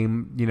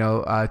game.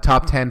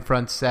 Top 10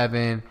 front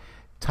 7.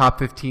 Top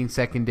 15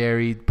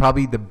 secondary.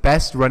 Probably the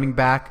best running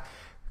back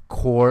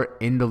core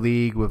in the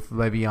league with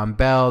Le'Veon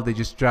Bell. They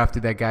just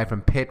drafted that guy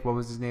from Pitt. What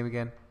was his name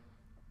again?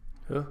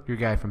 Who? Your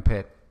guy from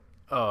Pitt.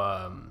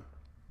 Oh,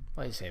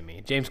 why you say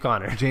me? James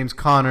Conner. James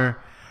Conner.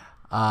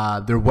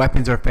 Their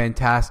weapons are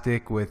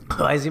fantastic.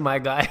 Why is he my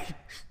guy?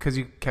 Because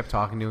you kept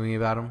talking to me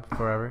about him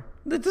forever.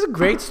 This is a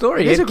great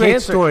story. It is a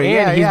great story.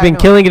 And he's been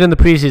killing it in the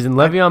preseason.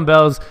 Le'Veon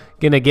Bell's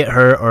going to get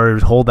hurt or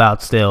hold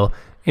out still.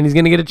 And he's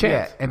going to get a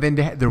chance. Yeah, and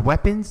then their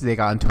weapons, they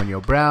got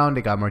Antonio Brown,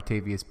 they got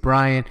Martavius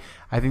Bryant.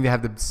 I think they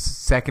have the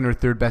 2nd or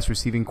 3rd best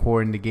receiving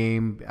core in the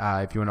game,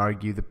 if you want to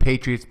argue the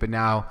Patriots. But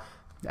now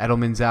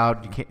Edelman's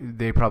out.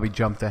 They probably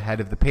jumped ahead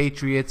of the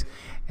Patriots.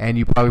 And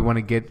you probably want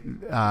to get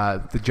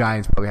the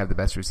Giants probably have the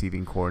best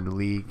receiving core in the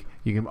league.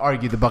 You can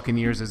argue the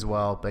Buccaneers as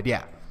well, but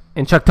yeah.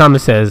 And Chuck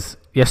Thomas says,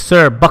 yes,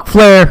 sir, Buck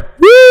Flair.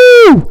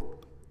 Woo!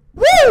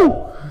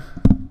 Woo!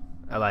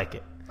 I like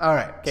it. All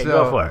right. Okay,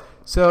 go for it.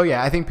 So,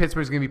 yeah, I think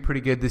Pittsburgh's going to be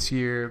pretty good this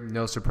year.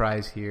 No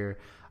surprise here.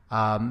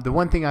 The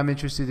one thing I'm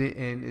interested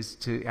in is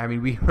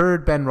we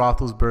heard Ben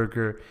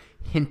Roethlisberger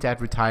hint at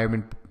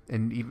retirement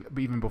and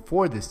even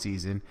before this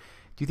season.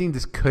 Do you think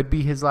this could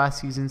be his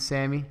last season,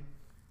 Sammy?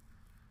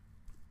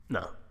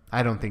 No.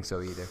 I don't think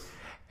so either.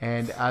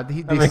 And I'm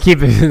going to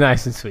keep it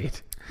nice and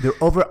sweet. Their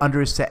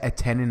over-under is set at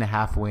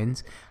 10.5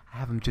 wins. I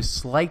have them just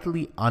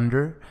slightly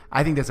under.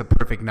 I think that's a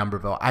perfect number,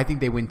 though. I think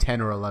they win 10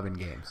 or 11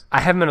 games.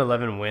 I have them at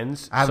 11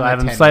 wins, so I have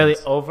them slightly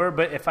over.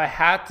 But if I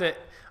had to,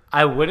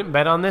 I wouldn't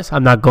bet on this.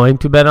 I'm not going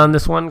to bet on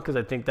this one because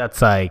I think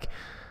that's a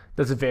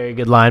very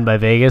good line by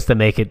Vegas to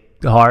make it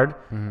hard.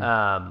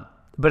 Mm-hmm.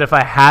 But if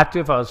I had to,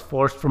 if I was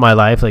forced for my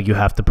life, like you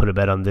have to put a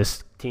bet on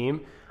this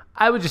team,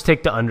 I would just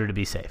take the under to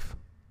be safe.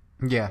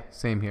 Yeah,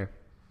 same here.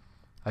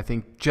 I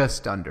think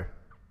just under.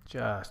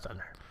 Just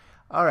under.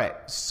 All right,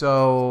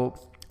 so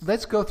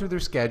let's go through their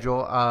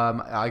schedule.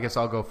 I guess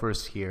I'll go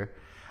first here.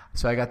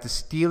 So I got the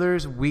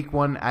Steelers week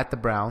 1 at the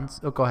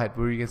Browns. Oh, go ahead. What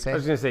were you going to say? I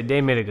was going to say,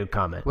 Dave made a good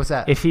comment. What's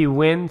that? If he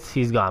wins,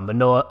 he's gone, but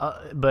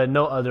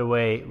no other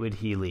way would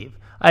he leave.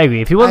 I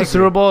agree. If he won the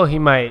Super Bowl, he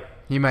might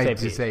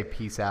say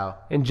peace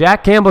out. And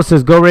Jack Campbell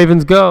says, go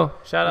Ravens, go.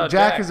 Shout out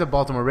Jack is a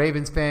Baltimore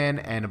Ravens fan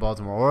and a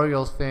Baltimore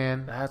Orioles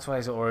fan. That's why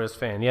he's an Orioles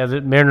fan. Yeah, the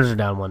Mariners are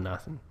down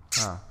 1-0.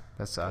 Oh,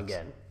 that sucks.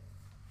 Again.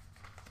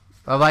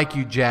 I like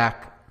you,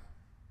 Jack,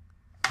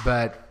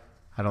 but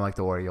I don't like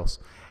the Orioles.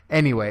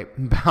 Anyway,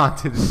 on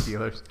to the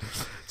Steelers.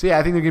 So, yeah,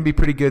 I think they're going to be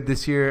pretty good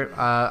this year.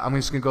 I'm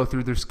just going to go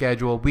through their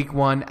schedule. Week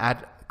 1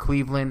 at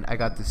Cleveland, I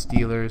got the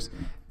Steelers.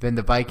 Then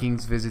the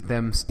Vikings visit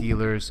them,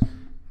 Steelers.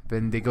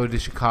 Then they go to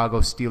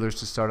Chicago, Steelers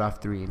to start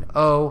off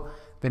 3-0.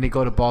 Then they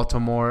go to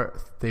Baltimore,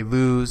 they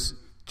lose.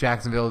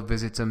 Jacksonville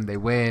visits them, they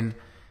win.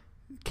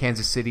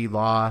 Kansas City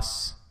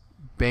loss.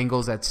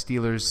 Bengals at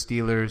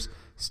Steelers.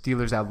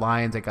 Steelers at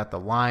Lions, I got the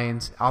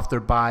Lions. Off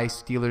their bye,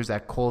 Steelers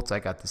at Colts, I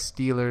got the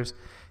Steelers.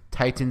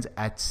 Titans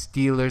at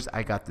Steelers.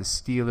 I got the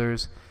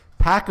Steelers.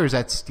 Packers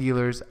at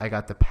Steelers. I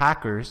got the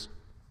Packers.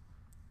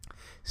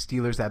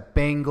 Steelers at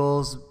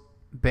Bengals.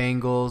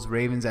 Bengals.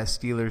 Ravens at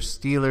Steelers.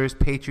 Steelers.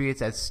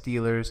 Patriots at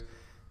Steelers.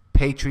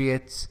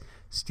 Patriots.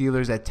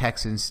 Steelers at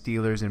Texans.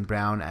 Steelers. And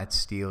Brown at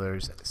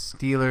Steelers.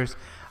 Steelers.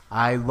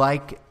 I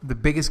like the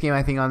biggest game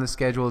I think on the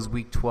schedule is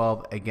Week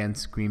 12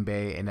 against Green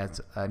Bay, and that's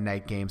a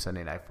night game,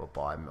 Sunday Night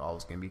Football. I'm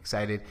always going to be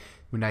excited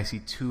when I see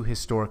two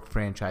historic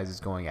franchises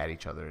going at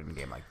each other in a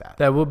game like that.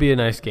 That will be a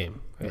nice game.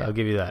 Yeah. I'll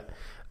give you that.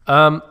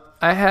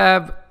 I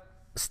have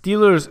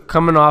Steelers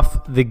coming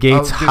off the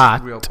gates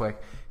hot. Real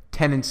quick,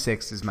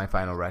 10-6 is my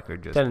final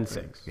record.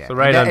 10-6. Yeah. So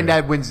right and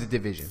that wins the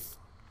division.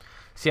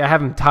 See, I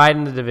have them tied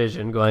in the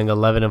division, going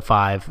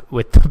 11-5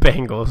 with the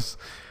Bengals,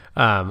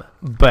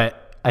 but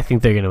I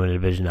think they're going to win the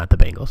division, not the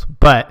Bengals.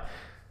 But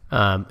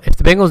if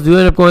the Bengals do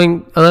end up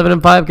going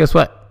 11-5, guess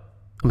what?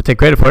 I'm going to take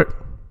credit for it.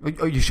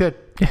 Oh, you should.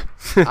 Yeah.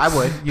 I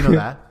would. You know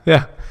that.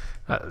 Yeah.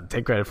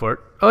 Take credit for it.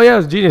 Oh, yeah, it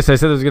was genius. I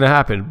said it was going to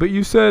happen. But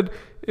you said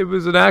it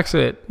was an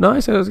accident. No, I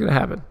said it was going to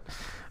happen.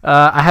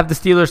 I have the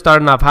Steelers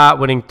starting off hot,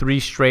 winning 3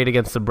 straight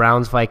against the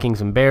Browns, Vikings,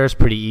 and Bears.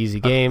 Pretty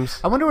easy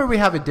games. I wonder where we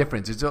have a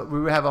difference.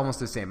 We have almost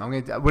the same.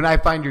 When I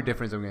find your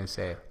difference, I'm going to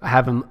say it. I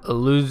have them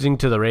losing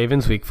to the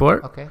Ravens week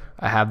 4. Okay.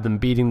 I have them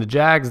beating the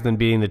Jags, then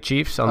beating the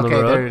Chiefs on the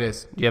road. Okay, there it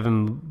is. You have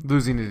them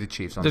losing to the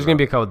Chiefs. There's going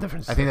to be a couple of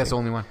differences. I think that's the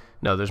only one.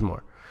 No, there's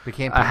more. They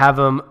can't. I have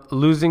them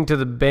losing to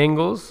the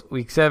Bengals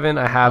week 7.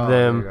 I have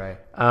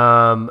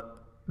them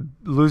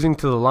losing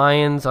to the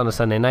Lions on a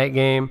Sunday night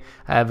game.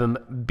 I have them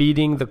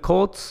beating the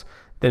Colts,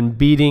 then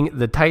beating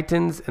the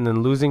Titans, and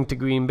then losing to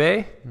Green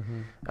Bay.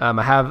 Mm-hmm.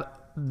 I have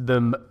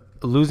them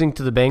losing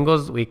to the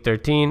Bengals week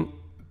 13,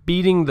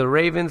 beating the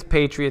Ravens,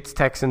 Patriots,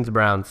 Texans,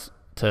 Browns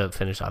to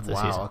finish off the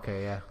season. Wow,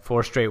 okay, yeah.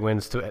 4 straight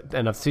wins to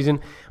end of the season.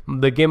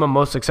 The game I'm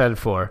most excited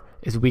for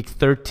is week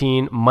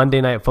 13, Monday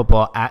Night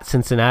Football at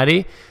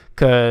Cincinnati,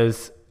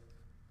 because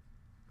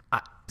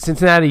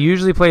Cincinnati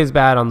usually plays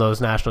bad on those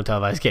national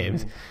televised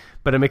games.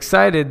 But I'm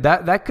excited.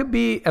 That could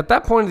be, at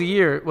that point of the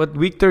year, with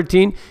week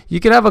 13, you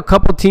could have a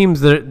couple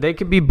teams that they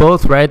could be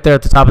both right there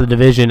at the top of the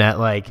division at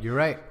like, you're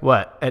right.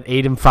 What, at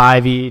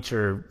 8-5 each,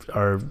 or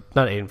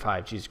not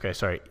 8-5, Jesus Christ,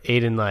 sorry,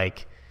 8 and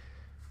like,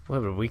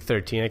 whatever, week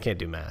 13, I can't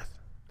do math.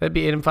 That'd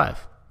be 8-5.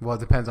 Well, it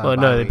depends on. Well,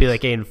 no, it'd be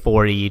like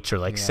 8-4 each, or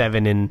like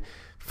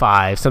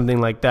 7-5, something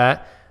like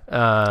that.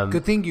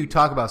 Good thing you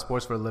talk about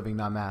sports for a living,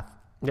 not math.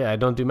 Yeah, I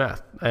don't do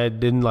math. I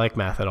didn't like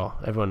math at all.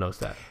 Everyone knows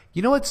that.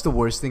 You know what's the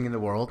worst thing in the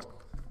world?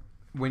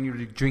 When you're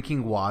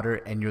drinking water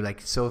and you're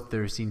like so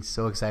thirsty and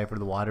so excited for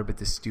the water, but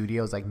the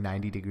studio is like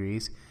 90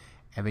 degrees,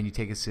 and then you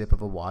take a sip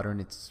of a water and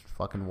it's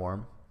fucking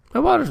warm. My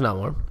water's not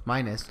warm.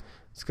 Mine is.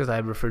 It's because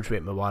I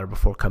refrigerate my water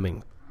before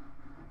coming.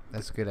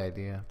 That's a good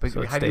idea. But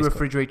So how do you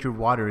refrigerate your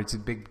water? It's a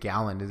big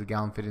gallon. Does a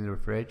gallon fit in the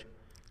fridge?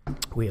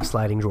 We have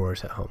sliding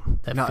drawers at home.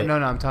 No,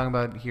 I'm talking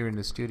about here in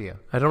the studio.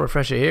 I don't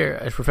refresh it here.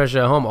 I refresh it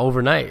at home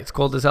overnight. It's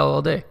cold as hell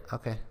all day.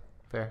 Okay,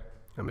 fair.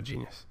 I'm a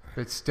genius.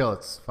 But still,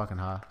 it's fucking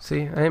hot.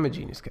 See, I am a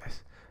genius,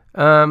 guys.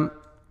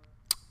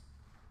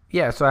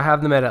 Yeah, so I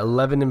have them at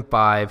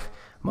 11-5.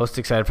 Most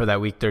excited for that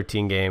Week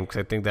 13 game because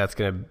I think that's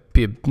going to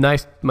be a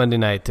nice Monday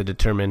night to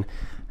determine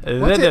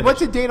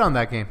What's the date on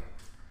that game?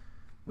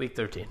 Week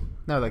 13.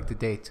 No, like the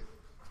date.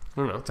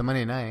 I don't know. It's a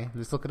Monday night.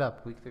 Just look it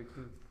up. Week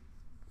 13.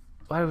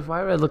 Why would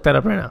I look that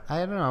up right now? I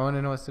don't know. I want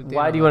to know what's the date.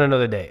 Why do you want to know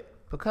the date?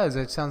 Because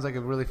it sounds like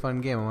a really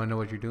fun game. I want to know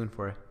what you're doing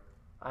for it.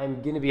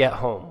 I'm going to be at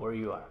home where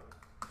you are.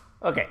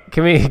 Okay,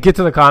 can we get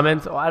to the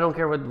comments? Oh, I don't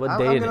care what day it is. I'm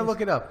going to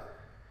look it up.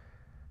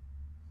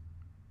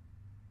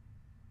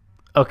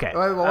 Okay,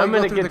 I'm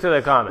going to get to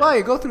the comments. Well,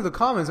 you go through the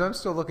comments. I'm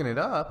still looking it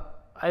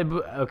up.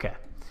 Okay.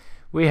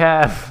 We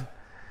have...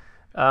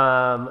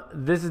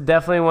 this is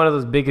definitely one of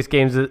those biggest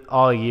games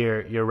all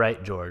year. You're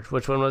right, George.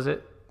 Which one was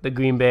it? The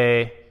Green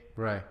Bay.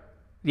 Right.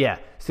 Yeah.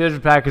 Steelers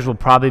and Packers will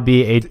probably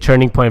be a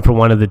turning point for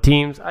one of the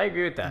teams. I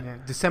agree with that. Yeah.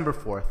 December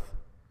 4th.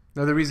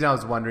 No, the reason I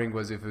was wondering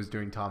was if it was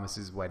during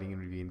Thomas's wedding and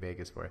we'd be in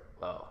Vegas for it.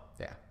 Oh.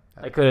 Yeah.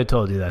 I could have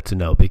told you that to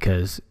know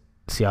because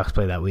Seahawks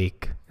play that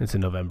week. It's in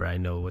November. I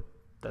know what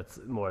that's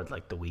more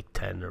like the week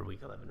 10 or week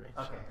 11 range.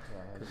 Okay.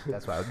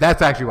 Yeah,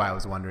 that's actually why I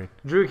was wondering.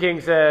 Drew King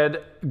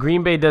said,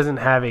 Green Bay doesn't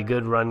have a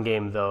good run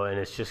game, though, and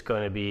it's just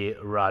going to be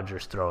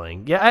Rodgers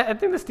throwing. Yeah, I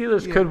think the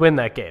Steelers could win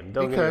that game.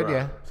 Don't get me wrong.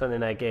 Yeah. Sunday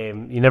night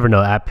game. You never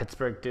know. At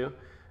Pittsburgh, too.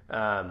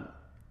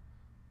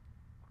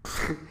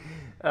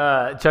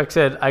 Chuck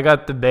said, I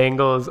got the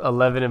Bengals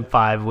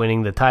 11-5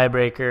 winning the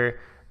tiebreaker.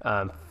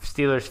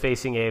 Steelers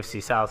facing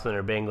AFC South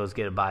winner. Bengals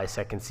get a bye,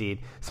 second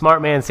seed.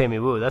 Smart man, Sammy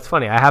Woo. That's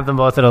funny. I have them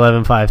both at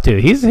 11-5, too.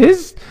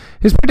 His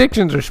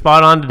predictions are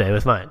spot on today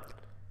with mine.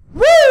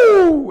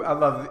 Woo! I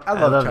love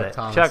Chuck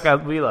Thomas.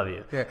 Chuck, we love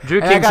you. Yeah.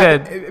 Drew King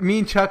said... Me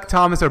and Chuck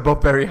Thomas are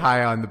both very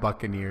high on the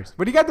Buccaneers.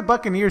 What do you got the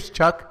Buccaneers,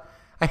 Chuck?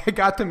 I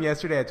got them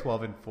yesterday at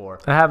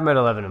 12-4. I have them at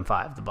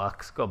 11-5, the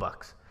Bucks. Go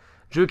Bucks.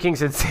 Drew King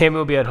said Sammy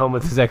will be at home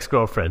with his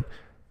ex-girlfriend.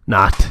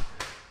 Not.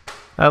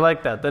 I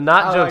like that. The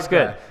not joke's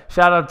good. That.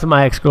 Shout out to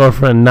my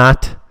ex-girlfriend,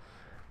 Not.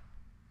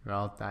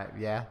 Well,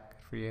 yeah,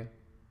 good for you.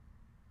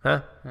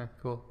 Huh?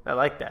 Cool. I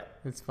like that.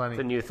 It's funny.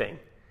 It's a new thing.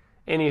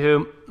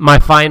 Anywho, my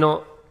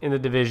final in the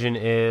division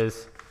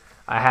is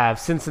I have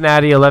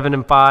Cincinnati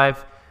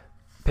 11-5,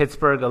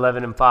 Pittsburgh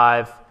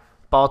 11-5,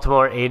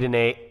 Baltimore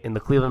 8-8, and the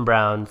Cleveland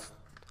Browns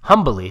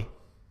humbly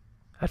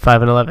at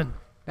 5-11.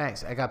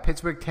 Nice. I got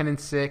Pittsburgh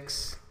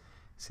 10-6,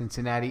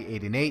 Cincinnati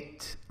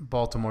 8-8,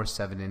 Baltimore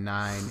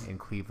 7-9, and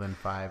Cleveland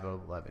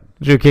 5-11.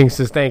 Drew King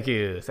says, "Thank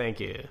you."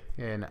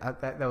 Yeah, and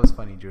that was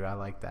funny, Drew. I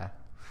like that.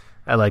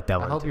 I like that I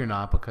one. hope too. you're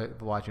not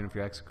watching with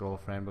your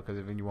ex-girlfriend, because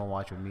then you won't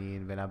watch with me,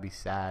 and then I'll be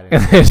sad.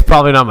 It's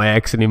probably not my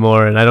ex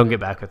anymore, and I don't get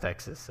back with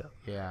exes. So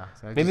Yeah.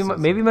 So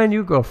maybe my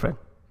new girlfriend.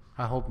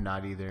 I hope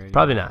not either.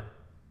 Probably not.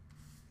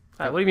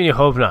 What do you mean you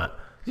hope not?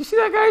 You see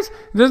that, guys?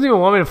 He doesn't even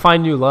want me to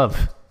find new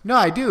love. No,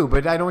 I do,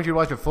 but I don't want you to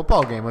watch a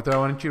football game with her. I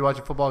want you to watch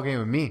a football game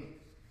with me.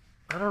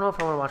 I don't know if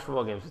I want to watch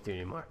football games with you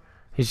anymore.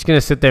 He's just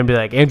gonna sit there and be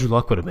like, Andrew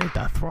Luck would have made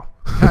that throw.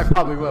 I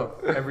probably will.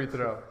 Every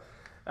throw.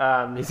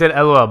 He said,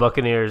 "LOL,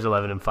 Buccaneers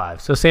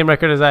 11-5." So same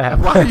record as I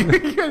have.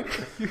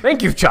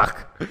 Thank you,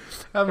 Chuck.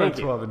 I'm Thank at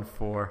you.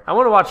 12-4. I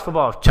want to watch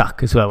football with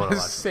Chuck. Is who I want to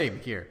watch. Same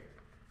here.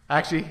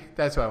 Actually,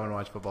 that's who I want to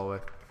watch football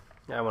with.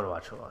 Yeah, I want to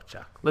watch football with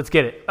Chuck. Let's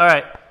get it. All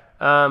right.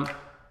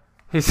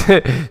 He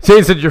said,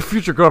 Shane said, "Your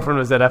future girlfriend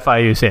was at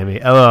FIU, Sammy."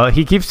 LOL.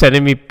 He keeps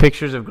sending me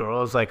pictures of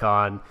girls like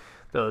on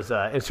those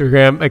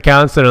Instagram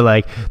accounts that are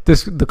like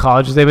the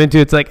colleges they went to.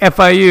 It's like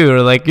FIU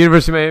or like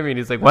University of Miami. And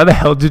he's like, "Why the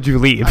hell did you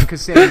leave?" Because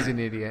Sammy's an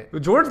idiot.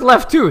 George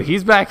left too.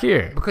 He's back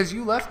here. Because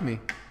you left me.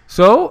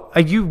 So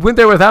you went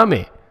there without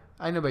me.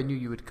 I know, but I knew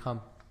you would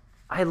come.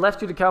 I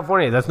left you to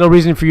California. That's no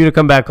reason for you to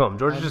come back home.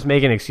 George is just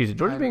making excuses.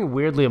 George is being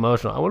weirdly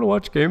emotional. I want to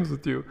watch games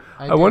with you.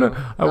 I want to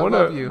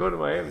go to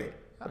Miami.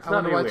 I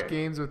want to watch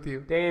games with you.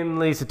 Dane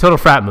Lee's a total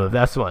frat move.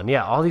 That's the one.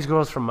 Yeah, all these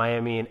girls from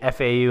Miami and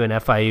FAU and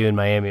FIU and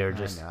Miami are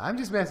just. I know. I'm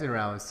just messing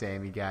around with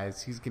Sammy,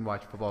 guys. He can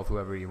watch football with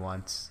whoever he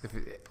wants, if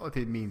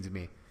it means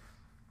me.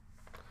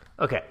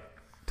 Okay.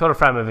 Total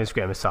frat move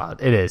Instagram is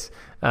solid. It is.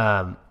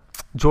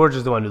 George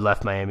is the one who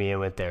left Miami and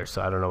went there,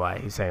 so I don't know why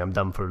he's saying I'm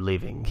dumb for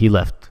leaving. He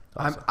left.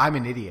 I'm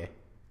an idiot.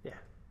 Yeah.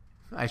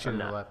 I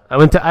shouldn't have left. I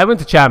went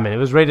to Chapman. It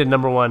was rated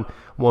 #1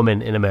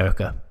 woman in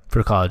America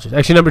for colleges.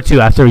 Actually, #2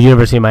 after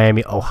University of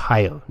Miami,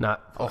 Ohio.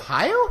 Not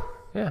Ohio?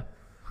 Yeah.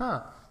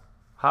 Huh.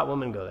 Hot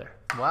women go there.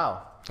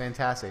 Wow.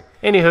 Fantastic.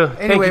 Anyway,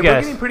 thank you we're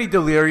guys. getting pretty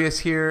delirious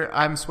here.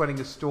 I'm sweating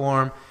a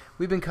storm.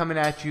 We've been coming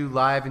at you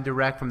live and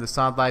direct from the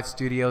Sound Live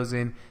studios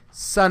in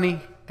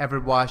sunny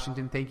Everett,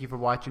 Washington. Thank you for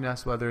watching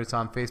us, whether it's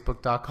on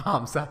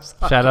Facebook.com/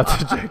 Shout out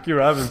to Jackie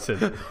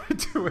Robinson.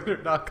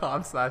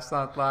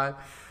 Twitter.com/SoundLive.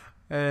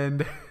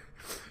 And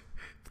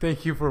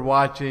thank you for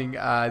watching.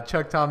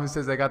 Chuck Thomas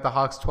says, "I got the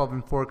Hawks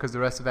 12-4 because the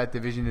rest of that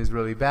division is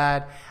really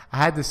bad." I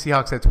had the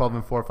Seahawks at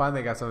 12-4.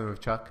 Finally, I got something with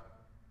Chuck.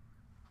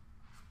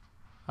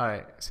 All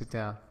right, sit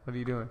down. What are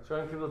you doing?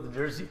 Showing people the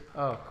jersey.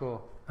 Oh,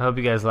 cool. I hope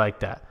you guys like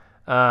that.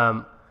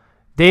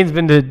 Dane's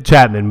been to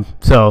Chapman,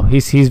 so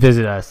he's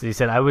visited us. He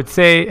said, "I would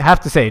have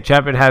to say,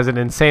 Chapman has an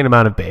insane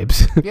amount of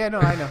babes." Yeah, no,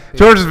 I know.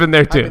 George has been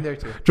there too. I've been there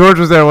too. George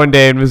was there one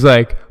day and was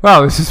like,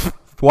 "Wow, this is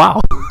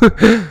wow."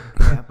 Yeah,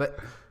 but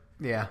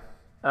yeah.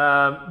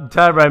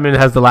 Tyler Brightman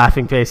has the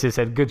laughing face. He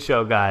said, "Good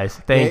show, guys.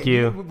 Thank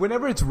you."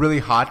 Whenever it's really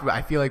hot,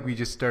 I feel like we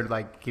just started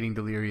like getting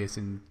delirious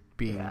and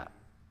being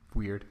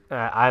weird.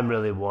 I'm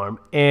really warm.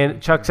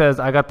 And Chuck says,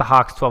 "I got the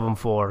Hawks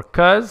 12-4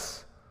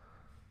 because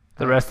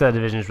the rest of that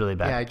division is really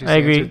bad." Yeah, I just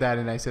agree. answered that,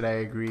 and I said I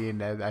agree,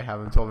 and I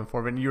have them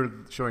 12-4. But you're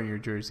showing your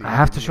jersey. I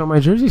have to show my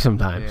jersey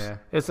sometimes. Yeah.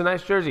 It's a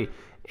nice jersey.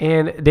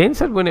 And Dane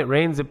said, "When it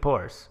rains, it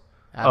pours."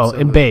 Absolutely.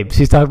 Oh, and babes.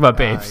 He's talking about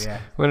babes. Yeah.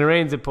 When it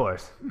rains, it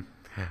pours.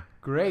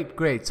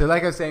 Great. So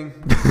like I was saying,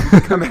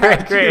 we're coming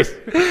at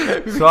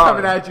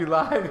you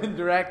live and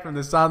direct from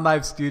the Sound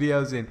Live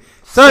studios in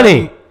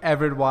sunny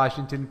Everett,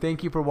 Washington.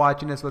 Thank you for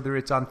watching us, whether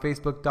it's on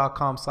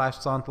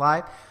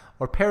Facebook.com/SoundLive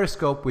or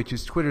Periscope, which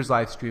is Twitter's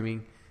live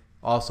streaming,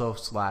 also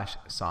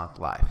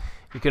 /SoundLive.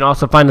 You can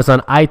also find us on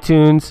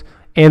iTunes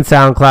and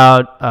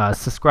SoundCloud.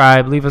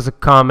 Subscribe, leave us a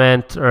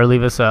comment, or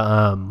leave us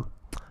a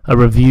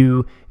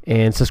review,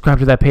 and subscribe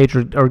to that page,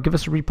 or give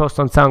us a repost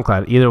on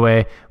SoundCloud. Either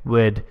way,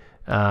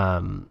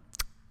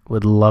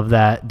 would love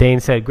that.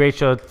 Dane said, "Great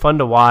show, fun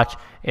to watch,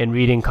 and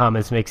reading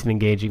comments makes it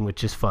engaging,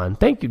 which is fun."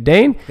 Thank you,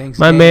 Dane. Thanks,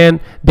 my Dane. man.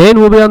 Dane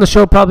will be on the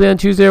show probably on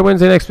Tuesday or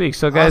Wednesday next week.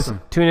 So guys,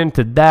 Awesome. tune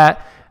into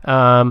that.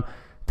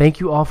 Thank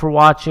you all for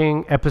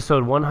watching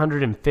episode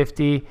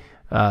 150.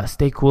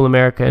 Stay cool,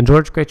 America. And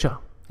George, great show.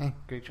 Hey,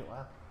 great show.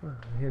 Wow.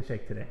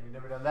 Handshake today. We've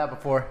never done that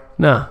before.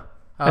 No.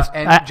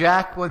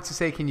 Jack wants to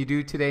say, can you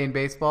do today in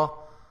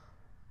baseball?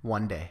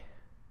 One day.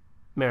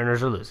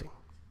 Mariners are losing.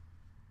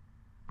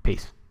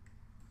 Peace.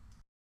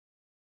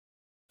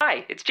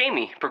 Hi, it's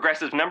Jamie,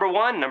 Progressive's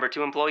 #1,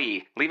 #2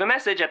 employee. Leave a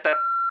message at the...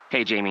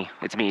 Hey, Jamie,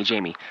 it's me,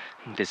 Jamie.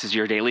 This is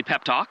your daily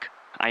pep talk.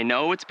 I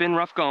know it's been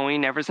rough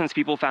going ever since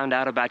people found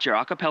out about your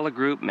a cappella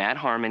group, Mad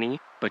Harmony,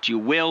 but you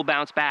will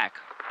bounce back.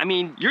 I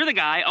mean, you're the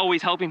guy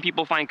always helping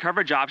people find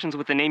coverage options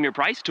with the Name Your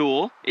Price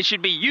tool. It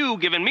should be you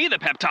giving me the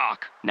pep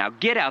talk. Now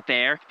get out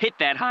there, hit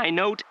that high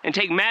note, and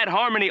take Mad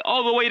Harmony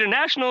all the way to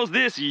nationals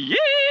this year.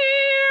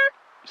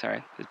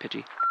 Sorry, it's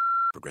pitchy.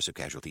 Progressive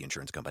Casualty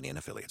Insurance Company and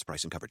Affiliates.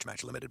 Price and coverage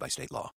match limited by state law.